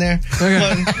WD-40 here and there.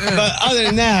 Okay. But other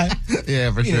than that,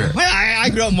 yeah, for sure.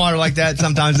 I grew up in water like that.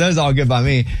 Sometimes that was all good by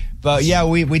me. But yeah,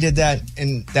 we did that,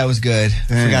 and that was good.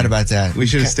 I forgot about that. We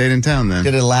should have stayed in town then.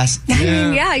 Did it last?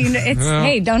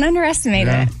 Hey, don't underestimate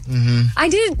it. Mm-hmm. I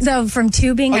did though from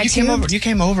tubing. You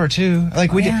came over too.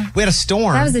 We had a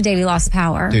storm. That was the day we lost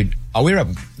power, dude.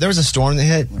 There was a storm that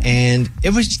hit, and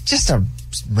it was just a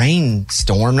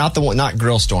rainstorm, not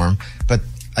grill storm, but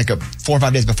a 4 or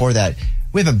 5 days before that.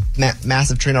 We have a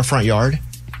massive tree in our front yard.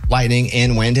 Lightning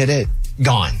and wind hit it.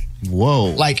 Gone.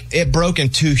 Whoa. It broke in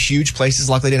 2 huge places.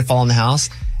 Luckily, it didn't fall on the house.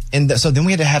 And so then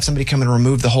we had to have somebody come and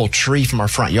remove the whole tree from our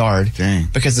front yard. Dang.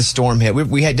 Because the storm hit.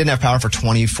 We didn't have power for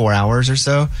 24 hours or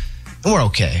so. And we're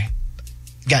okay.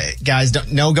 Guys,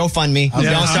 no GoFundMe.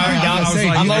 Yeah. Don't start.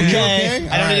 I'm okay. I don't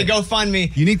right. need a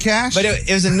GoFundMe. You need cash? But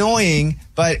it was annoying.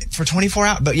 But for 24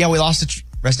 hours. But yeah, we lost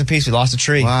rest in peace. We lost a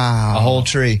tree. Wow. A whole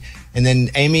tree. And then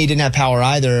Amy didn't have power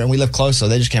either. And we lived close, so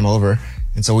they just came over.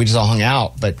 And so we just all hung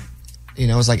out. But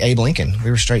it was like Abe Lincoln.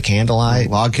 We were straight candlelight.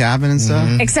 Log cabin and stuff.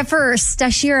 Mm-hmm. Except for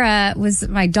Stashira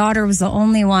my daughter was the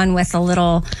only one with a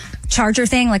little charger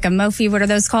thing, like a Mophie. What are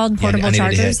those called? Portable I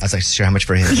chargers. I was like, sure, how much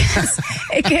for him? Yes.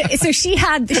 So she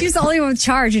was the only one with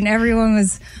charge and everyone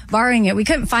was borrowing it. We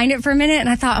couldn't find it for a minute and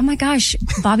I thought, oh my gosh,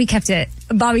 Bobby kept it.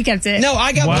 No,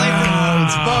 I got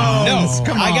blamed for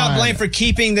Come on. I got blamed for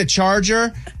keeping the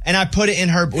charger and I put it in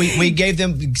her. We gave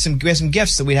them some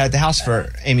gifts that we had at the house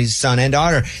for Amy's son and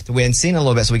daughter that we hadn't seen in a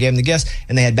little bit. So we gave them the gifts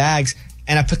and they had bags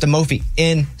and I put the Mophie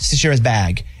in Stashira's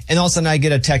bag. And all of a sudden I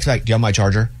get a text back, do you have my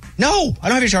charger? No, I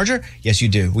don't have your charger. Yes, you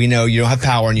do. We know you don't have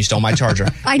power and you stole my charger.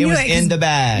 It was in the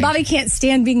bag. Bobby can't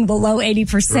stand being below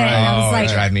 80%. Right. And I was like,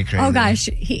 drive me crazy. oh gosh,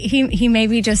 he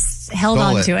maybe just held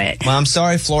on to it. Well, I'm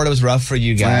sorry Florida was rough for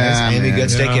you guys. Yeah, Maybe a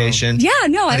good man. staycation. Yeah,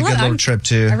 no, Had I a love good it. little trip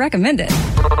too. I recommend it.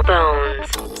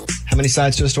 How many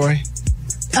sides to the story?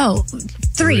 Oh,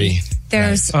 3.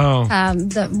 There's Right.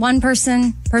 the one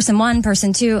person 1,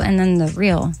 person 2, and then the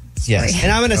real story. Yes.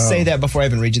 And I'm going to say that before I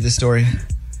even read you this story.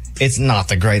 It's not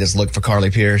the greatest look for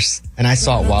Carly Pierce. And I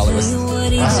saw it while it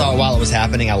was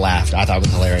happening. I laughed. I thought it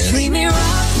was hilarious.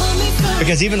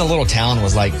 Because even the little town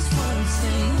was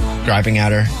griping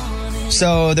at her.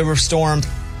 So there were storms.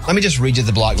 Let me just read you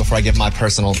the blog before I give my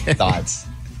personal thoughts.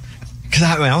 Because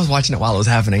I was watching it while it was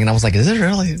happening and I was like, is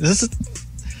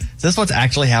this what's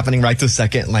actually happening right this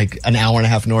second, an hour and a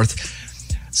half north?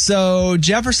 So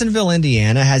Jeffersonville,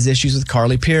 Indiana has issues with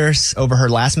Carly Pierce over her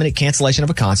last minute cancellation of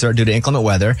a concert due to inclement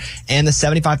weather and the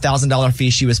 $75,000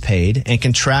 fee she was paid and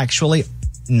contractually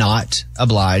not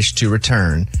obliged to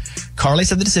return. Carly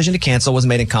said the decision to cancel was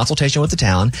made in consultation with the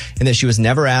town and that she was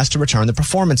never asked to return the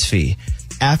performance fee.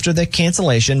 After the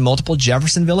cancellation, multiple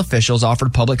Jeffersonville officials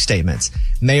offered public statements.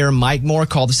 Mayor Mike Moore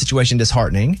called the situation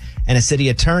disheartening, and a city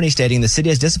attorney stating the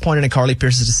city is disappointed in Carly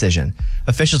Pierce's decision.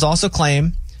 Officials also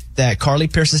claim that Carly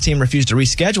Pierce's team refused to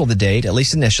reschedule the date, at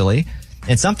least initially.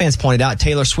 And some fans pointed out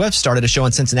Taylor Swift started a show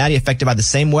in Cincinnati affected by the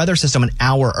same weather system an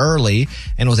hour early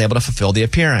and was able to fulfill the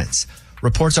appearance.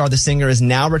 Reports are the singer is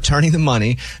now returning the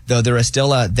money, though there is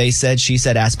still a they said, she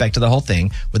said aspect to the whole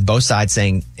thing, with both sides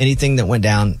saying anything that went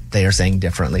down, they are saying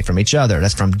differently from each other.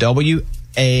 That's from WHAS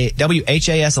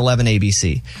 11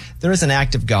 ABC. There is an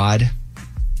act of God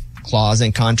clause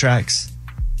in contracts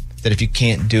that if you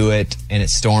can't do it and it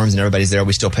storms and everybody's there,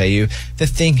 we still pay you. The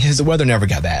thing is, the weather never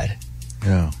got bad.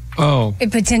 Yeah. Oh.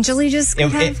 It potentially just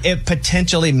it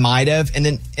potentially might have.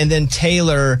 And then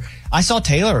Taylor, I saw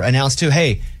Taylor announce too,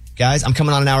 hey, guys, I'm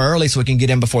coming on an hour early so we can get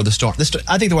in before the storm.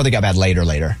 I think the weather got bad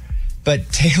later.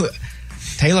 But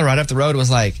Taylor right up the road was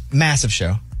like, massive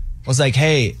show. Was like,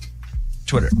 hey,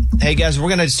 Twitter, hey guys, we're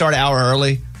going to start an hour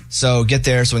early. So get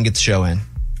there so we can get the show in.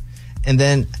 And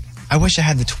then I wish I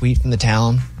had the tweet from the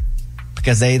town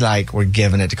because they like were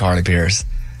giving it to Carly Pierce.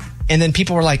 And then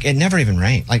people were like, it never even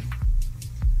rained. Like,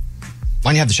 why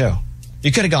don't you have the show?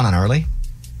 You could have gone on early.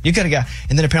 You could have got,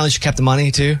 and then apparently she kept the money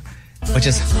too, which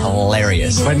is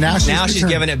hilarious. But now she's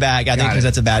giving it back. I think because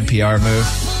that's a bad PR move.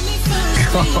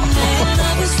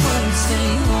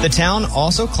 The town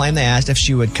also claimed they asked if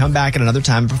she would come back at another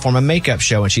time and perform a makeup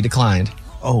show, and she declined.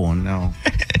 Oh, no.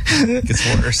 It gets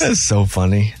worse. That's so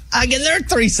funny. Again, there are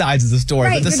three sides of the story,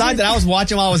 Right, but the side that I was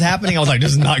watching while it was happening, I was like,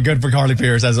 this is not good for Carly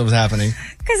Pierce as it was happening.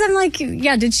 Because I'm like,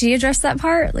 yeah, did she address that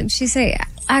part? Like, she say,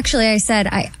 actually, I said,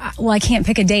 I can't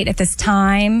pick a date at this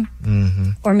time,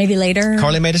 or maybe later.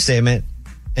 Carly made a statement,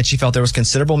 and she felt there was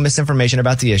considerable misinformation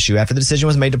about the issue. After the decision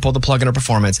was made to pull the plug on her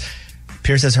performance,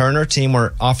 Pierce says her and her team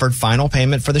were offered final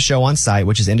payment for the show on site,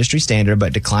 which is industry standard,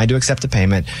 but declined to accept the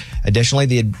payment. Additionally,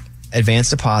 the advance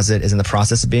deposit is in the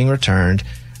process of being returned.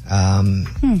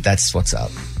 That's what's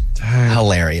up. Dang.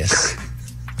 Hilarious.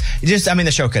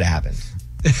 The show could have happened.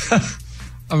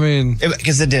 I mean,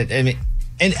 because it did. I mean,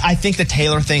 and I think the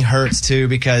Taylor thing hurts too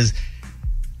because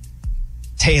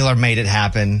Taylor made it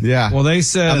happen. Yeah. Well, they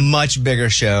said a much bigger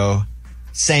show,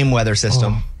 same weather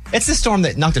system. Oh. It's the storm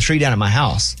that knocked a tree down at my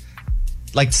house.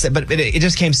 But it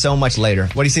just came so much later.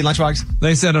 What do you see, Lunchbox?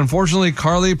 They said, unfortunately,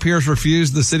 Carly Pierce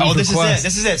refused the city's request.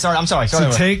 This is it. Sorry, I'm sorry. Start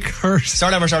over. Take her.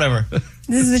 Start over.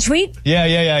 This is the tweet?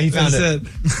 Yeah. He found it.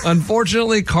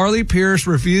 Unfortunately, Carly Pierce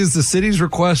refused the city's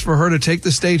request for her to take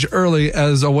the stage early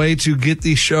as a way to get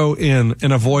the show in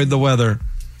and avoid the weather.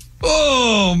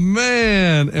 Oh,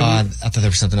 man. I thought there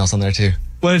was something else on there, too.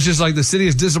 Well, it's just like the city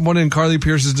is disappointed in Carly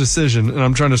Pierce's decision, and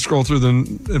I'm trying to scroll through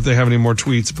them if they have any more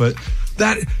tweets, but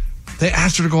that... They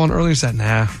asked her to go on early and said,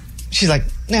 nah. She's like,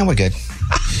 nah, we're good.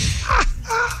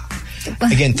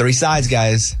 Again, three sides,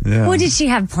 guys. Yeah. Well, did she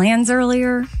have plans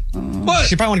earlier? What?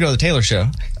 She probably want to go to the Taylor show.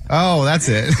 Oh, that's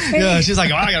it. Yeah, she's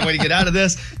like, I got to wait to get out of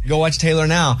this. Go watch Taylor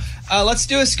now. Let's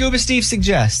do a Scuba Steve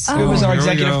Suggests. Scuba's our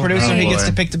executive producer. He gets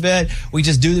to pick the bit. We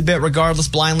just do the bit regardless,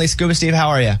 blindly. Scuba Steve, how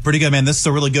are you? Pretty good, man. This is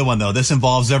a really good one, though. This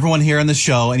involves everyone here on the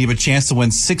show, and you have a chance to win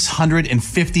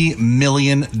 $650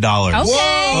 million. Okay.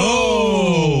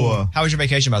 Whoa! How was your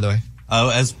vacation, by the way?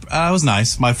 It was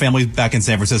nice. My family's back in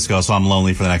San Francisco, so I'm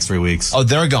lonely for the next 3 weeks. Oh,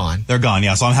 they're gone? They're gone,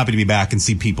 yeah. So I'm happy to be back and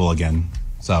see people again.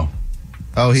 So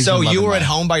you were at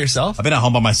home by yourself? I've been at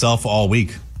home by myself all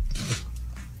week.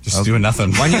 Just doing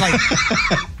nothing. Why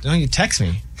don't you text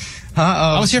me?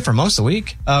 I was here for most of the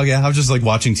week. Oh, yeah. I was just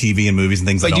watching TV and movies and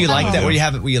things. But do you like that? Where you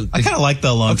have it? I kind of like the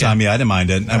alone time. Yeah, I didn't mind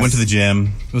it. I went to the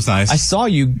gym. It was nice. I saw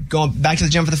you going back to the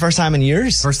gym for the first time in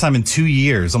years. First time in 2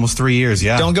 years, almost 3 years.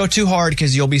 Yeah. Don't go too hard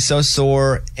because you'll be so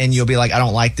sore and you'll be like, I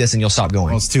don't like this, and you'll stop going.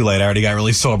 Well, it's too late. I already got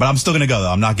really sore, but I'm still going to go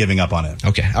though. I'm not giving up on it.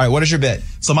 Okay. All right. What is your bit?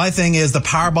 So my thing is the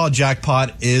Powerball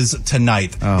jackpot is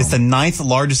tonight. Oh. It's the 9th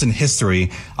largest in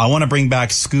history. I want to bring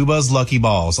back Scuba's Lucky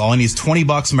Balls. All I need is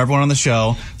 $20 from everyone on the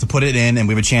show to put it in, and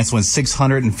we have a chance to win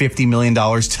 $650 million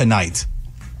tonight.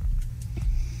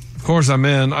 Of course, I'm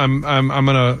in. I'm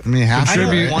gonna contribute. I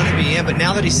don't want to be in, but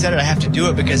now that he said it, I have to do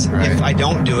it because if I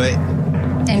don't do it,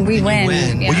 and we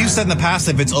win. Yeah. Well, you said in the past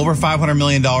if it's over $500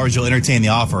 million, you'll entertain the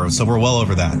offer. So we're well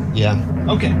over that. Yeah.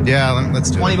 Okay. Yeah, let's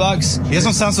do $20. He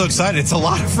doesn't sound so excited. It's a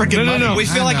lot of freaking money. No. We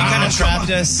feel like you kind of trapped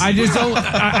us. I just don't.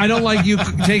 I don't like you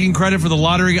taking credit for the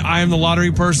lottery. I am the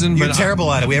lottery person. You're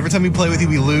terrible at it. Every time we play with you,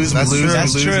 we lose. That's we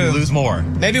lose more.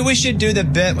 Maybe we should do the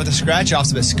bit with the scratch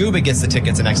offs, but Scuba gets the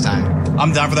tickets the next time.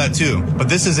 I'm down for that too. But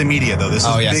this is immediate though. This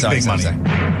is big money.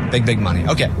 Big money.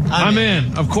 Okay. I'm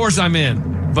in. Of course I'm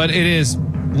in. But it is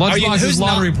Lunchbox's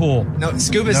lottery pool. No,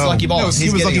 Scuba's Lucky Balls. No,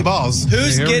 Scuba's Lucky Balls. Who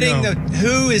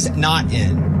is not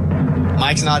in?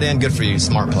 Mike's not in. Good for you.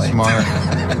 Smart play. Smart.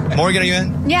 Morgan, are you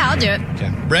in? Yeah, I'll do it.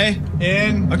 Okay. Ray?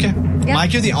 In. Okay. Yeah.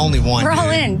 Mike, you're the only one. We're all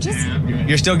dude. in. Just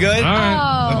You're still good? All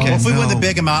right. oh. Okay. Well, if we win the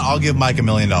big amount, I'll give Mike $1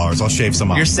 million. I'll shave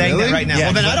some off. You're saying Really? that right now. Yeah,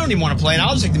 Well, then 'cause I don't even want to play, and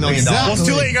I'll just take the $1 million. Exactly. Well, Well, it's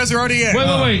too late. You guys are already in.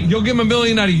 Wait. You'll give him $1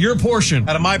 million out of your portion.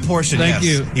 Out of my portion, Thank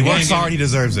yes. you. He works Yeah, hard. He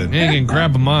deserves it. You ain't gonna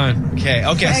grab a mine. Okay.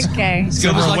 Okay. Scuba's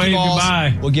We're lucky waving balls.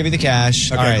 goodbye. We'll give you the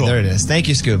cash. Okay, All right, cool. there it is. Thank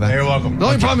you, Scuba. You're welcome. The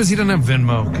only problem is he doesn't have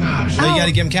Venmo. Gosh. Well, you got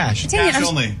to give him cash. Dang it, Cash I'm-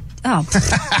 only. Oh.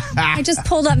 I just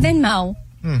pulled up Venmo.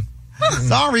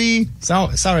 Sorry.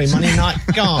 Sorry, money not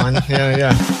gone.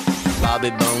 Yeah.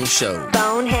 Bobby Bone Show.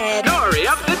 Bonehead. Story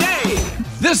of the day.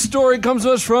 This story comes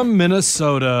to us from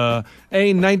Minnesota.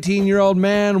 A 19-year-old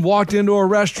man walked into a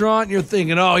restaurant, and you're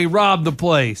thinking, oh, he robbed the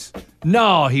place.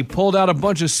 No, he pulled out a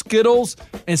bunch of Skittles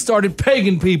and started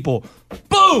pegging people.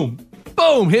 Boom!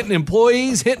 Boom! Hitting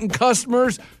employees, hitting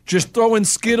customers, just throwing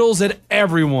Skittles at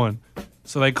everyone.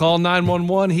 So they call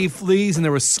 911. He flees, and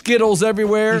there was Skittles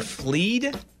everywhere. He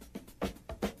fleed?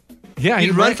 Yeah,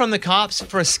 He'd run from the cops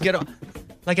for a Skittle.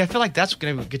 Like, I feel like that's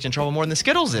going to get you in trouble more than the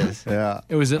Skittles is. Yeah.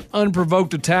 It was an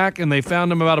unprovoked attack, and they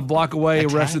found him about a block away,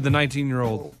 arrested the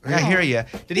 19-year-old. I hear you.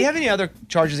 Did he have any other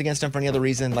charges against him for any other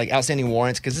reason, like outstanding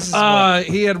warrants? Because this is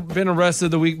He had been arrested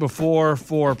the week before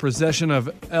for possession of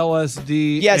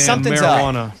LSD and something's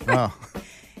marijuana. Oh.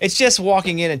 it's just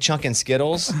walking in and chunking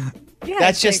Skittles. Yeah,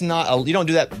 That's it's just like- not, you don't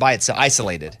do that by itself,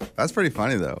 isolated. That's pretty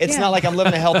funny, though. It's Yeah. not like I'm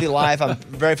living a healthy life. I'm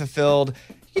very fulfilled.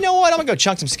 You know what? I'm going to go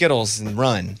chunk some Skittles and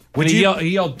run. When he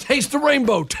yelled, taste the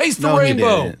rainbow, taste the No, he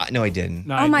rainbow. didn't. No, he didn't.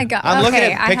 No, Oh my God. I'm looking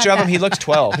Okay, at I a picture have of him. that. He looks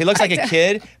 12. He looks like a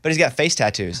kid, but he's got face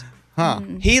tattoos. Huh.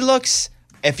 He looks,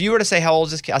 if you were to say how old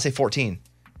is this kid, I'll say 14,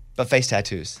 but face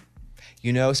tattoos.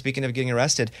 You know, speaking of getting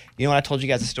arrested, you know when I told you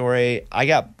guys a story? I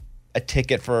got a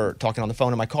ticket for talking on the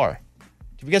phone in my car.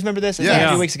 Do you guys remember this? It was like a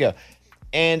few weeks ago.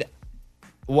 And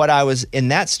what I was, in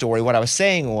that story, what I was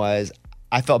saying was,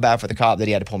 I felt bad for the cop that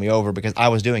he had to pull me over because I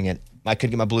was doing it. I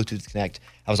couldn't get my Bluetooth to connect.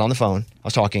 I was on the phone. I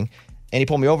was talking. And he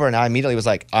pulled me over, and I immediately was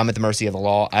like, I'm at the mercy of the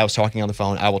law. I was talking on the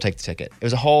phone. I will take the ticket. It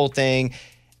was a whole thing.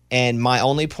 And my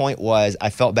only point was I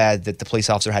felt bad that the police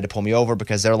officer had to pull me over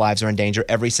because their lives are in danger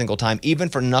every single time, even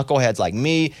for knuckleheads like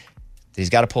me. He's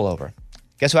got to pull over.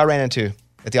 Guess who I ran into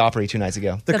at the Opry 2 nights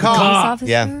ago? The police cop. officer?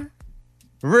 Yeah.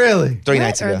 Really? 3 What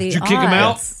nights are ago. the Did you kick him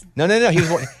out? odds? No. He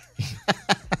was.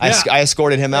 I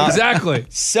escorted him out. Exactly.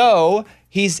 So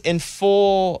he's in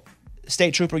full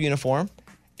state trooper uniform,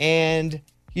 and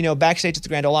backstage at the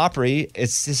Grand Ole Opry,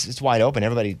 it's wide open.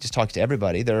 Everybody just talks to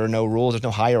everybody. There are no rules. There's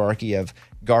no hierarchy of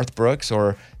Garth Brooks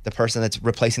or the person that's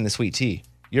replacing the sweet tea.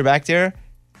 You're back there.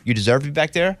 You deserve to be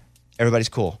back there. Everybody's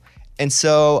cool. And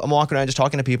so I'm walking around just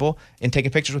talking to people and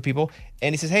taking pictures with people.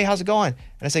 And he says, hey, how's it going?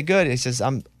 And I say, good. And he says,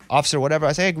 I'm officer, whatever.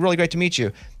 I say, hey, really great to meet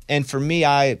you. And for me,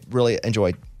 I really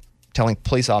enjoy telling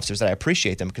police officers that I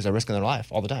appreciate them because they're risking their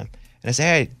life all the time. And I say,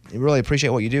 hey, I really appreciate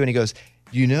what you do. And he goes,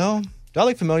 do I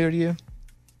look familiar to you?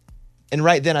 And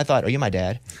right then I thought, are you my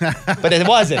dad? But it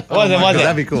wasn't. It wasn't. God,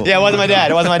 that'd be cool. Yeah, it wasn't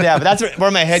my dad. But that's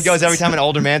where my head goes every time an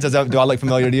older man says, do I look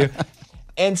familiar to you?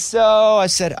 And so I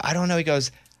said, I don't know. He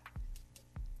goes,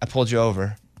 I pulled you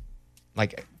over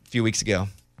like a few weeks ago.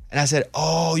 And I said,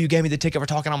 oh, you gave me the ticket for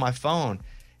talking on my phone.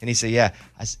 And he said, yeah.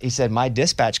 He said, my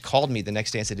dispatch called me the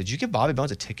next day and said, did you give Bobby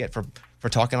Bones a ticket for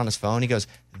talking on his phone? He goes,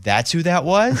 that's who that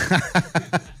was?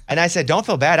 And I said, don't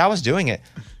feel bad. I was doing it.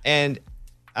 And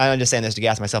I'm just saying this to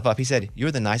gas myself up. He said,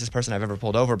 you're the nicest person I've ever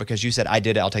pulled over because you said, I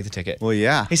did it. I'll take the ticket. Well,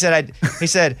 yeah. He said,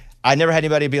 I never had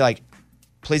anybody be like,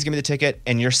 please give me the ticket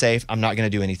and you're safe. I'm not going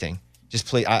to do anything. Just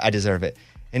please, I deserve it.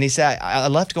 And he said, I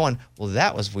left going, well,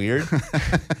 that was weird.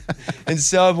 And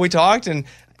so we talked and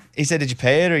he said, did you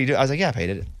pay it? I was like, yeah, I paid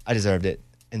it. I deserved it.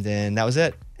 And then that was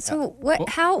it. So what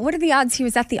are the odds he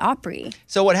was at the Opry?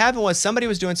 So what happened was somebody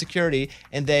was doing security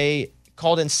and they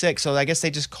called in sick. So I guess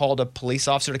they just called a police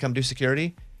officer to come do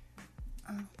security.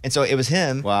 And so it was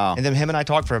him. Wow. And then him and I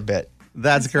talked for a bit.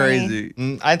 That's crazy.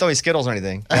 I didn't throw any Skittles or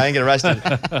anything. I didn't get arrested.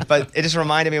 But it just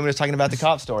reminded me when we were talking about the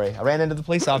cop story. I ran into the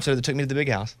police officer that took me to the big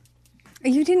house.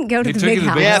 You didn't go to the big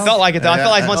house. Yeah, it felt like it though. I felt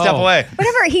like one step away.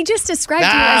 Whatever. He just described you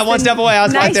as one the step away. I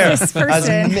was right there. nicest I was,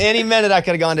 person. any minute I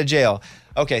could have gone to jail.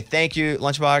 Okay, thank you,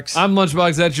 Lunchbox. I'm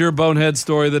Lunchbox. That's your bonehead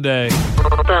story of the day.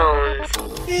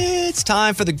 It's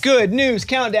time for the good news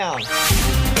countdown.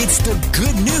 It's the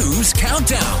Good News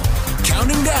Countdown.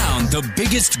 Counting down the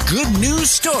biggest good news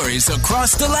stories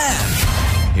across the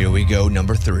land. Here we go,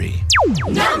 number 3.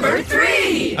 Number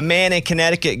 3. A man in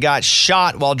Connecticut got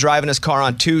shot while driving his car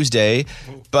on Tuesday,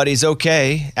 but he's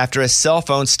okay after his cell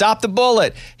phone stopped the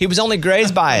bullet. He was only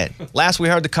grazed by it. Last we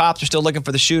heard, the cops are still looking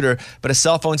for the shooter, but his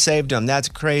cell phone saved him. That's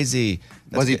crazy.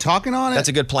 Was he talking on it? That's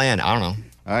a good plan. I don't know.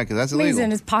 All right, because that's Maybe illegal. it's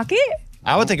in his pocket?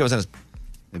 I would think it was in his.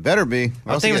 It better be.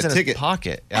 I would think it was in his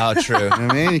pocket. Oh, true. You know what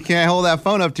I mean, you can't hold that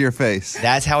phone up to your face.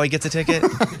 That's how he gets a ticket?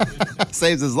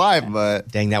 Saves his life, but.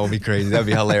 Dang, that would be crazy. That would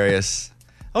be hilarious.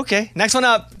 Okay, next one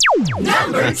up.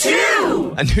 Number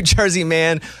 2. A New Jersey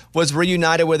man was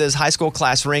reunited with his high school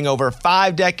class ring over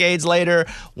 5 decades later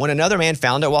when another man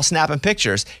found it while snapping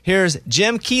pictures. Here's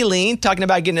Jim Keeleen talking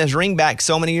about getting his ring back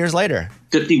so many years later.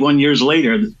 51 years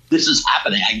later, this is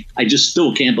happening. I just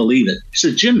still can't believe it. I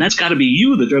said, Jim, that's got to be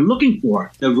you that they're looking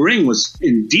for. The ring was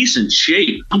in decent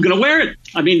shape. I'm going to wear it.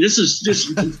 I mean, this is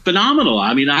just phenomenal.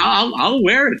 I mean, I'll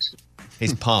wear it.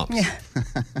 He's pumped.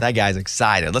 That guy's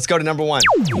excited. Let's go to number 1.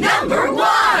 Number 1.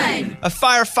 A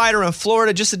firefighter in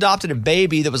Florida just adopted a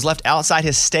baby that was left outside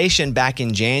his station back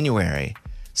in January.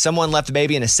 Someone left the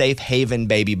baby in a safe haven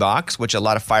baby box, which a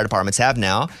lot of fire departments have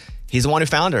now. He's the one who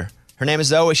found her. Her name is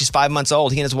Zoe. She's 5 months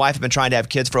old. He and his wife have been trying to have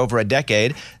kids for over a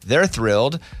decade. They're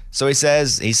thrilled. So he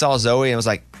says he saw Zoe and was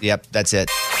like, yep, that's it.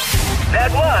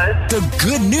 That was the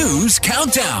Good News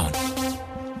Countdown.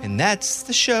 And that's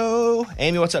the show.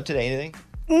 Amy, what's up today? Anything?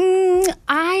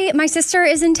 My sister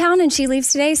is in town and she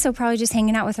leaves today, so probably just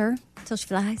hanging out with her till she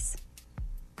flies.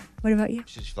 What about you?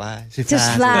 She flies. Till she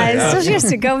flies. So she has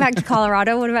to go back to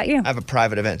Colorado. What about you? I have a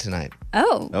private event tonight.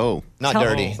 Oh. Not Tell-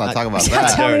 dirty. Let's not talk about It's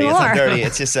that. not dirty. It's not more. dirty.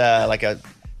 It's just like a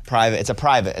private. It's a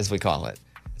private, as we call it.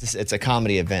 It's a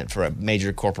comedy event for a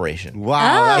major corporation.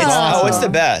 Wow, that's awesome. Oh, it's the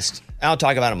best. I don't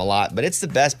talk about them a lot, but it's the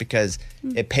best because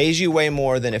it pays you way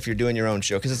more than if you're doing your own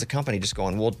show. Because it's a company just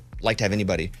going, we'll like to have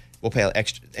anybody. We'll pay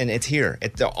extra. And it's here.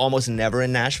 They're almost never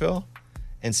in Nashville.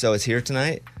 And so it's here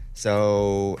tonight.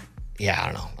 So, yeah, I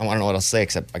don't know. I don't know what else to say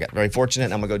except I got very fortunate.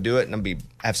 And I'm going to go do it and I'm going to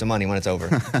have some money when it's over.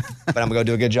 But I'm going to go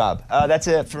do a good job. That's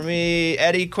it for me.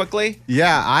 Eddie, quickly.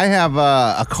 Yeah, I have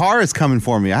a car is coming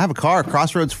for me. I have a car,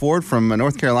 Crossroads Ford from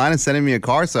North Carolina, sending me a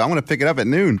car. So I'm going to pick it up at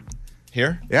noon.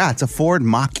 Here? Yeah, it's a Ford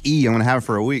Mach-E. I'm going to have it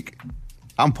for a week.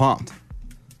 I'm pumped.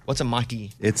 What's a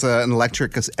Mach-E? It's an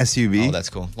electric SUV. Oh, that's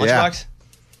cool. Lunchbox?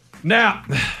 Nap.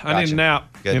 I need a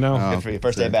nap. Good. You know? Good for you.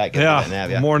 First day back. Get Yeah, that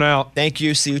nap, worn out. Thank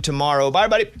you. See you tomorrow. Bye,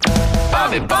 everybody.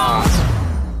 Bobby Bones.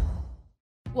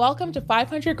 Welcome to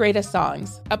 500 Greatest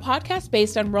Songs, a podcast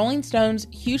based on Rolling Stone's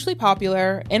hugely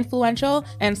popular, influential,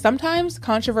 and sometimes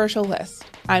controversial list.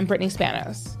 I'm Brittany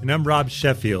Spanos. And I'm Rob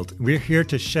Sheffield. We're here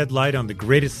to shed light on the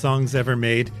greatest songs ever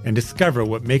made and discover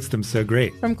what makes them so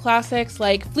great. From classics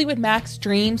like Fleetwood Mac's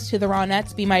Dreams to the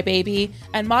Ronettes' Be My Baby,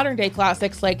 and modern day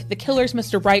classics like The Killer's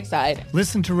Mr. Brightside.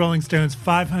 Listen to Rolling Stone's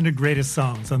 500 Greatest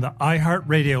Songs on the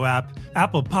iHeartRadio app,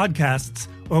 Apple Podcasts,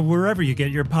 or wherever you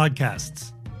get your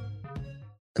podcasts.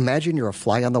 Imagine you're a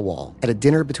fly on the wall at a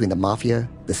dinner between the mafia,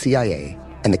 the CIA,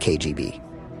 and the KGB.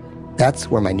 That's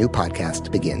where my new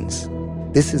podcast begins.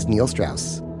 This is Neil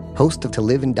Strauss, host of To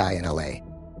Live and Die in LA,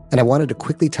 and I wanted to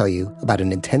quickly tell you about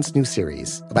an intense new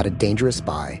series about a dangerous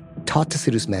spy taught to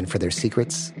seduce men for their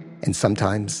secrets and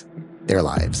sometimes their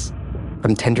lives.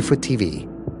 From Tenderfoot TV,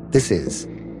 this is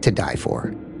To Die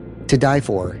For. To Die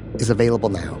For is available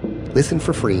now. Listen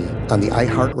for free on the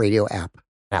iHeartRadio app,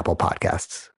 Apple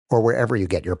Podcasts, or wherever you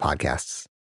get your podcasts.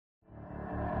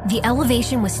 The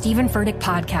Elevation with Stephen Furtick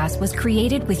podcast was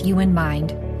created with you in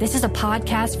mind. This is a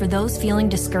podcast for those feeling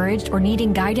discouraged or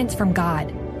needing guidance from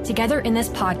God. Together in this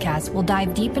podcast, we'll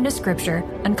dive deep into Scripture,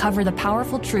 uncover the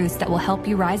powerful truths that will help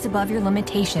you rise above your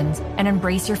limitations and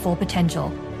embrace your full potential.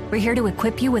 We're here to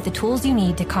equip you with the tools you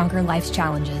need to conquer life's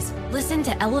challenges. Listen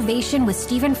to Elevation with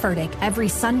Stephen Furtick every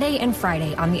Sunday and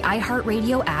Friday on the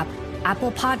iHeartRadio app,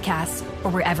 Apple Podcasts, or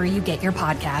wherever you get your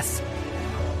podcasts.